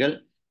இணைந்திருக்கின்றீர்கள்.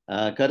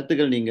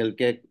 கருத்துக்கள் நீங்கள்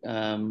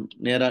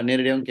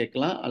நேரடியாகவும்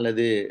கேட்கலாம்,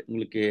 அல்லது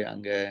உங்களுக்கு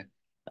அங்கே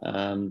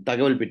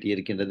தகவல் பெட்டி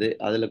இருக்கின்றது,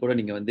 அதில் கூட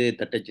நீங்கள் வந்து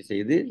தட்டச்சு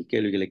செய்து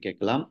கேள்விகளை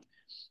கேட்கலாம்.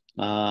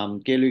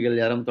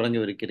 கேள்விகள் யாரும் தொடங்க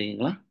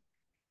இருக்கிறீங்களா?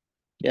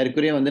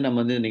 ஏற்குறைய வந்து நம்ம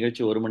வந்து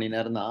நிகழ்ச்சி 1 மணி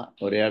நேரம் தான்.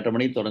 ஒரு 7:30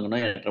 மணிக்கு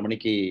தொடங்கணும். 7:30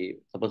 மணிக்கு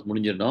சப்போஸ்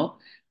முடிஞ்சிடணும்.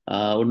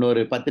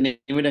 இன்னொரு 10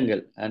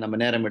 நிமிடங்கள் நம்ம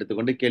நேரம்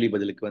எடுத்துக்கொண்டு கேள்வி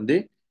பதிலுக்கு வந்து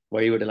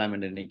வழிவிடலாம்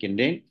என்று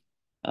நினைக்கின்றேன்.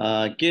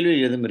 கேள்வி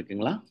எதுவும்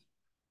இருக்குங்களா?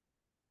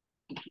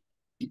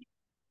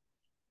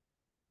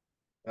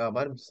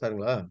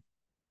 சாருங்களா?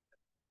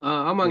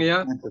 ஆமாங்கய்யா.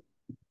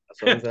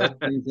 சொல்லுங்க சார்.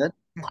 சார்.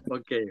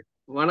 ஓகே,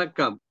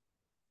 வணக்கம்.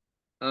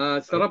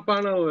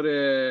 சிறப்பான ஒரு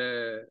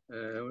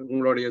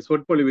உங்களுடைய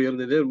சொற்பொழிவு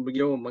இருந்தது.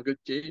 மிகவும்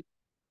மகிழ்ச்சி.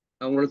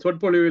 உங்களோட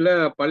சொற்பொழிவுல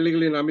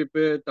பள்ளிகளின்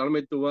அமைப்பு,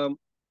 தலைமைத்துவம்,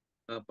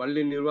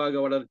 பள்ளி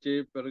நிர்வாக வளர்ச்சி,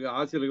 பிறகு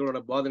ஆசிரியர்களோட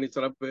போதனை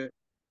சிறப்பு,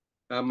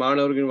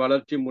 மாணவர்களின்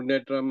வளர்ச்சி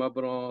முன்னேற்றம்,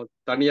 அப்புறம்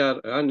தனியார்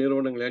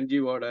நிறுவனங்கள்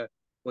NGOட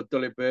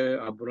ஒத்துழைப்பு,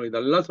 அப்புறம்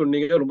இதெல்லாம்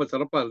சொன்னீங்க. ரொம்ப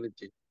சிறப்பா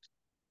இருந்துச்சு.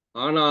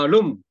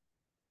 ஆனாலும்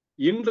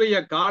இன்றைய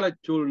கால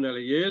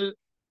சூழ்நிலையில்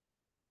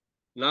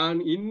நான்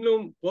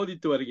இன்னும்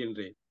போதித்து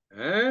வருகின்றேன்.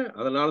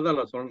 அதனாலதான்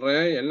நான்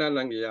சொல்றேன்.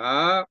 என்னன்னாங்கய்யா,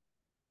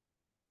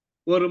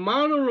 ஒரு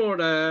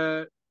மாணவனோட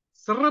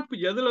சிறப்பு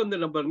எதுல வந்து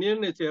நம்ம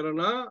நிர்ணயம்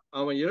செய்யறோம்னா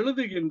அவன்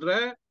எழுதுகின்ற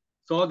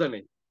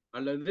சோதனை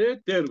அல்லது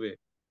தேர்வு.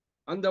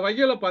 அந்த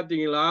வகையில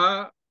பாத்தீங்களா,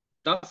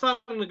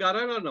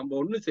 டசானுக்கார நம்ம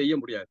ஒண்ணும் செய்ய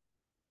முடியாது.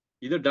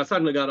 இது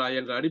டசானுகாரா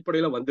என்ற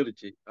அடிப்படையில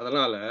வந்துருச்சு.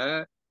 அதனால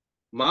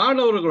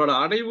மாணவர்களோட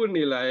அடைவு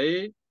நிலை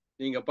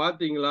நீங்க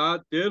பாத்தீங்களா,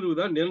 தேர்வு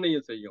தான்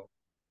நிர்ணயம் செய்யும்.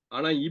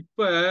 ஆனா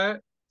இப்ப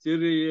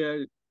சிறிய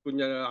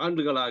கொஞ்சம்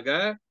ஆண்டுகளாக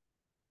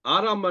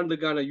 6ஆம்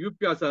ஆண்டுக்கான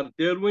UPSR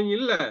தேர்வும்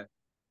இல்லை,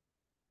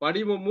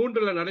 படிவம்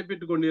 3ல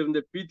நடைபெற்றுக் கொண்டிருந்த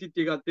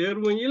பிடிடிக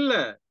தேர்வும் இல்ல.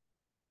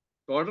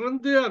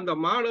 தொடர்ந்து அந்த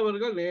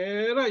மாணவர்கள்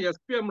நேரா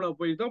எஸ்பிஎம்ல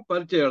போய் தான்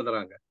பரீட்சை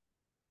எழுதுறாங்க.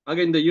 ஆக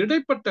இந்த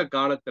இடைப்பட்ட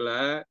காலத்துல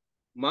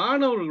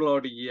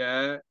மாணவர்களுடைய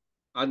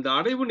அந்த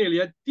அடைவு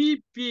நிலைய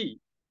டிபி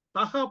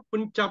தகா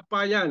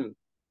புஞ்சப்பாயன்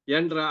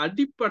என்ற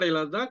அடிப்படையில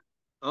தான்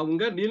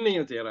அவங்க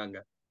நிர்ணயம் செய்யறாங்க.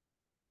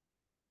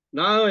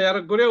 நான்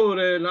ஏறக்குறைய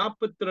ஒரு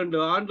 42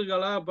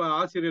 ஆண்டுகளா இப்ப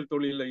ஆசிரியர்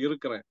தொழில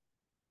இருக்கிறேன்.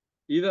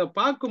 இத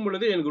பார்க்கும்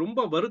பொழுது எனக்கு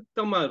ரொம்ப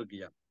வருத்தமா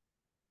இருக்குயா.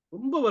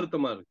 ரொம்ப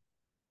வருத்தமா இருக்கு.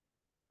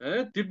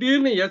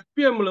 திடீர்னு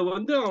எஸ்பிஎம்ல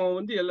வந்து அவன்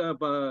வந்து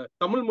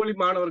தமிழ் மொழி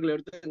மாணவர்கள்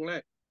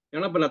எடுத்துக்கங்களேன்.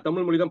 ஏன்னா இப்ப நான்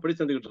தமிழ் மொழி தான்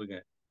படிச்சு வந்துகிட்டு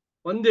இருக்கேன்.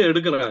 வந்து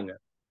எடுக்கிறாங்க.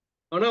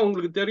 ஆனா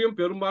உங்களுக்கு தெரியும்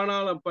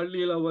பெரும்பாலான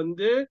பள்ளியில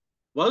வந்து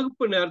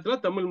வகுப்பு நேரத்துல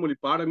தமிழ் மொழி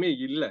பாடமே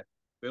இல்லை.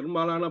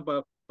 பெரும்பாலான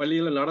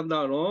பள்ளியில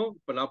நடந்தாலும்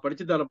இப்ப நான்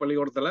படிச்சு தர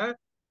பள்ளிக்கூடத்துல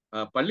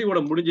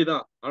பள்ளிக்கூடம்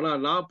முடிஞ்சுதான். ஆனா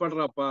நான்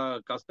படுற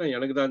கஷ்டம்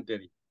எனக்கு தான்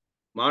தெரியும்.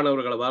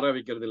 மாணவர்களை வர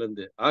வைக்கிறதுல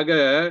இருந்து. ஆக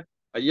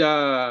ஐயா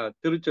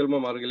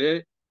திருச்செல்வம் அவர்களே,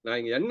 நான்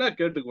இங்க என்ன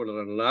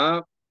கேட்டுக்கொள்றேன்னா,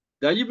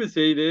 தயவு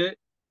செய்து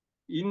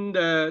இந்த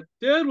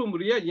தேர்வு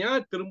முறையை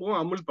ஏன்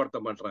திரும்பவும் அமுல்படுத்த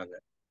மாட்டாங்க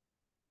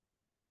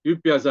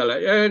யூபிஎஸ்ஆல?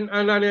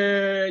 நான்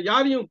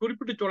யாரையும்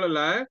குறிப்பிட்டு சொல்லல.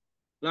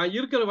 நான்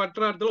இருக்கிற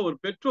வட்டாரத்துல ஒரு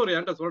பெற்றோர்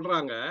என்கிட்ட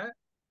சொல்றாங்க.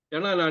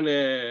 ஏன்னா நான்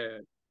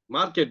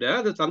மார்க்கெட்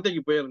அந்த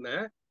சந்தைக்கு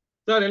போயிருந்தேன்.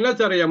 சார் என்ன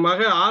சார் என்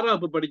மக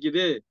 6ஆவது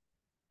படிக்குது,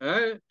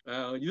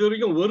 இது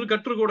வரைக்கும் ஒரு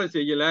கற்று கூட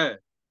செய்யல.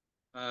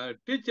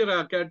 டீச்சரை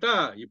கேட்டா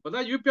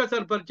இப்பதான்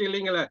யூபிஎஸ்ஆர் பரீட்சை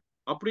இல்லைங்களே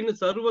அப்படின்னு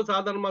சர்வ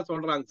சாதாரணமா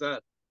சொல்றாங்க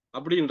சார்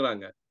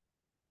அப்படின்றாங்க.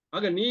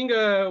 ஆக நீங்க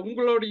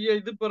உங்களுடைய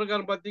இது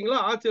பிரகாரம் பாத்தீங்களா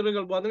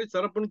ஆசிரியர்கள் போதனை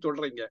சிறப்புன்னு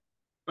சொல்றீங்க.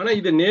 ஆனா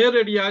இது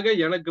நேரடியாக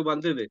எனக்கு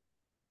வந்தது.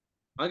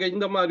 ஆக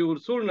இந்த மாதிரி ஒரு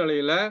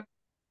சூழ்நிலையில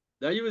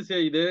தயவு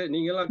செய்து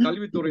நீங்க எல்லாம்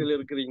கல்வித்துறையில்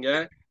இருக்கிறீங்க,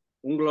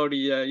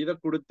 உங்களுடைய இதை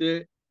கொடுத்து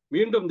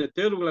மீண்டும் இந்த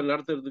தேர்வுகளை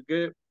நடத்துறதுக்கு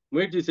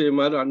முயற்சி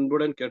செய்யுமாறு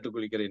அன்புடன்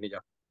கேட்டுக்கொள்கிறேன்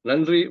ஐயா.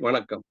 நன்றி,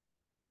 வணக்கம்.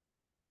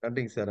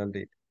 நன்றிங்க சார்,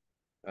 நன்றி.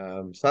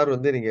 சார்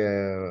வந்து நீங்க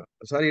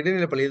சார்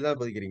இடைநிலை பள்ளியில் தான்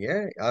போதிக்கிறீங்க.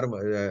 யாரும்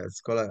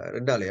ஸ்கூல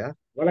 2ஆலையா?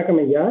 வணக்கம்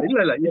ஐயா.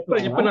 இல்ல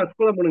இப்ப நான்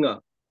ஸ்கூல பண்ணுங்க.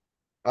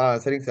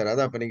 சரிங்க சார்.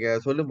 அதான் இப்ப நீங்க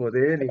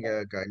சொல்லும்போது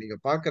நீங்க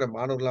பாக்குற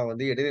மாணவர்கள்லாம்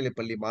வந்து இடைநிலை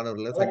பள்ளி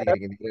மாணவர்களை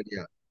சந்திக்கிறீங்க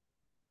நேரடியா.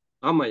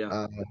 ஆமாய்யா.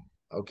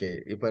 ஓகே.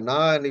 இப்ப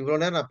நான்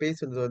இவ்வளவு நேரம் நான்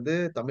பேசுனது வந்து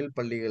தமிழ்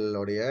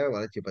பள்ளிகளுடைய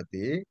வளர்ச்சி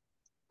பத்தி.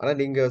 ஆனா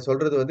நீங்க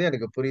சொல்றது வந்து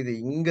எனக்கு புரியுது.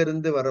 இங்க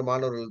இருந்து வர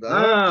மாணவர்கள்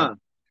தான்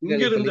இங்க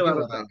இடைநிலை இருந்து பள்ளிக்கு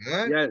வரதான்.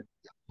 வராங்க.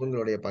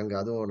 உங்களுடைய பங்கு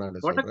அதுவும் நான்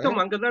சொல்றேன்.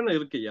 தொடக்கம் அங்கதானே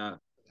இருக்குயா.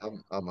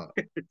 ஆமா.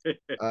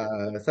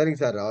 சரிங்க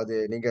சார். அது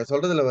நீங்க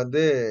சொல்றதுல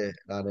வந்து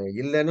நான்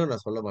இல்லைன்னு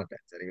நான் சொல்ல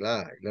மாட்டேன். சரிங்களா?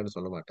 இல்லைன்னு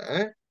சொல்ல மாட்டேன்.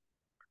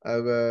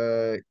 அவ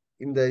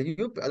இந்த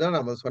அதான்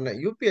நம்ம சொன்னேன்.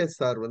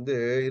 யுபிஎஸ்ஆர் வந்து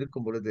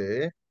இருக்கும் பொழுது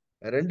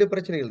 2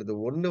 பிரச்சனைகள்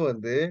இருந்தது. ஒண்ணு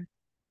வந்து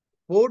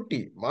போட்டி.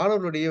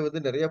 மாணவர்களுடைய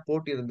வந்து நிறைய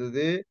போட்டி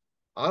இருந்தது.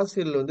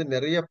 ஆசிரியர்கள் வந்து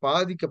நிறைய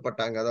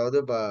பாதிக்கப்பட்டாங்க. அதாவது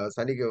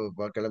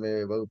கிழமை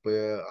வகுப்பு,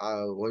 ஆ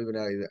ஓய்வு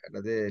நாள் இது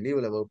என்னது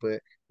லீவுல வகுப்பு.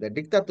 இந்த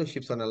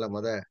டிக்டாட்டர்ஷிப்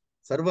சொன்னேன்ல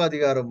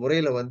சர்வாதிகார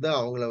முறையில வந்து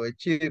அவங்கள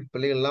வச்சு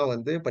பிள்ளைங்கள்லாம்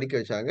வந்து படிக்க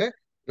வச்சாங்க.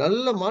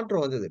 நல்ல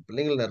மாற்றம் வந்தது.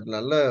 பிள்ளைங்கள்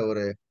நல்ல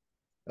ஒரு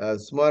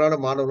சுமாரான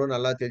மாணவர்களும்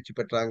நல்லா தேர்ச்சி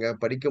பெற்றாங்க.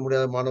 படிக்க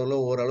முடியாத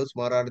மாணவர்களும் ஓரளவு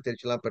சுமாரான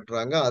தேர்ச்சிலாம்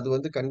பெற்றாங்க. அது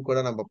வந்து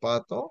கண்கூடா நம்ம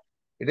பார்த்தோம்.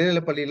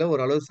 இடைநிலை பள்ளியில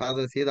ஓரளவு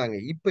சாதனை செய்தாங்க.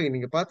 இப்ப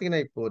நீங்க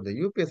பார்த்தீங்கன்னா, இப்போ இந்த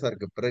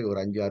யுபிஎஸ்ஆருக்கு பிறகு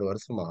ஒரு 5, 6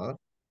 வருஷமா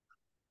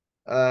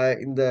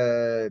இந்த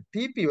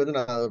டிபி வந்து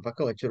நான் ஒரு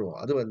பக்கம் வச்சிருவோம்.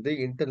 அது வந்து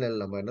இன்டர்னல்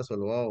நம்ம என்ன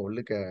சொல்லுவோம்,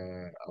 உள்ளுக்க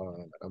அ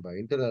நம்ம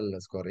இன்டர்னல்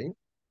ஸ்கோரிங்.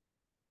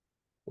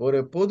 ஒரு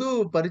பொது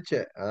பரீட்சை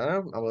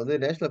நம்ம வந்து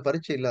நேஷனல்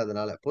பரீட்சை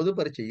இல்லாதனால, பொது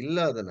பரீட்சை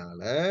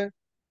இல்லாதனால,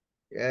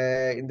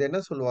 இந்த என்ன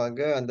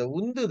சொல்லுவாங்க, அந்த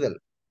உந்துதல்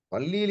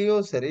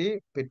பள்ளியிலயும் சரி,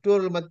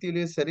 பெற்றோர்கள்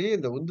மத்தியிலயும் சரி,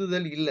 இந்த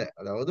உந்துதல் இல்ல.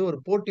 அதாவது ஒரு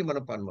போட்டி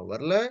மனப்பான்மை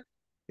வரல.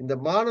 இந்த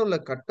மாணவர்கள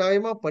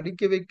கட்டாயமா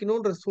படிக்க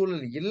வைக்கணுன்ற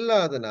சூழல்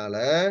இல்லாதனால,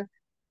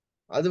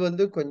 அது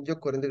வந்து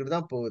கொஞ்சம் குறைந்துகிட்டு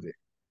தான் போகுது.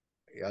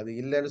 அது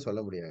இல்லன்னு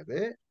சொல்ல முடியாது.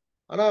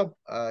 ஆனா,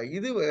 அ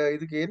இது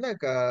இதுக்கு என்ன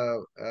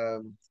அ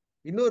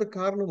இன்னொரு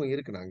காரணமும்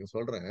இருக்கு. நான் இங்க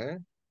சொல்றேன்.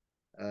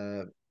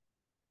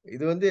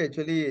 இது வந்து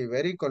ஆக்சுவலி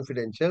வெரி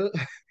கான்ஃபிடென்ஷியல்.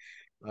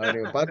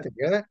 நீங்க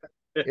பாத்துங்க.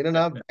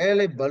 என்னன்னா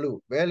வேலை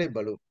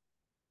பளு.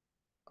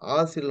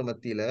 ஆசிரியர்கள்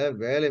மத்தியில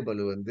வேலை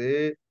பளு வந்து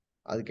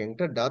அதுக்கு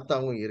என்கிட்ட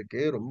டாத்தாவும்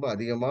இருக்கு. ரொம்ப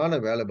அதிகமான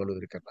வேலை பளு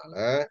இருக்கறனால,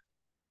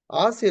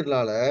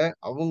 ஆசிரியர்களால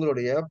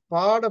அவங்களுடைய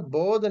பாட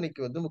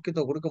போதனைக்கு வந்து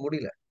முக்கியத்துவம் குடுக்க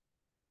முடியல.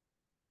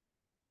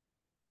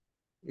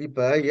 இப்ப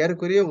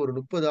ஏறக்குறைய ஒரு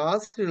 30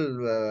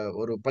 ஆசிரியர்கள்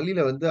ஒரு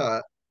பள்ளியில வந்து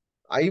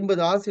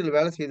 50 ஆசிரியர்கள்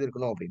வேலை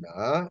செய்திருக்கணும் அப்படின்னா,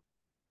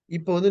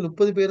 இப்ப வந்து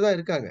 30 பேர் தான்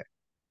இருக்காங்க.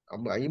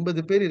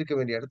 50 பேர் இருக்க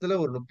வேண்டிய இடத்துல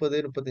ஒரு 30,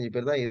 35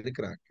 பேர் தான்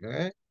இருக்கிறாங்க.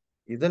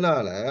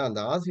 இதனால அந்த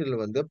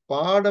ஆசிரியர்கள் வந்து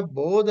பாட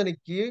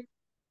போதனைக்கு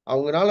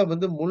அவங்கனால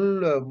வந்து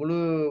முழு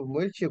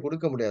முயற்சிய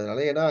குடுக்க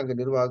முடியாதனால, ஏன்னா அங்க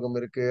நிர்வாகம்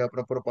இருக்கு,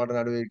 அப்புறம் புறப்பாட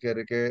நடவடிக்கை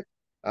இருக்கு,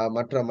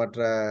 மற்ற மற்ற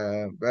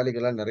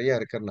வேலைகள்லாம் நெறைய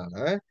இருக்கறனால,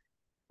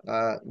 அ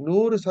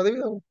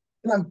 100%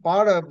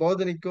 பாட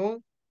போதனைக்கும்,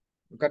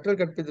 கற்றல்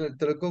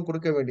கற்பித்தலுக்கும்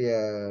குடுக்க வேண்டிய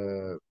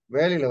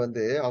வேலையில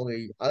வந்து அவங்க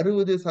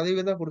 60%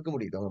 தான் குடுக்க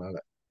முடியுது அவங்கனால.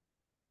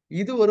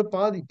 இது ஒரு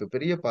பாதிப்பு,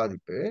 பெரிய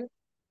பாதிப்பு.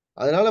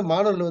 அதனால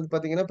மாணவர்கள் வந்து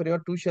பாத்தீங்கன்னா பெரிய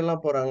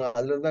டியூஷன்லாம் போறாங்க.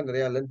 அதுல இருந்தா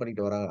நிறைய லேர்ன்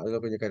பண்ணிட்டு வராங்க. அதுல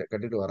கொஞ்சம்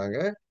கத்துட்டு வராங்க.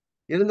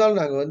 இருந்தாலும்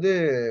நாங்க வந்து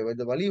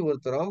இந்த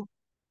வலியுறுத்துறோம்.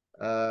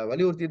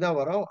 வலியுறுத்தி தான்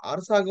வரோம்.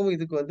 அரசாங்கமும்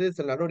இதுக்கு வந்து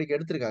சில நடவடிக்கை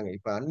எடுத்திருக்காங்க.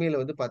 இப்ப அண்மையில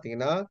வந்து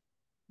பாத்தீங்கன்னா,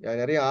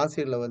 நிறைய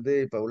ஆசிரியர்ல வந்து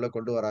இப்ப உள்ள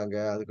கொண்டு வராங்க.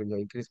 அது கொஞ்சம்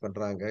இன்கிரீஸ்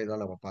பண்றாங்க.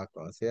 இதெல்லாம் நம்ம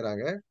பார்க்கிறோம்.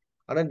 செய்றாங்க.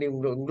 ஆனா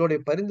உங்களுடைய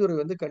பரிந்துரை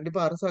வந்து கண்டிப்பா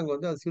அரசாங்கம்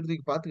வந்து அத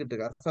சீர்தூக்கி பார்த்துக்கிட்டு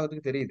இருக்கு.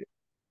 அரசாங்கத்துக்கு தெரியுது.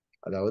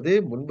 அதாவது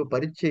முன்பு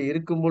பரீட்சை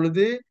இருக்கும்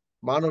பொழுது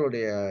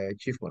மாணவருடைய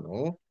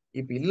அச்சீவ்மென்டும்,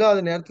 இப்ப இல்லாத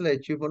நேரத்துல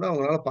அச்சீவ்மென்டும்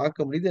அவங்களால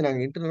பார்க்க முடியுது.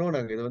 நாங்க இன்டர்னலும்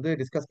நாங்க இத வந்து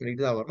டிஸ்கஸ்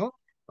பண்ணிட்டு தான் வர்றோம்.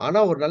 ஆனா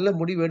ஒரு நல்ல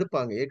முடிவு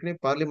எடுப்பாங்க. ஏற்கனவே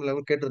பார்லிமென்ட்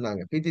லெவல்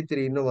கேட்டிருந்தாங்க.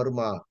 பிஜி3 இன்னும்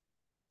வருமா?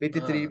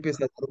 பிஜி3 ஆஹ்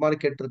யுபிஎஸ்ஆர் வருமான்னு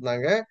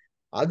கேட்டிருந்தாங்க.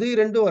 அது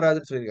 2ம்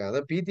வராதுன்னு சொல்லியிருக்காங்க.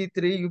 அதாவது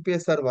பிஜி3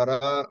 யுபிஎஸ்ஆர்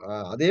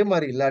அதே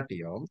மாரி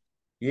இல்லாட்டியும்,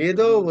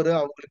 ஏதோ ஆஹ் ஒரு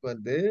அவங்களுக்கு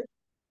வந்து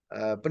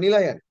இப்ப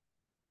நிலையான்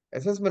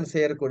அசஸ்மென்ட்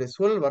செய்யக்கூடிய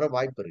சூழல் வர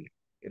வாய்ப்பு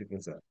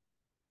இருக்குங்க சார்.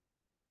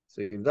 சோ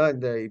இதுதான்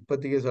இந்த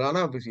இப்போதைக்கு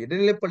ஆனா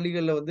இடைநிலை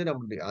பள்ளிகள்ல வந்து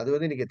நம்ம அது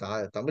வந்து இன்னைக்கு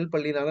தமிழ்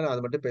பள்ளினால நான்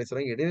அதை மட்டும்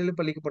பேசுறேன். இடைநிலை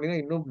பள்ளிக்கு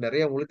போனீங்கன்னா இன்னும்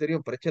நிறைய உங்களுக்கு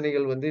தெரியும்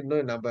பிரச்சனைகள் வந்து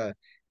இன்னும் நம்ம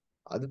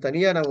அது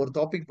தனியா நான் ஒரு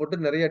டாபிக்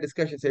போட்டு நிறைய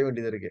டிஸ்கஷன் செய்ய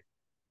வேண்டியது இருக்கு.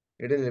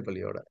 இடைநிலை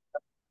பள்ளியோட.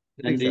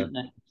 சரிங்க நன்றி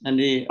சார்.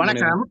 நன்றி முனைவர்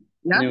வணக்கம்.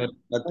 ஐயா, முனைவர்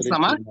கத்துரை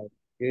பேசலாமா? செல்வம்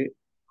அவர்களுக்கு.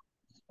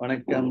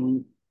 வணக்கம்.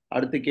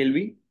 அடுத்த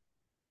கேள்வி.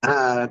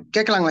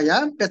 கேட்கலாங்களா ஐயா?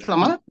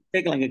 பேசலாமா?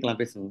 கேட்கலாம் கேட்கலாம்,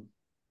 பேசுங்க.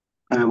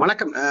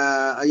 வணக்கம்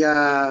ஐயா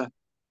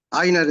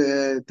ஆயினர்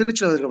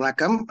திருச்சி அவர்கள்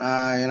வணக்கம்.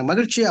 எனக்கு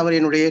மகிழ்ச்சி. அவர்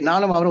என்னுடைய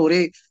நானும் அவரும் ஒரே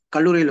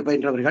கல்லூரியில்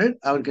பயின்றவர்கள்.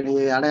 அவருக்கு நீ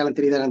அடையாளம்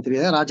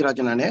தெரியாத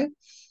ராஜராஜன் நானு.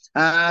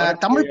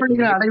 வணக்கம் தமிழ் ஐயா.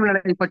 பள்ளிகளின் அடைவு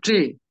நிலை பற்றி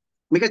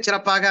மிகச்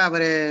சிறப்பாக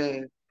அவர்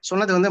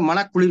சொன்னது வந்து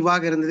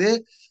மனக்குளிர்வாக இருந்தது.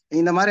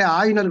 இந்த மாதிரி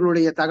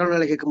ஆய்வினர்களுடைய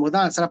தகவல்களை கேட்கும்போது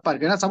தான் சிறப்பா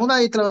இருக்கு. ஏன்னா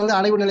சமுதாயத்துல வந்து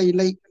அடைவு நிலை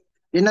இல்லை,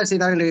 என்ன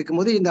செய்தார்கள்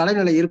கேட்கும்போது இந்த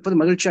அடைவு நிலை இருப்பது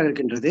மகிழ்ச்சியாக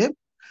இருக்கின்றது.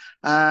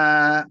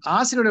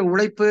 ஆசிரியருடைய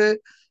உழைப்பு,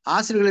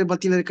 ஆசிரியர்களை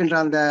மத்தியில் இருக்கின்ற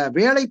அந்த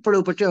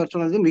வேலைப்பளு பற்றி அவர்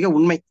சொன்னது மிக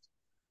உண்மை.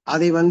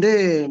 அதை வந்து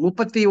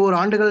 31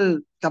 ஆண்டுகள்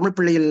தமிழ்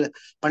பள்ளியில்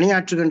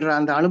பணியாற்றுகின்ற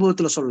அந்த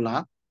அனுபவத்துல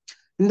சொல்லலாம்.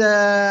 இந்த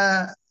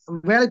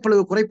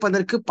வேலைப்பளுவை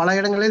குறைப்பதற்கு பல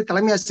இடங்களில்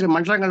தலைமை ஆசிரியர்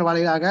மன்றங்கள்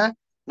வாயிலாக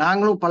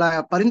நாங்களும் பல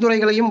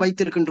பரிந்துரைகளையும்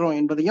வைத்திருக்கின்றோம்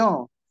என்பதையும்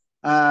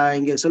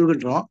இங்கே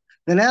சொல்கின்றோம்.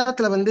 இந்த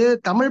நேரத்துல வந்து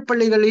தமிழ்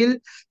பள்ளிகளில்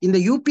இந்த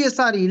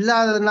யூபிஎஸ்ஆர்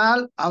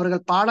இல்லாததனால்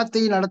அவர்கள்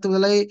பாடத்தை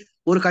நடத்துவதில்லை,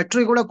 ஒரு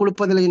கட்டுரை கூட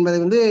கொடுப்பதில்லை என்பதை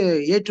வந்து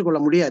ஏற்றுக்கொள்ள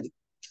முடியாது.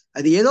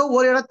 அது ஏதோ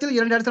ஒரு இடத்தில்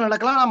 2 இடத்துல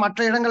நடக்கலாம்.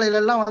 மற்ற இடங்களில்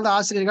எல்லாம் வந்து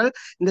ஆசிரியர்கள்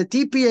இந்த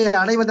டிபிஐ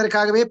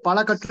அடைவதற்காகவே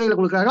பல கட்டுரைகள்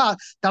கொடுக்கிறார்கள்.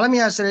 தலைமை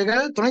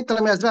ஆசிரியர்கள், துணை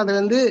தலைமை ஆசிரியர்கள் அதை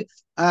வந்து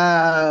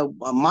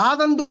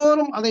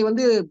மாதந்தோறும் அதை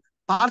வந்து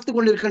பார்த்து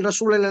கொண்டிருக்கின்ற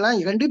சூழல்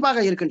எல்லாம்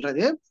கண்டிப்பாக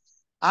இருக்கின்றது.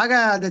 ஆக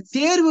அந்த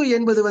தேர்வு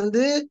என்பது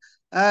வந்து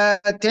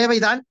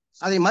தேவைதான்,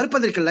 அதை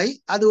மறுப்பதற்கில்லை.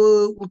 அது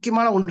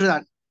முக்கியமான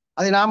ஒன்றுதான்,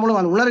 அதை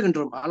நாமளும்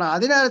உணர்கின்றோம். ஆனா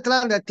அதே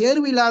நேரத்துல அந்த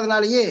தேர்வு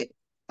இல்லாதனாலேயே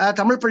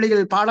தமிழ்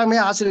பள்ளிகள் பாடமே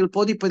ஆசிரியர்கள்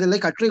போதிப்பதில்லை,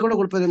 கட்டுரை கூட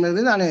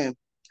கொடுப்பதில்லை. நான்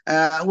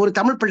ஒரு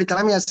தமிழ் பள்ளி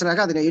தலைமை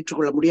ஆசிரியராக அதனை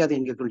ஏற்றுக்கொள்ள முடியாது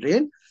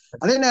என்கின்றேன்.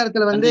 அதே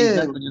நேரத்துல வந்து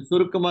கொஞ்சம்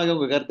சுருக்கமாக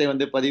உங்க கருத்தை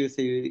வந்து பதிவு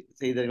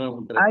செய்தீர்கள்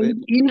உங்க தரப்பு.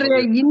 இன்றைய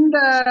இந்த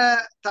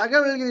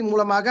தகவல்களின்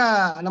மூலமாக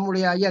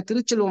நம்முடைய ஐயா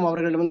திருச்செல்வம்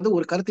அவர்கள் வந்து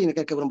ஒரு கருத்தை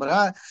கேட்க விரும்புகிறா,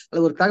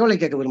 அல்லது ஒரு தகவலை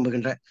கேட்க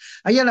விரும்புகின்ற.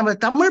 ஐயா, நம்ம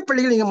தமிழ்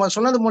பள்ளியில் நீங்க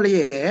சொன்னது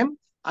போலயே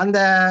அந்த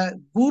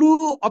குரு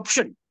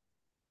ஆப்ஷன்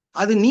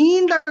அது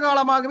நீண்ட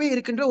காலமாகவே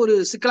இருக்கின்ற ஒரு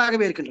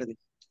சிக்கலாகவே இருக்கின்றது.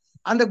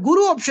 அந்த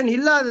குரு ஆப்ஷன்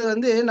இல்லாதது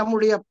வந்து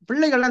நம்முடைய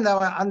பிள்ளைகள் அந்த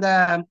அந்த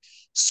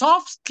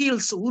சாஃப்ட்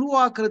ஸ்கில்ஸ்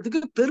உருவாக்குறதுக்கு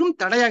பெரும்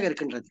தடையாக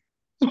இருக்கின்றது.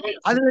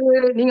 அது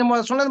நீங்க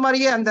சொன்னது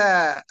மாதிரியே அந்த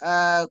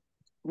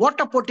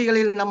ஓட்ட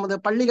போட்டிகளில் நமது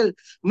பள்ளிகள்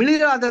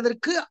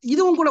மிளிராததற்கு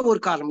இதுவும் கூட ஒரு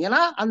காரணம்.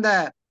 ஏன்னா அந்த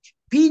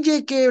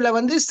பிஜேகேல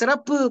வந்து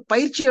சிறப்பு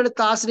பயிற்சி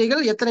எடுத்த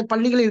ஆசிரியர்கள் எத்தனை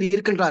பள்ளிகளில்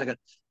இருக்கின்றார்கள்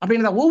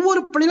அப்படின்ற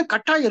ஒவ்வொரு பள்ளியிலும்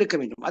கட்டாயம் இருக்க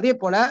வேண்டும். அதே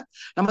போல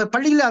நம்ம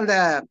பள்ளியில் அந்த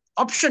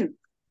ஆப்ஷன்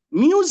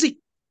மியூசிக்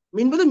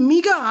என்பது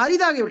மிக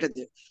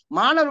அரிதாகிவிட்டது.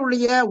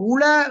 மாணவர்களுடைய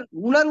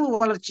உணர்வு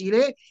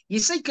வளர்ச்சியிலே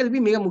இசைக்கல்வி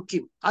மிக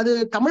முக்கியம். அது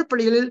தமிழ்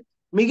பள்ளிகளில்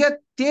மிக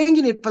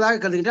தேங்கி நிற்பதாக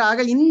கருதுகின்ற.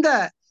 ஆக இந்த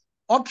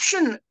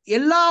ஆப்ஷன்,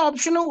 எல்லா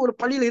ஆப்ஷனும் ஒரு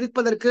பள்ளியில்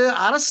இருப்பதற்கு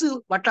அரசு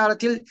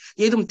வட்டாரத்தில்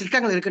ஏதும்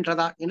திட்டங்கள்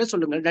இருக்கின்றதா என்று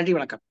சொல்லுங்கள். நன்றி,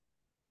 வணக்கம்.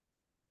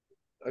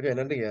 ஓகே,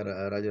 நன்றிங்க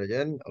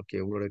ராஜராஜன். ஓகே,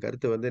 உங்களோட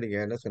கருத்து வந்து நீங்க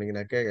என்ன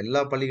சொன்னீங்கன்னாக்க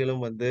எல்லா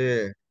பள்ளிகளும் வந்து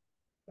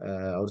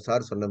அவர்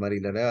சார் சொன்ன மாதிரி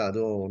இல்லைன்னா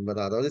அதுவும்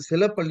உண்மைதான். அதாவது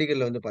சில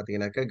பள்ளிகள்ல வந்து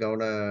பாத்தீங்கன்னாக்க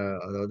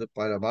அதாவது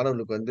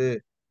மாணவர்களுக்கு வந்து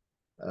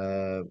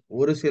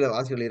ஒரு சில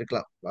ஆசிரியர்கள்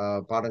இருக்கலாம்.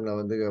 பாடங்களை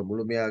வந்து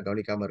முழுமையா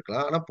கவனிக்காம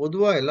இருக்கலாம். ஆனா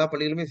பொதுவா எல்லா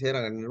பள்ளிகளுமே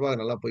செய்றாங்க.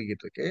 நிர்வாகம் நல்லா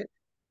போய்க்கிட்டு இருக்கு.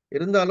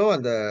 இருந்தாலும்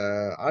அந்த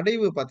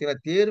அடைவு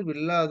பாத்தீங்கன்னா, தேர்வு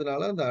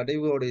இல்லாதனால அந்த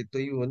அடைவோடைய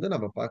தொய்வு வந்து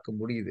நம்ம பார்க்க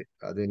முடியுது.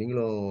 அது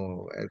நீங்களும்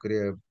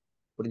ஏற்கனவே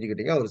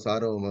புரிஞ்சுக்கிட்டீங்க. அவர்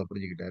சாரும்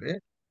புரிஞ்சுக்கிட்டாரு.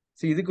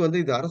 இதுக்கு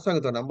வந்து இது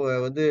அரசாங்கத்த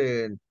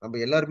நம்ம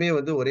எல்லாருமே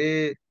வந்து ஒரே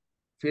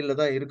ஃபீல்ட்ல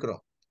தான்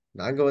இருக்கிறோம்.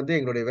 நாங்க வந்து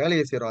எங்களுடைய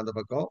வேலைய செய்றோம் அந்த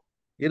பக்கம்.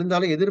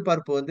 இருந்தாலும்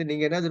எதிர்பார்ப்பு வந்து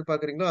நீங்க என்ன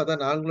எதிர்பார்க்கிறீங்களோ,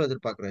 அதான் நாங்களும்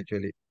எதிர்பார்க்கிறோம்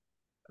ஆக்சுவலி.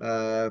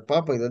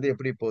 பார்ப்போம் இது வந்து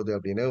எப்படி போகுது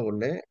அப்படின்னு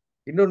ஒண்ணு.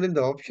 இன்னொன்னு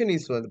இந்த ஆப்ஷன்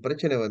வந்து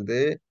பிரச்சனை வந்து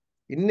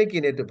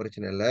இன்னைக்கு நேத்து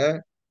பிரச்சனை இல்ல.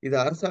 இது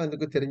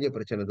அரசாங்கத்துக்கு தெரிஞ்ச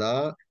பிரச்சனை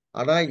தான்.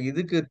 ஆனா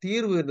இதுக்கு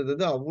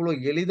தீர்வுன்றது அவ்வளோ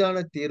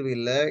எளிதான தீர்வு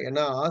இல்ல.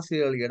 ஏன்னா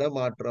ஆசிரியர்கள்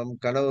இடமாற்றம்,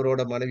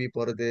 கணவரோட மனைவி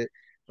போறது,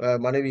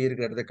 மனைவி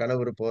இருக்கிற இடத்துல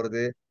கணவர்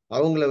போறது,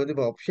 அவங்கள வந்து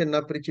இப்போ ஆப்ஷன்னா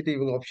பிரிச்சுட்டு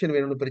இவங்க ஆப்ஷன்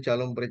வேணும்னு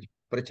பிரிச்சாலும்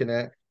பிரச்சனை.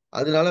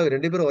 அதனால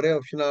 2 பேரும் ஒரே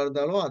ஆப்ஷனா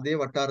இருந்தாலும் அதே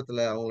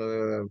வட்டாரத்துல அவங்கள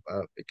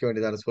வைக்க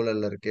வேண்டியதான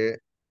சூழல்ல இருக்கு.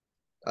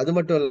 அது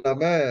மட்டும்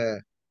இல்லாம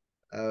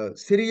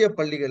சிறிய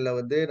பள்ளிகள்ல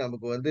வந்து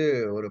நமக்கு வந்து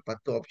ஒரு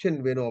 10 ஆப்ஷன்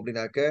வேணும்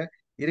அப்படின்னாக்க,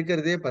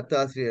 இருக்கிறதே 10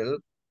 ஆசிரியர்கள்.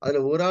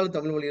 அதுல ஒரு ஆள்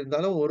தமிழ் மொழி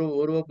இருந்தாலும் ஒரு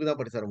வகுப்பு தான்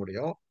படிச்சு தர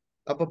முடியும்.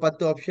 அப்ப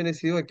 10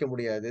 ஆப்ஷனையும் வைக்க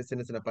முடியாது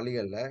சின்ன சின்ன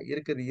பள்ளிகள்ல.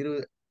 இருக்கிறது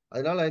 20.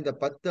 அதனால இந்த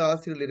 10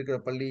 ஆசிரியர்கள் இருக்கிற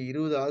பள்ளி,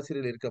 20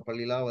 ஆசிரியர்கள் இருக்கிற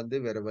பள்ளிலாம் வந்து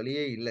வேற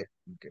வழியே இல்ல.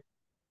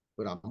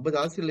 ஒரு 50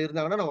 ஆசிரியர்கள்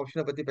இருந்தாங்கன்னா நம்ம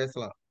ஆப்ஷனை பத்தி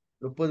பேசலாம்.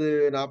 30,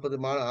 40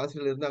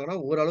 ஆசிரியர்கள் இருந்தாங்கன்னா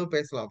ஓரளவு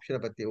பேசலாம் ஆப்ஷனை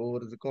பத்தி.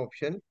 ஒவ்வொரு இதுக்கும்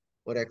ஆப்ஷன்,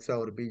 ஒரு எக்ஸ்ட்ரா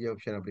ஒரு பிஜி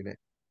ஆப்ஷன் அப்படின்னு.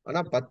 ஆனா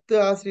 10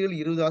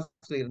 ஆசிரியர்கள் 20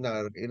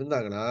 ஆசிரியர்கள்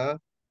இருந்தாங்கன்னா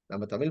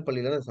நம்ம தமிழ்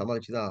பள்ளியில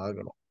சமாளிச்சு தான்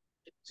ஆகணும்.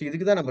 ஸோ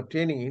இதுக்கு தான் நம்ம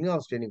ட்ரைனிங்,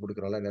 இன்ஹவுஸ் ட்ரைனிங்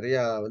கொடுக்குறோம்ல. நிறைய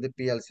வந்து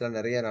பிஎல்சிலாம்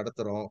நிறைய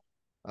நடத்துறோம்.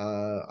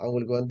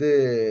 அவங்களுக்கு வந்து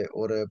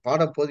ஒரு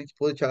பாடம்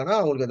போதிச்சாங்கன்னா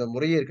அவங்களுக்கு அந்த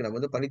முறையே இருக்கு. நம்ம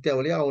வந்து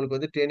பணித்தேவலையா அவங்களுக்கு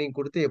வந்து ட்ரைனிங்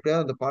கொடுத்து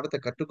எப்படியாவது அந்த பாடத்தை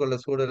கற்றுக்கொள்ள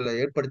சூழலை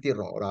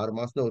ஏற்படுத்திடுறோம். ஒரு 6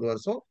 மாசம், ஒரு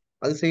வருஷம்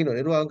அது செய்யணும்.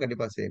 நிர்வாகம்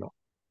கண்டிப்பா செய்யணும்.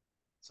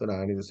 சோ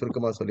நான் இது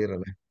சுருக்கமா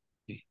சொல்லிடுறேன்.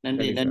 நன்றி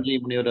நன்றி சார். நன்றி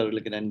முனிவர்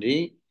அவர்களுக்கு நன்றி.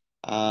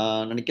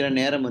 நினைக்கிறேன்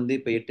நேரம் வந்து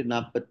இப்போ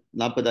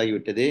 8:40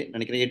 ஆகிவிட்டது.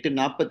 நினைக்கிறேன்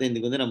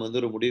 8:45க்கு வந்து நம்ம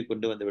வந்து ஒரு முடிவு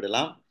கொண்டு வந்து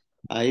விடலாம்.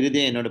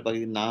 இறுதியா என்னோட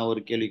பகுதி நான்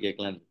ஒரு கேள்வி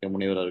கேட்கலாம் இருக்கேன்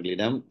முனிவர்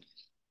அவர்களிடம்.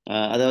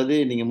 அதாவது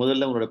நீங்க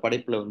முதல்ல உங்களோட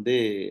படைப்புல வந்து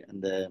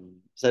அந்த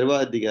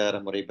சர்வாதிகார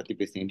முறை பத்தி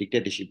பேசுனீங்க,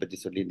 டிக்டேட்டர்ஷிப் பத்தி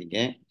சொல்லியிருந்தீங்க.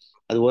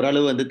 அது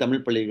ஓரளவு வந்து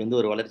தமிழ் பள்ளிகள் வந்து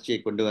ஒரு வளர்ச்சியை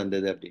கொண்டு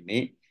வந்தது அப்படின்னு.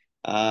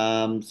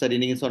 சரி,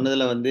 நீங்க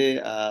சொன்னதுல வந்து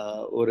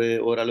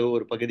ஓரளவு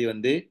ஒரு பகுதி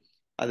வந்து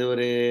அது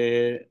ஒரு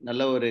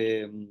நல்ல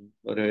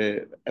ஒரு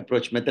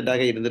அப்ரோச்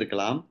மெத்தடாக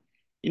இருந்திருக்கலாம்.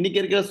 இன்னைக்கு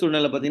இருக்கிற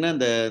சூழ்நிலை பார்த்தீங்கன்னா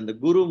இந்த இந்த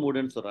குரு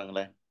மூடுன்னு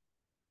சொல்றாங்களே,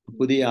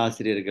 புதிய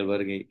ஆசிரியர்கள்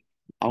வருகை,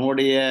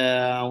 அவங்களுடைய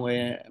அவங்க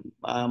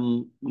ஆம்,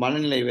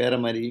 மனநிலை வேற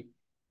மாதிரி,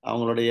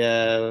 அவங்களுடைய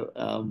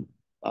ஆம்,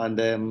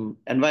 அந்த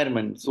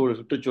என்வாயர்மெண்ட்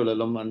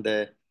சுற்றுச்சூழலும் அந்த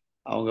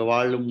அவங்க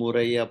வாழும்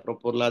முறை,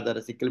 அப்புறம்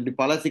பொருளாதார சிக்கல், இப்படி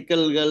பல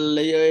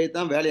சிக்கல்கள்லயே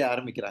தான் வேலையை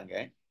ஆரம்பிக்கிறாங்க.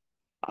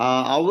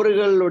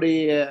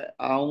 அவர்களுடைய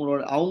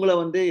அவங்கள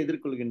வந்து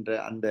எதிர்கொள்கின்ற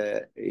அந்த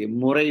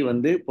முறை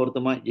வந்து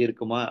பொருத்தமா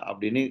இருக்குமா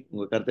அப்படின்னு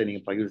உங்க கருத்தை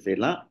நீங்க பகிர்வு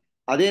செய்யலாம்.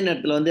 அதே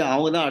நேரத்துல வந்து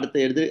அவங்க தான்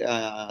அடுத்த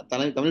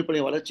தமிழ்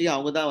பள்ளி வளர்ச்சியை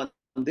அவங்க தான்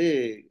வந்து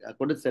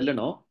கொண்டு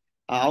செல்லணும்.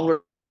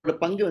 அவங்களோட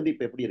பங்கு வந்து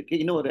இப்ப எப்படி இருக்கு?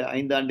 இன்னும் ஒரு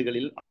 5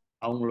 ஆண்டுகளில்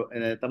அவங்களோட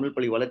தமிழ்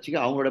பள்ளி வளர்ச்சிக்கு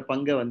அவங்களோட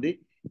பங்கை வந்து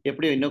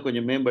எப்படி இன்னும்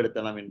கொஞ்சம்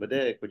மேம்படுத்தலாம் என்பதை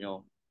கொஞ்சம்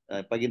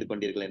பகிர்ந்து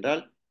கொண்டீர்கள்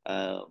என்றால்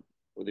அஹ்,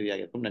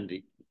 உதவியாக இருக்கும். நன்றி.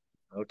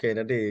 ஓகே,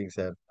 நன்றி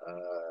சார்.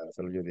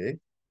 சொல்லுது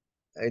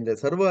இந்த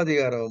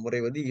சர்வாதிகார முறை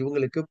வந்து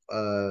இவங்களுக்கு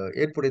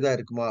ஏற்புடையதா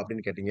இருக்குமா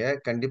அப்படின்னு கேட்டீங்க.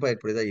 கண்டிப்பா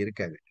ஏற்புடையதா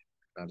இருக்காது.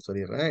 நான்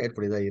சொல்லிடுறேன்,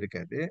 ஏற்புடையதா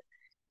இருக்காது.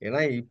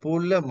 ஏன்னா இப்போ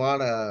உள்ள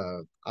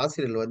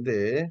ஆசிரியர்கள் வந்து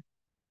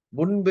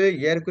முன்பு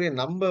ஏற்கனவே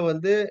நம்ம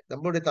வந்து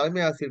நம்மளுடைய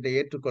தலைமை ஆசிரியர்கிட்ட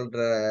ஏற்றுக்கொள்ற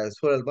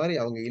சூழல் மாதிரி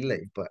அவங்க இல்லை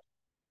இப்ப.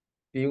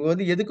 இவங்க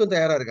வந்து எதுக்கும்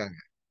தயாரா இருக்காங்க.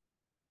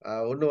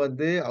 ஒண்ணு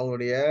வந்து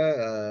அவங்களுடைய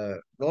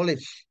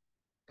நாலேஜ்,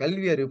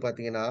 கல்வி அறிவு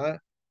பாத்தீங்கன்னா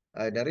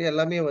நிறைய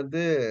எல்லாமே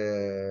வந்து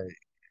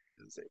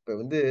இப்ப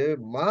வந்து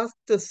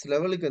மாஸ்டர்ஸ்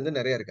லெவலுக்கு வந்து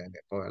நிறைய இருக்காங்க.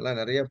 இப்போ எல்லாம்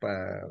நிறைய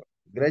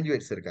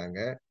கிராஜுவேட்ஸ் இருக்காங்க,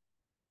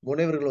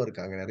 முனைவர்களும்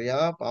இருக்காங்க நிறையா.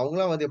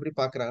 அவங்களாம் வந்து எப்படி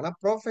பாக்குறாங்கன்னா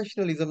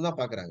ப்ரொஃபஷனலிசம் தான்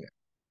பாக்குறாங்க.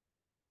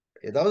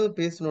 ஏதாவது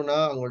பேசணும்னா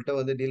அவங்கள்ட்ட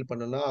வந்து டீல்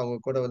பண்ணணும்னா அவங்க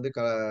கூட வந்து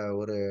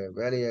ஒரு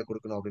வேலையை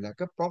கொடுக்கணும்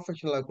அப்படின்னாக்க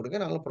ப்ரொஃபஷனலா கொடுங்க,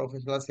 நாங்களும்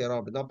ப்ரொஃபஷனலா செய்றோம்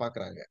அப்படின்னு தான்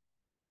பாக்குறாங்க.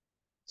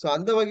 ஸோ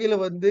அந்த வகையில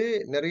வந்து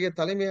நிறைய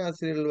தலைமை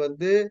ஆசிரியர்கள்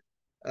வந்து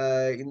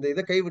இந்த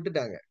இதை கை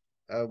விட்டுட்டாங்க.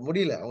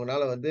 முடியல,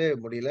 அவங்களால வந்து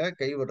முடியல,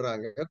 கை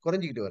விடுறாங்க,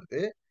 குறைஞ்சிக்கிட்டு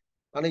வருது.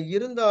 ஆனா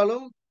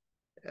இருந்தாலும்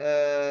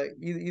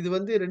இது இது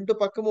வந்து 2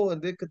 பக்கமும்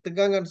வந்து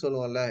திக்காங்கன்னு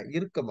சொல்லுவோம்ல,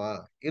 இறுக்கமா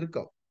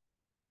இருக்கும்.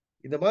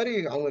 இந்த மாதிரி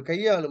அவங்க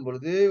கையாளும்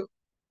பொழுது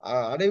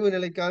அடைவு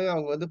நிலைக்காக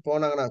அவங்க வந்து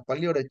போனாங்கன்னா,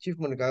 பள்ளியோட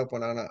அச்சீவ்மெண்ட்காக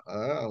போனாங்கன்னா,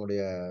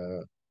 அவங்களுடைய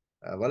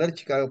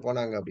வளர்ச்சிக்காக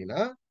போனாங்க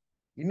அப்படின்னா,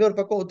 இன்னொரு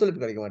பக்கம்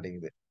ஒத்துழைப்பு கிடைக்க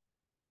மாட்டேங்குது.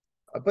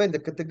 அப்ப இந்த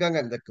திக்காங்க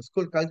இந்த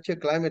ஸ்கூல்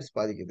கல்ச்சர் கிளைமேட்ஸ்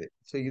பாதிக்குது.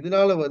 ஸோ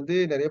இதனால வந்து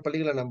நிறைய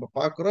பள்ளிகளை நம்ம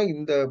பார்க்கிறோம்.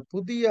 இந்த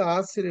புதிய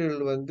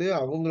ஆசிரியர்கள் வந்து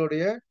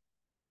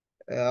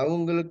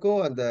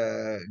அவங்களுக்கும் அந்த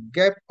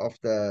கேப் ஆஃப்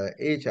த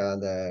ஏஜ்,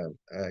 அந்த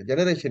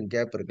ஜெனரேஷன்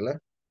கேப் இருக்குல்ல,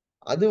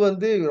 அது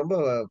வந்து ரொம்ப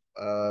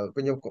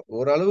கொஞ்சம்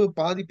ஓரளவு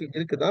பாதிப்பு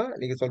இருக்குதான்,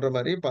 நீங்க சொல்ற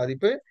மாதிரி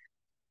பாதிப்பு.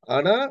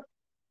 ஆனா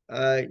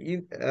அஹ் இ-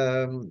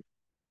 அஹ்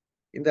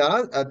இந்த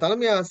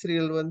தலைமை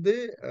ஆசிரியர்கள் வந்து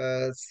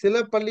சில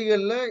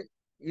பள்ளிகள்ல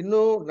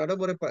இன்னும்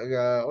நடைமுறை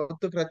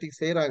ஆர்த்தோகிராட்டிக்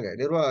செய்யறாங்க,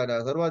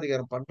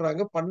 சர்வாதிகாரம்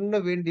பண்றாங்க, பண்ண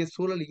வேண்டிய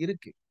சூழல்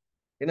இருக்கு.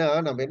 ஏன்னா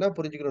நம்ம என்ன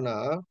புரிஞ்சுக்கணும்னா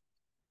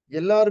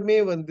எல்லாருமே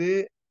வந்து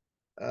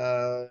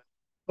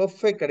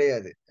பெர்ஃபெக்ட்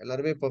கிடையாது.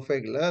 எல்லாருமே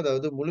பெர்ஃபெக்ட் இல்ல,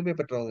 அதாவது முழுமை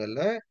பெற்றவங்க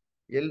இல்ல.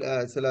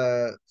 சில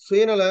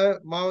சுயநல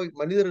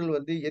மனிதர்கள்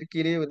வந்து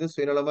இயற்கையிலேயே வந்து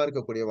சுயநலமா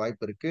இருக்கக்கூடிய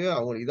வாய்ப்பு இருக்கு.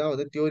 அவங்க இதான்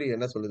வந்து தியோரி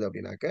என்ன சொல்லுது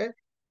அப்படின்னாக்க,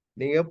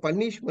 நீங்க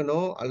பனிஷ்மெண்டோ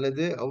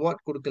அல்லது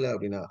அவார்ட் கொடுக்கல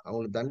அப்படின்னா,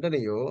 அவங்களுக்கு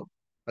தண்டனையோ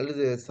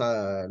அல்லது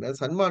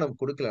சன்மானம்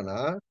கொடுக்கலன்னா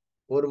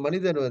ஒரு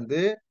மனிதன் வந்து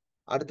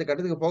அடுத்த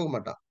கட்டத்துக்கு போக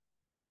மாட்டான்.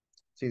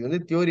 இது வந்து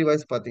தியோரி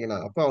வைஸ் பாத்தீங்கன்னா,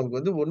 அப்ப அவனுக்கு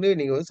வந்து ஒண்ணு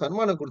நீங்க வந்து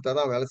சன்மானம்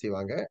கொடுத்தாதான் வேலை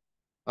செய்வாங்க,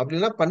 அப்படி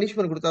இல்லைன்னா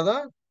பனிஷ்மெண்ட்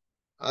கொடுத்தாதான்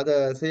அதை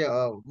செய்ய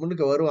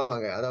முன்னுக்கு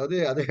வருவாங்க. அதாவது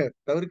அதை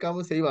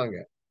தவிர்க்காம செய்வாங்க.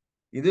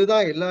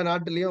 இதுதான் எல்லா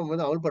நாட்டிலையும்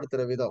வந்து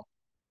அமல்படுத்துற விதம்.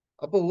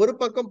 அப்போ ஒரு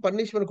பக்கம்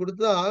பனிஷ்மெண்ட்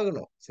கொடுத்துதான்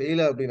ஆகணும்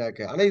செய்யல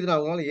அப்படின்னாக்க. ஆனா இது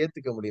அவங்களால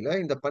ஏத்துக்க முடியல.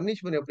 இந்த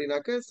பனிஷ்மெண்ட்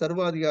எப்படின்னாக்க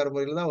சர்வாதிகார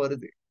முறையில தான்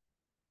வருது.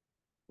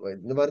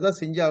 இந்த மாதிரிதான்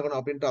செஞ்சாகணும்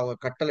அப்படின்ட்டு அவங்க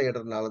கட்டளை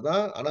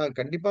இடுறதுனாலதான். ஆனா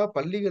கண்டிப்பா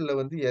பள்ளிகள்ல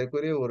வந்து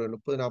ஏற்கனவே ஒரு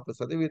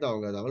 30-40%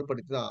 அவங்க அதை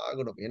அமல்படுத்தி தான்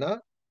ஆகணும். ஏன்னா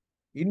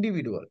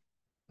இண்டிவிடுவல்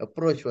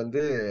அப்ரோச்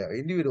வந்து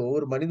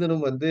ஒவ்வொரு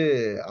மனிதனும் வந்து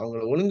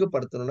அவங்கள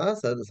ஒழுங்குபடுத்தணும்னா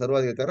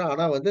சர்வாதிகாரம்.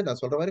 ஆனா வந்து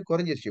நான் சொல்ற மாதிரி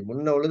குறைஞ்சிருச்சு.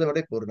 முன்ன உள்ளதை விட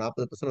இப்போ ஒரு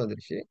 40%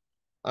 வந்துருச்சு.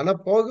 ஆனா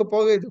போக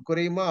போக இது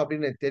குறையுமா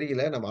அப்படின்னு எனக்கு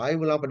தெரியல. நம்ம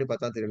ஆய்வுலாம் பண்ணி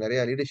பார்த்தா தெரியும்.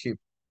 நிறைய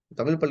லீடர்ஷிப்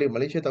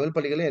மலேசிய தமிழ்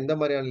பள்ளிகளே எந்த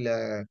மாதிரியான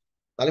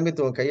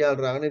தலைமைத்துவம்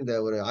கையாளுறாங்கன்னு இந்த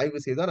ஒரு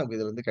ஆய்வு செய்தா நமக்கு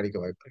இதுல இருந்து கிடைக்க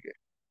வாய்ப்பு இருக்கு.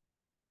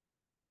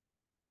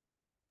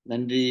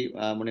 நன்றி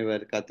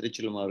முனைவர்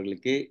திருச்செல்வம்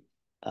அவர்களுக்கு.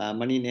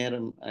 மணி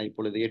நேரம்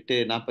இப்பொழுது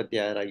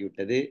 8:46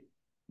 ஆகிவிட்டது.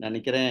 நான்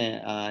நினைக்கிறேன்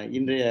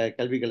இன்றைய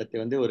கல்விக்களத்தை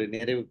வந்து ஒரு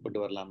நிறைவு கொண்டு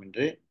வரலாம்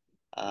என்று.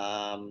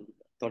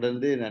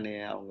 தொடர்ந்து நான்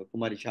அவங்க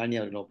குமாரி ஷானி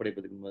அவர்கள்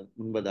ஒப்படைப்பதற்கு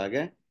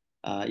முன்பதாக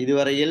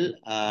இதுவரையில்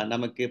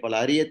நமக்கு பல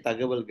அரிய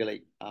தகவல்களை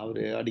அவர்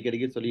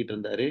அடிக்கடிக்கு சொல்லிட்டு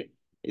இருந்தாரு.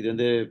 இது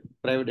வந்து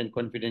பிரைவேட் அண்ட்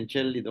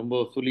கான்ஃபிடென்ஷியல், இது ரொம்ப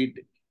சுலிட்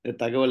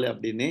தகவல்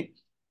அப்படின்னு.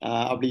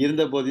 அப்படி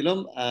இருந்த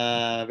போதிலும்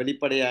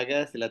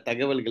வெளிப்படையாக சில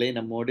தகவல்களை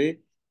நம்மோடு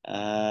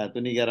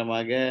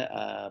துணிகரமாக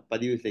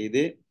பதிவு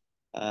செய்து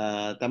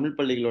தமிழ்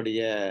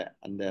பள்ளிகளுடைய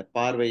அந்த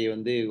பார்வையை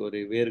வந்து ஒரு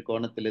வேறு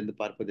கோணத்திலிருந்து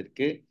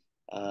பார்ப்பதற்கு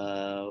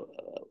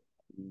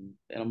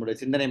நம்முடைய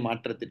சிந்தனை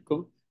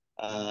மாற்றத்திற்கும்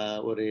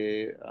ஒரு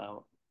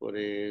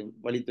ஒரு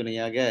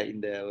வழித்துணையாக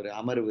இந்த ஒரு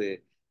அமர்வு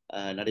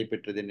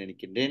நடைபெற்றதுன்னு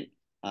நினைக்கின்றேன்.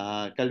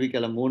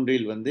 கல்விக்களம் 3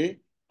 வந்து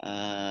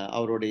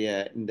அவருடைய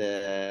இந்த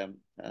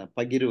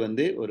பகிர்வு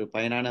வந்து ஒரு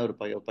பயனான ஒரு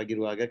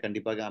பகிர்வாக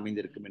கண்டிப்பாக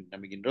அமைந்திருக்கும் என்று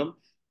நம்புகின்றோம்.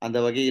 அந்த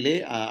வகையிலே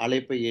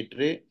அழைப்பை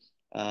ஏற்று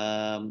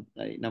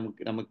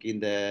நமக்கு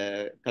இந்த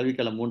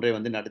கல்விக்களம் 3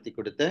 வந்து நடத்தி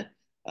கொடுத்த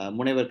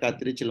முனைவர்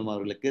திருச்செல்வம்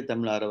அவர்களுக்கு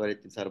தமிழ்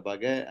அறவாரியத்தின்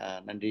சார்பாக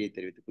நன்றியை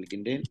தெரிவித்துக்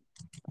கொள்கின்றேன்.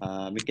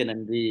 மிக்க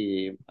நன்றி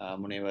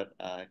முனைவர்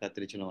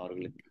திருச்செல்வம்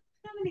அவர்களுக்கு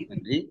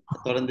நன்றி.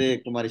 தொடர்ந்து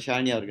குமாரி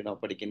ஷானி அவர்கள்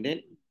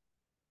ஒப்படைக்கின்றேன்.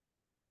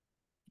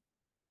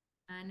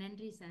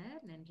 நன்றி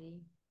சார், நன்றி.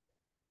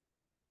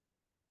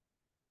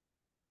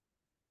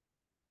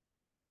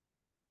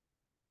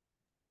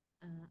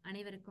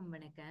 அனைவருக்கும்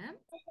வணக்கம்.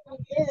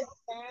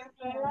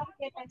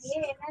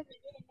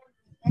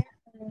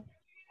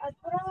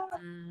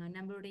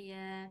 நம்மளுடைய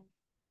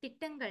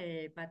திட்டங்கள்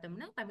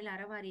பார்த்தோம்னா தமிழ்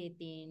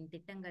அறவாரியத்தின்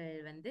திட்டங்கள்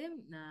வந்து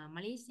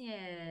மலேசிய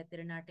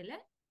திருநாட்டுல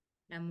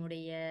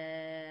நம்முடைய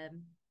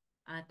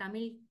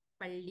தமிழ்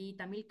பள்ளி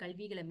தமிழ்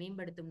கல்விகளை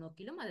மேம்படுத்தும்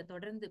நோக்கிலும் அதை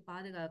தொடர்ந்து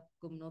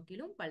பாதுகாக்கும்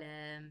நோக்கிலும் பல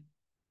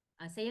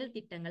செயல்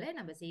திட்டங்களை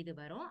நம்ம செய்து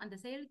வரோம். அந்த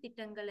செயல்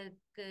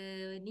திட்டங்களுக்கு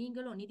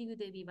நீங்களும்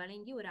நிதியுதவி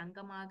வழங்கி ஒரு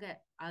அங்கமாக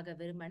ஆக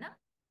விரும்பினா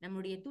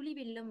நம்முடைய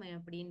துளிவெல்லம்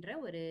அப்படின்ற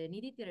ஒரு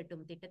நிதி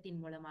திரட்டும்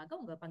திட்டத்தின் மூலமாக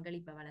உங்க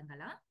பங்களிப்பை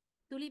வழங்கலாம்.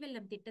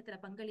 துளிவெல்லம் திட்டத்துல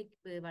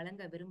பங்களிப்பு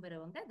வழங்க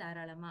விரும்புறவங்க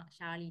தாராளமா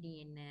ஷாலினி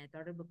என்ன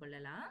தொடர்பு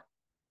கொள்ளலாம்.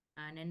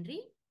 நன்றி.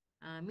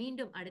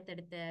 மீண்டும்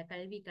அடுத்தடுத்த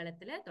கல்வி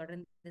களத்துல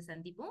தொடர்ந்து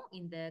சந்திப்போம்.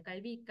 இந்த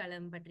கல்வி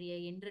களம் பற்றிய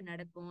என்று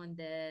நடக்கும்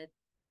அந்த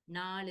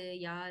நாலு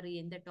யாரு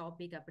எந்த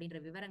டாபிக் அப்படின்ற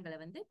விவரங்களை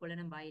வந்து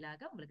புலனம்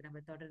வாயிலாக உங்களுக்கு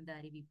நம்ம தொடர்ந்து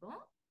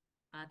அறிவிப்போம்.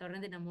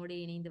 தொடர்ந்து நம்மோடு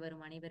இணைந்து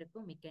வரும்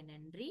அனைவருக்கும் மிக்க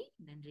நன்றி.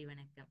 நன்றி,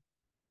 வணக்கம்.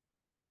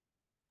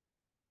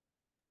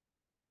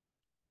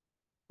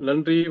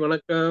 நன்றி,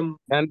 வணக்கம்.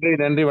 நன்றி,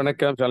 நன்றி,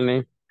 வணக்கம் ஷாலினி.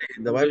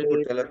 இந்த வாய்ப்பு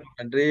கொடுத்த எல்லாருக்கும்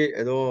நன்றி.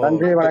 ஏதோ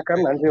நன்றி,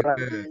 வணக்கம். நன்றி,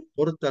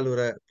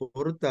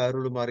 பொறுத்த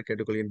அருளுமாறு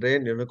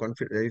கேட்டுக்கொள்கின்றேன்.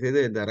 தயவு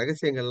செய்து இந்த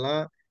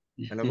ரகசியங்கள்லாம்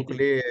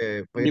நமக்குள்ளேயே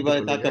பகிர்ந்து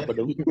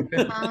காக்கப்படும்.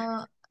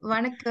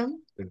 வணக்கம்.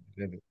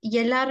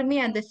 எல்லாருமே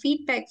அந்த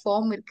ஃபீட்பேக்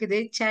ஃபார்ம் இருக்குது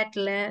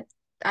சேட்ல,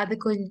 அது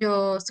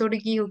கொஞ்சம்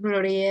சொடுக்கி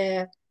உங்களுடைய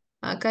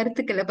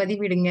கருத்துக்களை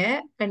பதிவிடுங்க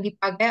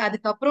கண்டிப்பாக.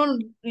 அதுக்கப்புறம்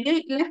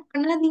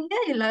பண்ணாதீங்க,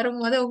 எல்லாரும்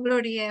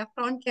உங்களுடைய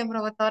ஃப்ரண்ட்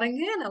கேமராவை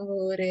திறங்க, நம்ம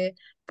ஒரு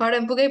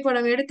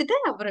புகைப்படம் எடுத்துட்டு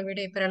அப்புறம்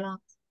விடை பெறலாம்.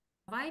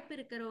 வாய்ப்பு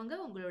இருக்கிறவங்க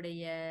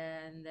உங்களுடைய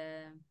அந்த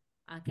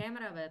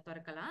கேமராவை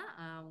திறக்கலாம்.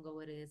 அவங்க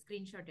ஒரு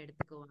ஸ்கிரீன்ஷாட்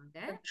எடுத்துக்குவாங்க.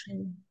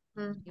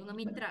 இவங்க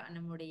மித்ரா,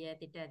 நம்மளுடைய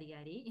திட்ட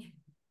அதிகாரி.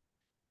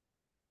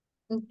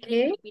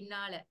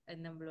 பின்னால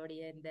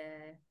நம்மளுடைய இந்த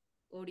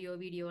ஆடியோ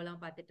வீடியோ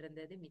எல்லாம் பார்த்துட்டு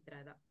இருந்தது மித்ரா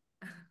தான்.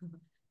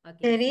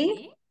 சரி,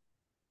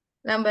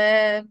 நம்ம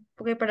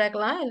புகைப்படம்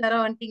எடுக்கலாம்.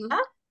 எல்லாரும் வந்துட்டீங்களா?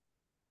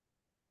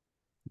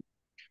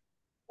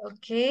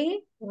 ஓகே,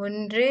 1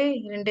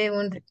 2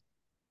 3.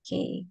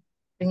 ஓகே,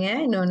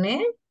 இன்னொன்னு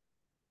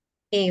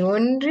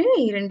 1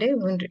 2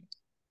 3.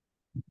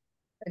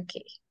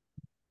 ஓகே,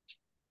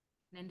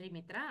 நன்றி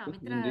மித்ரா.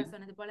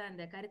 சொன்னது போல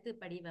அந்த கருத்து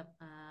படிவம்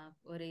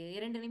ஒரு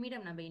 2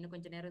 நிமிடம் நம்ம இன்னும்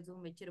கொஞ்சம் நேரம்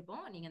ஜூம்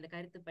வச்சிருப்போம். நீங்க அந்த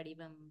கருத்து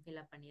படிவம்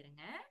ஃபில்அப்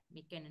பண்ணிருங்க.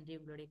 மிக்க நன்றி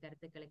உங்களுடைய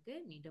கருத்துக்களுக்கு.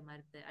 மீண்டும்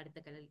அடுத்த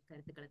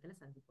கருத்துக்களத்துல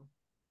சந்திப்போம்.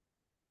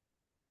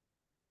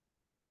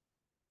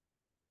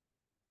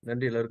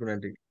 நன்றி, எல்லாருக்கும்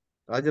நன்றி.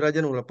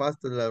 ராஜராஜன், உங்களை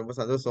பார்த்ததுல ரொம்ப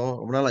சந்தோஷம்.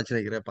 ரொம்ப நாள் ஆச்சு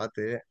நினைக்கிறேன்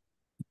பார்த்து.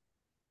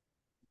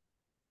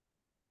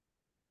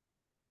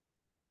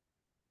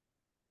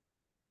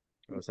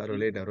 சார்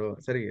விளையாட்டாரோ?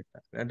 சரிங்க,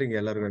 நன்றிங்க,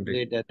 எல்லாருக்கும்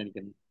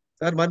நன்றி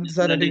சார். மருந்து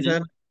சார், நன்றிங்க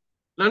சார்.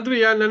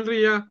 நன்றியா,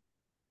 நன்றியா.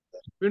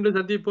 மீண்டும்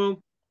சந்திப்போம்.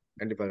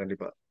 கண்டிப்பா,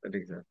 கண்டிப்பா.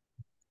 நன்றிங்க சார்.